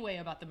any way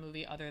about the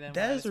movie other than what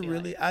I That was is a feeling.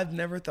 really I've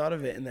never thought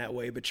of it in that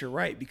way, but you're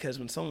right because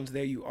when someone's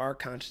there, you are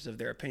conscious of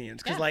their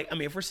opinions. Because Yeah. like I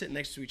mean, if we're sitting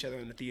next to each other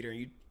in the theater and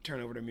you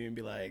turn over to me and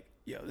be like,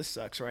 "Yo, this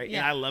sucks," right? And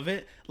Yeah. I love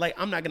it. Like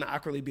I'm not gonna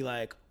awkwardly be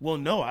like, "Well,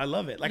 no, I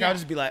love it." Like Yeah. I'll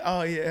just be like,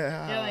 "Oh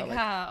yeah." You're like,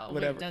 how?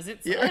 whatever. Wait, does it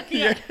Yeah, suck?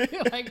 yeah.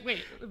 You're like,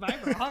 wait, am I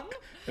wrong?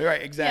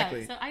 Right,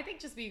 exactly. Yeah, so I think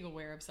just being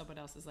aware of someone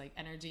else's like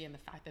energy and the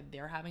fact that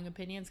they're having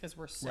opinions, because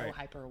we're so Right.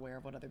 hyper aware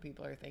of what other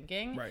people are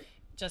thinking, Right.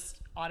 just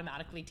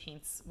automatically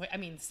taints. I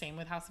mean, same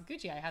with House of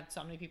Gucci. I had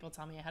so many people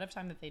tell me ahead of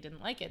time that they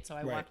didn't like it, so I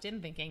Right. walked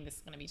in thinking this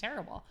is going to be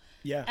terrible.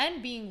 Yeah.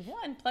 And being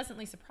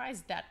pleasantly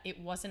surprised that it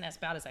wasn't as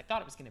bad as I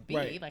thought it was going to be.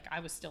 Right. Like I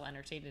was still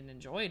entertained and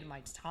enjoyed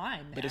my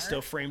time there. But it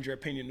still framed your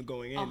opinion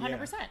going in.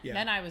 100%. Yeah.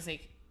 Then I was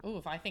like, oh,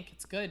 if I think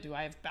it's good, do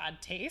I have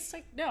bad taste?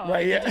 Like, no. Right,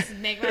 I yeah. just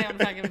make my own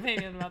fucking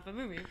opinion about the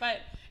movie. But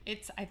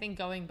I think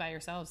going by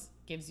yourselves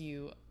gives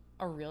you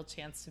a real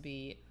chance to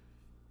be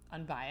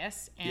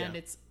unbiased. And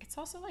Yeah. it's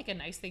also like a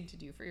nice thing to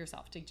do for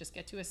yourself, to just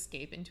get to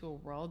escape into a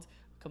world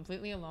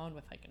completely alone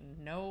with like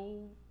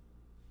no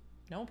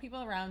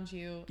people around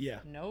you. Yeah.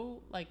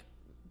 No like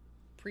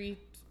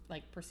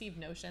perceived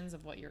notions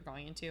of what you're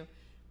going into.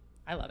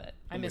 I love it.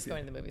 I miss with you.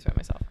 going to the movies by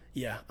myself.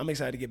 Yeah, I'm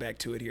excited to get back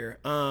to it here.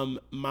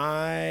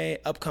 My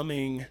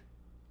upcoming,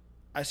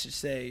 I should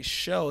say,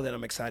 show that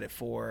I'm excited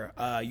for,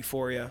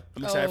 Euphoria.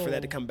 I'm excited for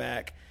that to come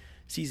back,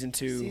 season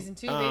 2. Season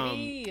 2,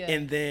 baby.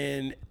 And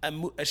then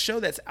a show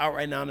that's out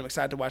right now, and I'm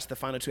excited to watch the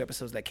final 2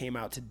 episodes that came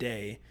out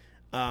today.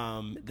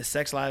 The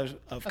Sex Lives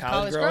of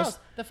College Girls.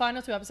 The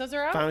final 2 episodes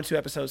are out. Final 2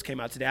 episodes came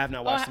out today. I have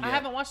not Oh, watched them I yet.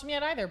 haven't watched them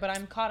yet either, but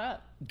I'm caught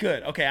up.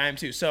 Good. Okay, I am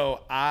too.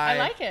 So I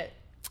like it.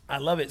 I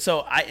love it.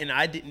 So I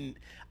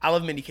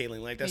love Mindy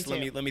Kaling. Like that's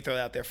Me too. let me throw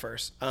that out there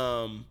first.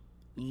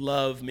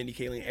 Love Mindy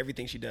Kaling,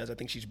 everything she does. I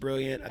think she's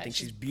brilliant. I think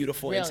she's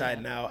beautiful brilliant. inside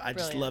and out. I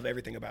just Brilliant. love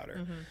everything about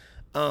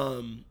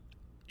her.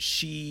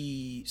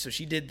 She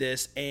did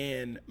this,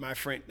 and my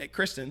friend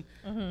Kristen,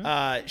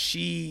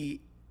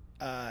 she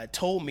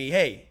told me,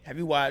 "Hey, have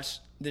you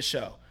watched this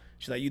show?"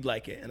 She's like, "You'd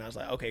like it," and I was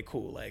like, "Okay,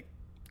 cool." Like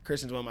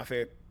Kristen's one of my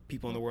favorite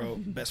people in the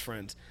world, best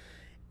friends.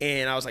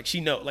 And I was like,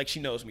 she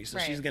knows me, so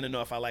Right. she's gonna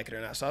know if I like it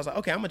or not. So I was like,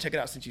 okay, I'm gonna check it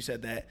out since you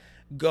said that.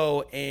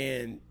 Go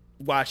and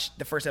watch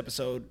the first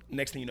episode.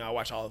 Next thing you know, I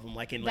watch all of them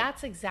like in like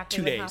That's exactly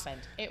 2 what days.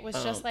 happened. It was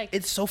just like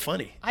It's so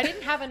funny. I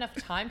didn't have enough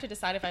time to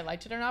decide if I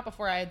liked it or not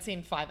before I had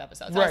seen 5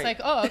 episodes. I Right. was like,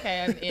 oh,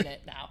 okay, I'm in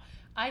it now.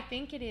 I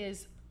think it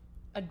is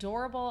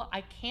adorable. I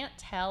can't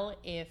tell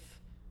if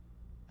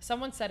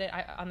someone said it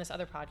on this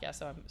other podcast,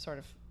 so I'm sort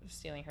of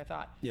stealing her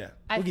thought. Yeah,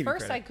 At we'll give you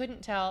first, credit. I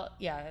couldn't tell.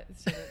 Yeah,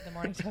 so the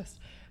morning toast.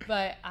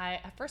 But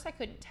at first I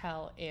couldn't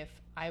tell if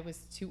I was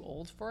too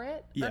old for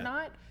it Yeah. or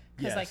not.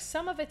 Because Yes. like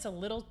some of it's a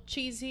little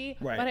cheesy,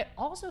 Right. but I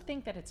also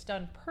think that it's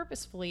done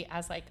purposefully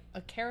as like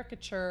a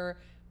caricature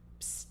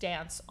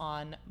stance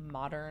on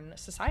modern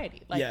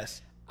society. Like,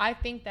 Yes. I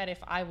think that if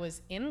I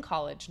was in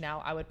college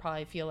now, I would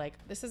probably feel like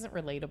this isn't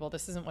relatable.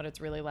 This isn't what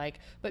it's really like.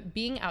 But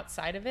being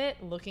outside of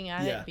it, looking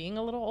at Yeah. it, being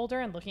a little older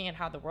and looking at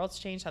how the world's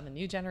changed, how the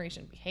new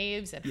generation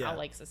behaves, and Yeah. how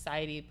like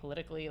society,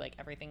 politically, like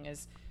everything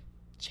has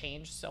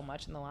changed so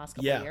much in the last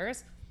couple Yeah. of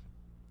years.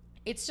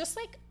 It's just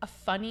like a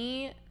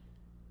funny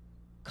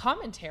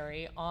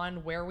commentary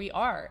on where we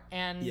are.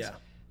 And Yeah.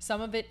 some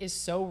of it is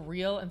so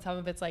real and some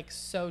of it's like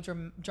so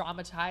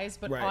dramatized,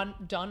 but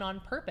Right. done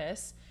on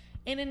purpose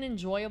in an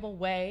enjoyable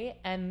way.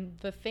 And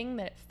the thing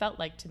that it felt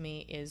like to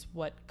me is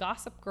what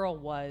Gossip Girl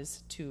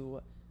was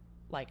to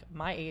like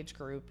my age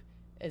group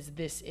as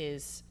this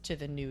is to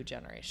the new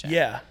generation.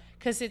 Yeah.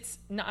 Because it's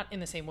not in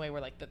the same way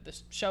where like the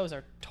shows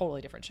are totally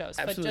different shows.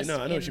 Absolutely. But just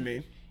No, I know what you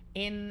mean.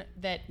 In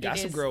that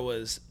Gossip Girl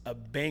was a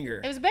banger.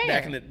 It was a banger.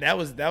 Back in that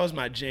was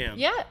my jam.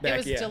 Yeah, back,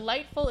 it was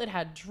delightful. It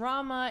had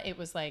drama. It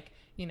was like,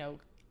 you know,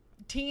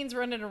 teens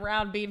running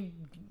around being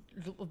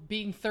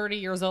 30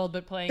 years old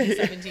but playing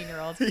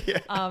 17-year-olds.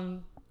 Yeah.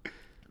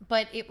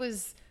 But it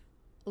was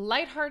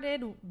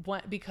lighthearted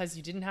because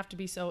you didn't have to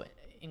be so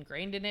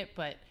ingrained in it,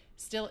 but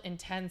still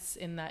intense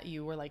in that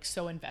you were like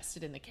so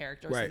invested in the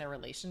characters Right. and their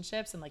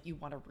relationships and like you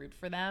want to root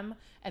for them,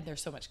 and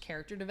there's so much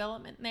character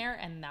development there,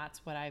 and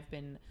that's what I've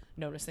been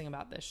noticing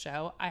about this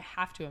show. I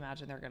have to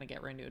imagine they're going to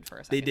get renewed for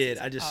a second They did.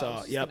 season. I just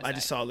saw. Yep. I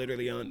just saw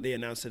literally they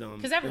announced it on.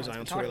 'Cause It everyone's was been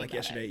on talking Twitter like about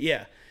yesterday. it.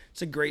 Yeah.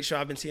 It's a great show.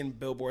 I've been seeing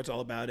billboards all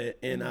about it,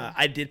 and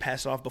I did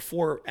pass it off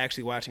before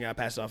actually watching it. I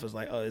passed it off as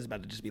like, oh, it's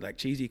about to just be like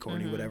cheesy,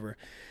 corny, whatever.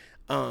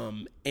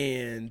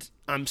 And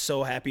I'm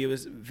so happy. It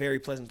was very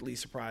pleasantly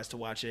surprised to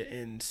watch it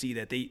and see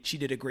that she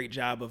did a great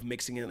job of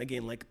mixing in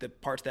again, like the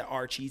parts that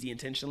are cheesy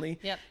intentionally.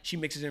 Yep. She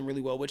mixes in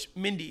really well, which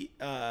Mindy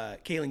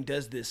Kaling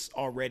does this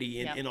already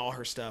in all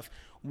her stuff,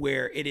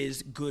 where it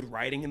is good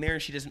writing in there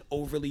and she doesn't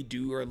overly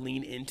do or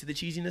lean into the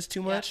cheesiness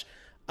too much.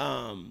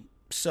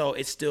 So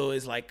it still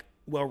is like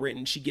well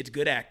written. She gets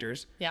good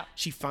actors. Yeah.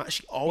 She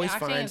always The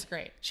acting finds is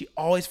great. She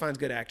always finds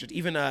good actors.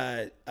 Even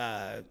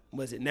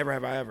was it Never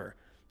Have I Ever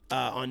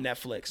on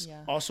Netflix?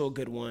 Yeah. Also a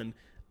good one.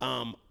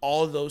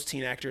 All of those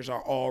teen actors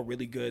are all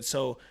really good.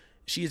 So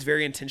she is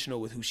very intentional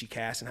with who she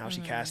casts and how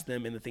she casts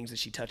them and the things that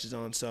she touches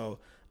on. So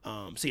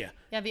yeah.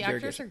 Yeah, the very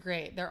actors good. are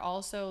great. They're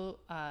also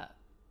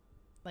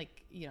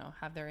like, you know,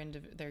 have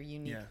their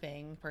unique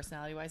thing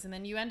personality wise, and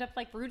then you end up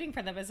like rooting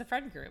for them as a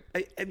friend group.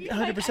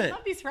 100%. I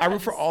love these I root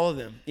for friends. all of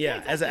them.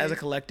 Yeah, as exactly. a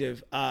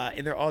collective,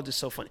 and they're all just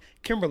so funny.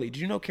 Kimberly, did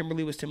you know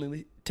Kimberly was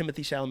Timothy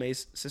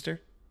Chalamet's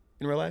sister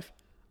in real life?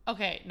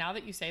 Okay, now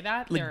that you say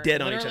that, Like they're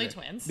dead on each literally other.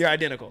 twins. They're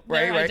identical,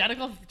 right? They're right.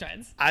 identical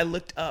twins. I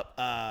looked up.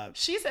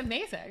 She's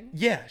amazing.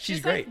 Yeah, she's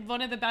great. Like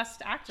one of the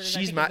best actors. I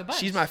She's think, my of the bunch.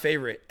 she's my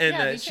favorite, and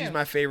Yeah, me she's too.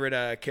 my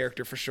favorite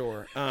character for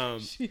sure.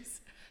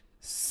 She's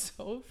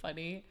so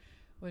funny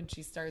when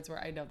she starts. Where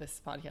I know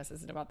this podcast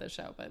isn't about this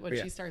show, but when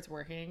Yeah. she starts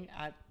working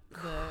at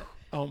the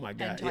Oh my and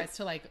god! tries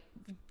to like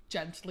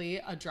gently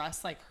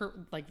address like her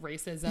like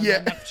racism Yeah.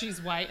 and that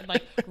she's white and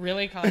like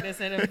really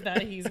cognizant of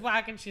that he's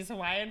black and she's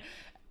Hawaiian.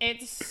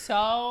 It's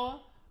so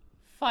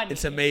funny.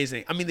 It's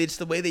amazing. I mean, it's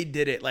the way they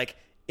did it. Like,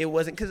 it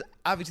wasn't because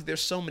obviously there's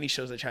so many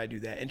shows that try to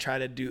do that and try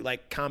to do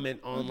like comment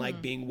on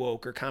like being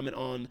woke or comment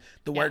on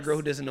the white Yes. girl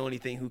who doesn't know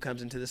anything who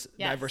comes into this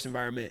Yes. diverse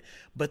environment.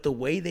 But the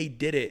way they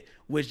did it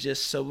was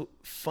just so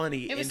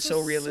funny It was and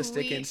so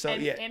realistic sweet and so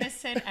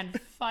innocent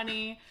and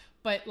funny,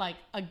 but like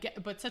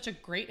but such a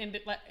great and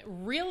like,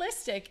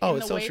 realistic Oh, in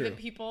it's the so way true. that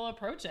people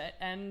approach it.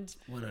 And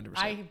 100%.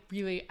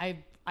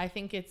 I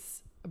think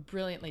it's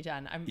brilliantly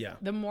done. Yeah.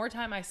 The more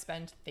time I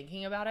spend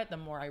thinking about it, the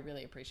more I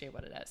really appreciate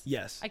what it is.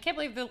 Yes. I can't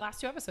believe the last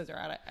 2 episodes are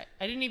out.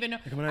 I didn't even know.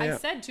 coming out, I yeah.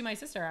 said to my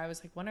sister, I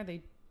was like, when are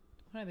they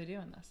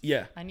doing this?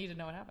 Yeah. I need to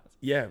know what happens.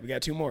 Yeah, we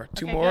got two more,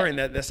 Okay, more, good.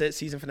 and that's it,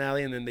 season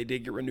finale. And then they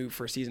did get renewed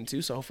for season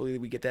 2, so hopefully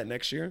we get that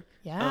next year.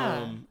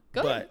 Yeah.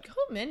 Go but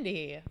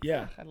Mindy.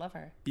 Yeah. Ugh, I love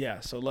her. yeah,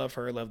 so love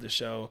her, love the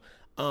show.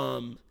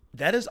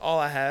 That is all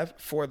I have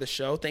for the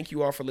show. Thank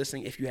you all for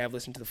listening. If you have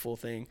listened to the full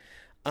thing,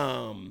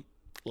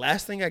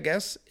 last thing I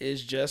guess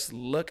is just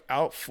look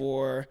out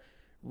for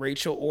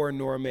Rachel or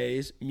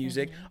Normay's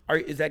music.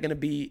 Is that going to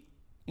be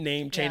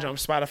name change Yeah. on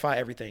Spotify?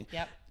 Everything.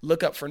 Yep.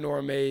 Look up for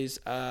Normay's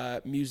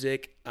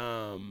music.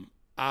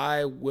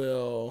 I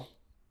will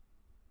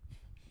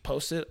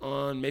post it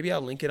on. Maybe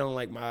I'll link it on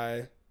like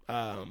my.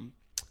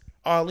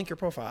 I'll link your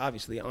profile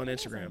obviously on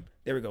Instagram.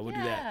 There we go. We'll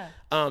do that.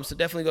 So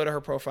definitely go to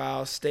her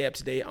profile. Stay up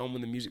to date on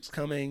when the music's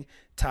coming.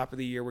 Top of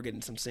the year, we're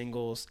getting some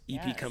singles. EP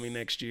Yes. coming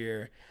next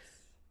year.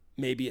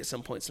 Maybe at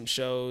some point some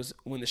shows.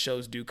 When the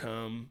shows do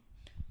come,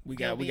 we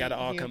got to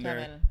all come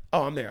there. coming.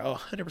 Oh, I'm there. Oh,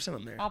 100%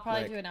 I'm there. I'll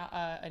probably Like, do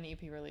an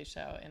EP release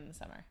show in the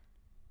summer.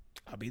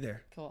 I'll be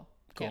there. Cool.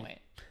 Cool. Can't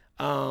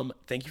wait.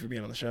 Thank you for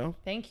being on the show.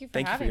 Thank you for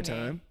Thank you for having your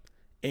me. time.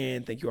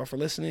 And thank you all for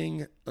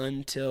listening.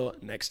 Until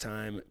next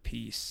time,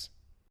 peace.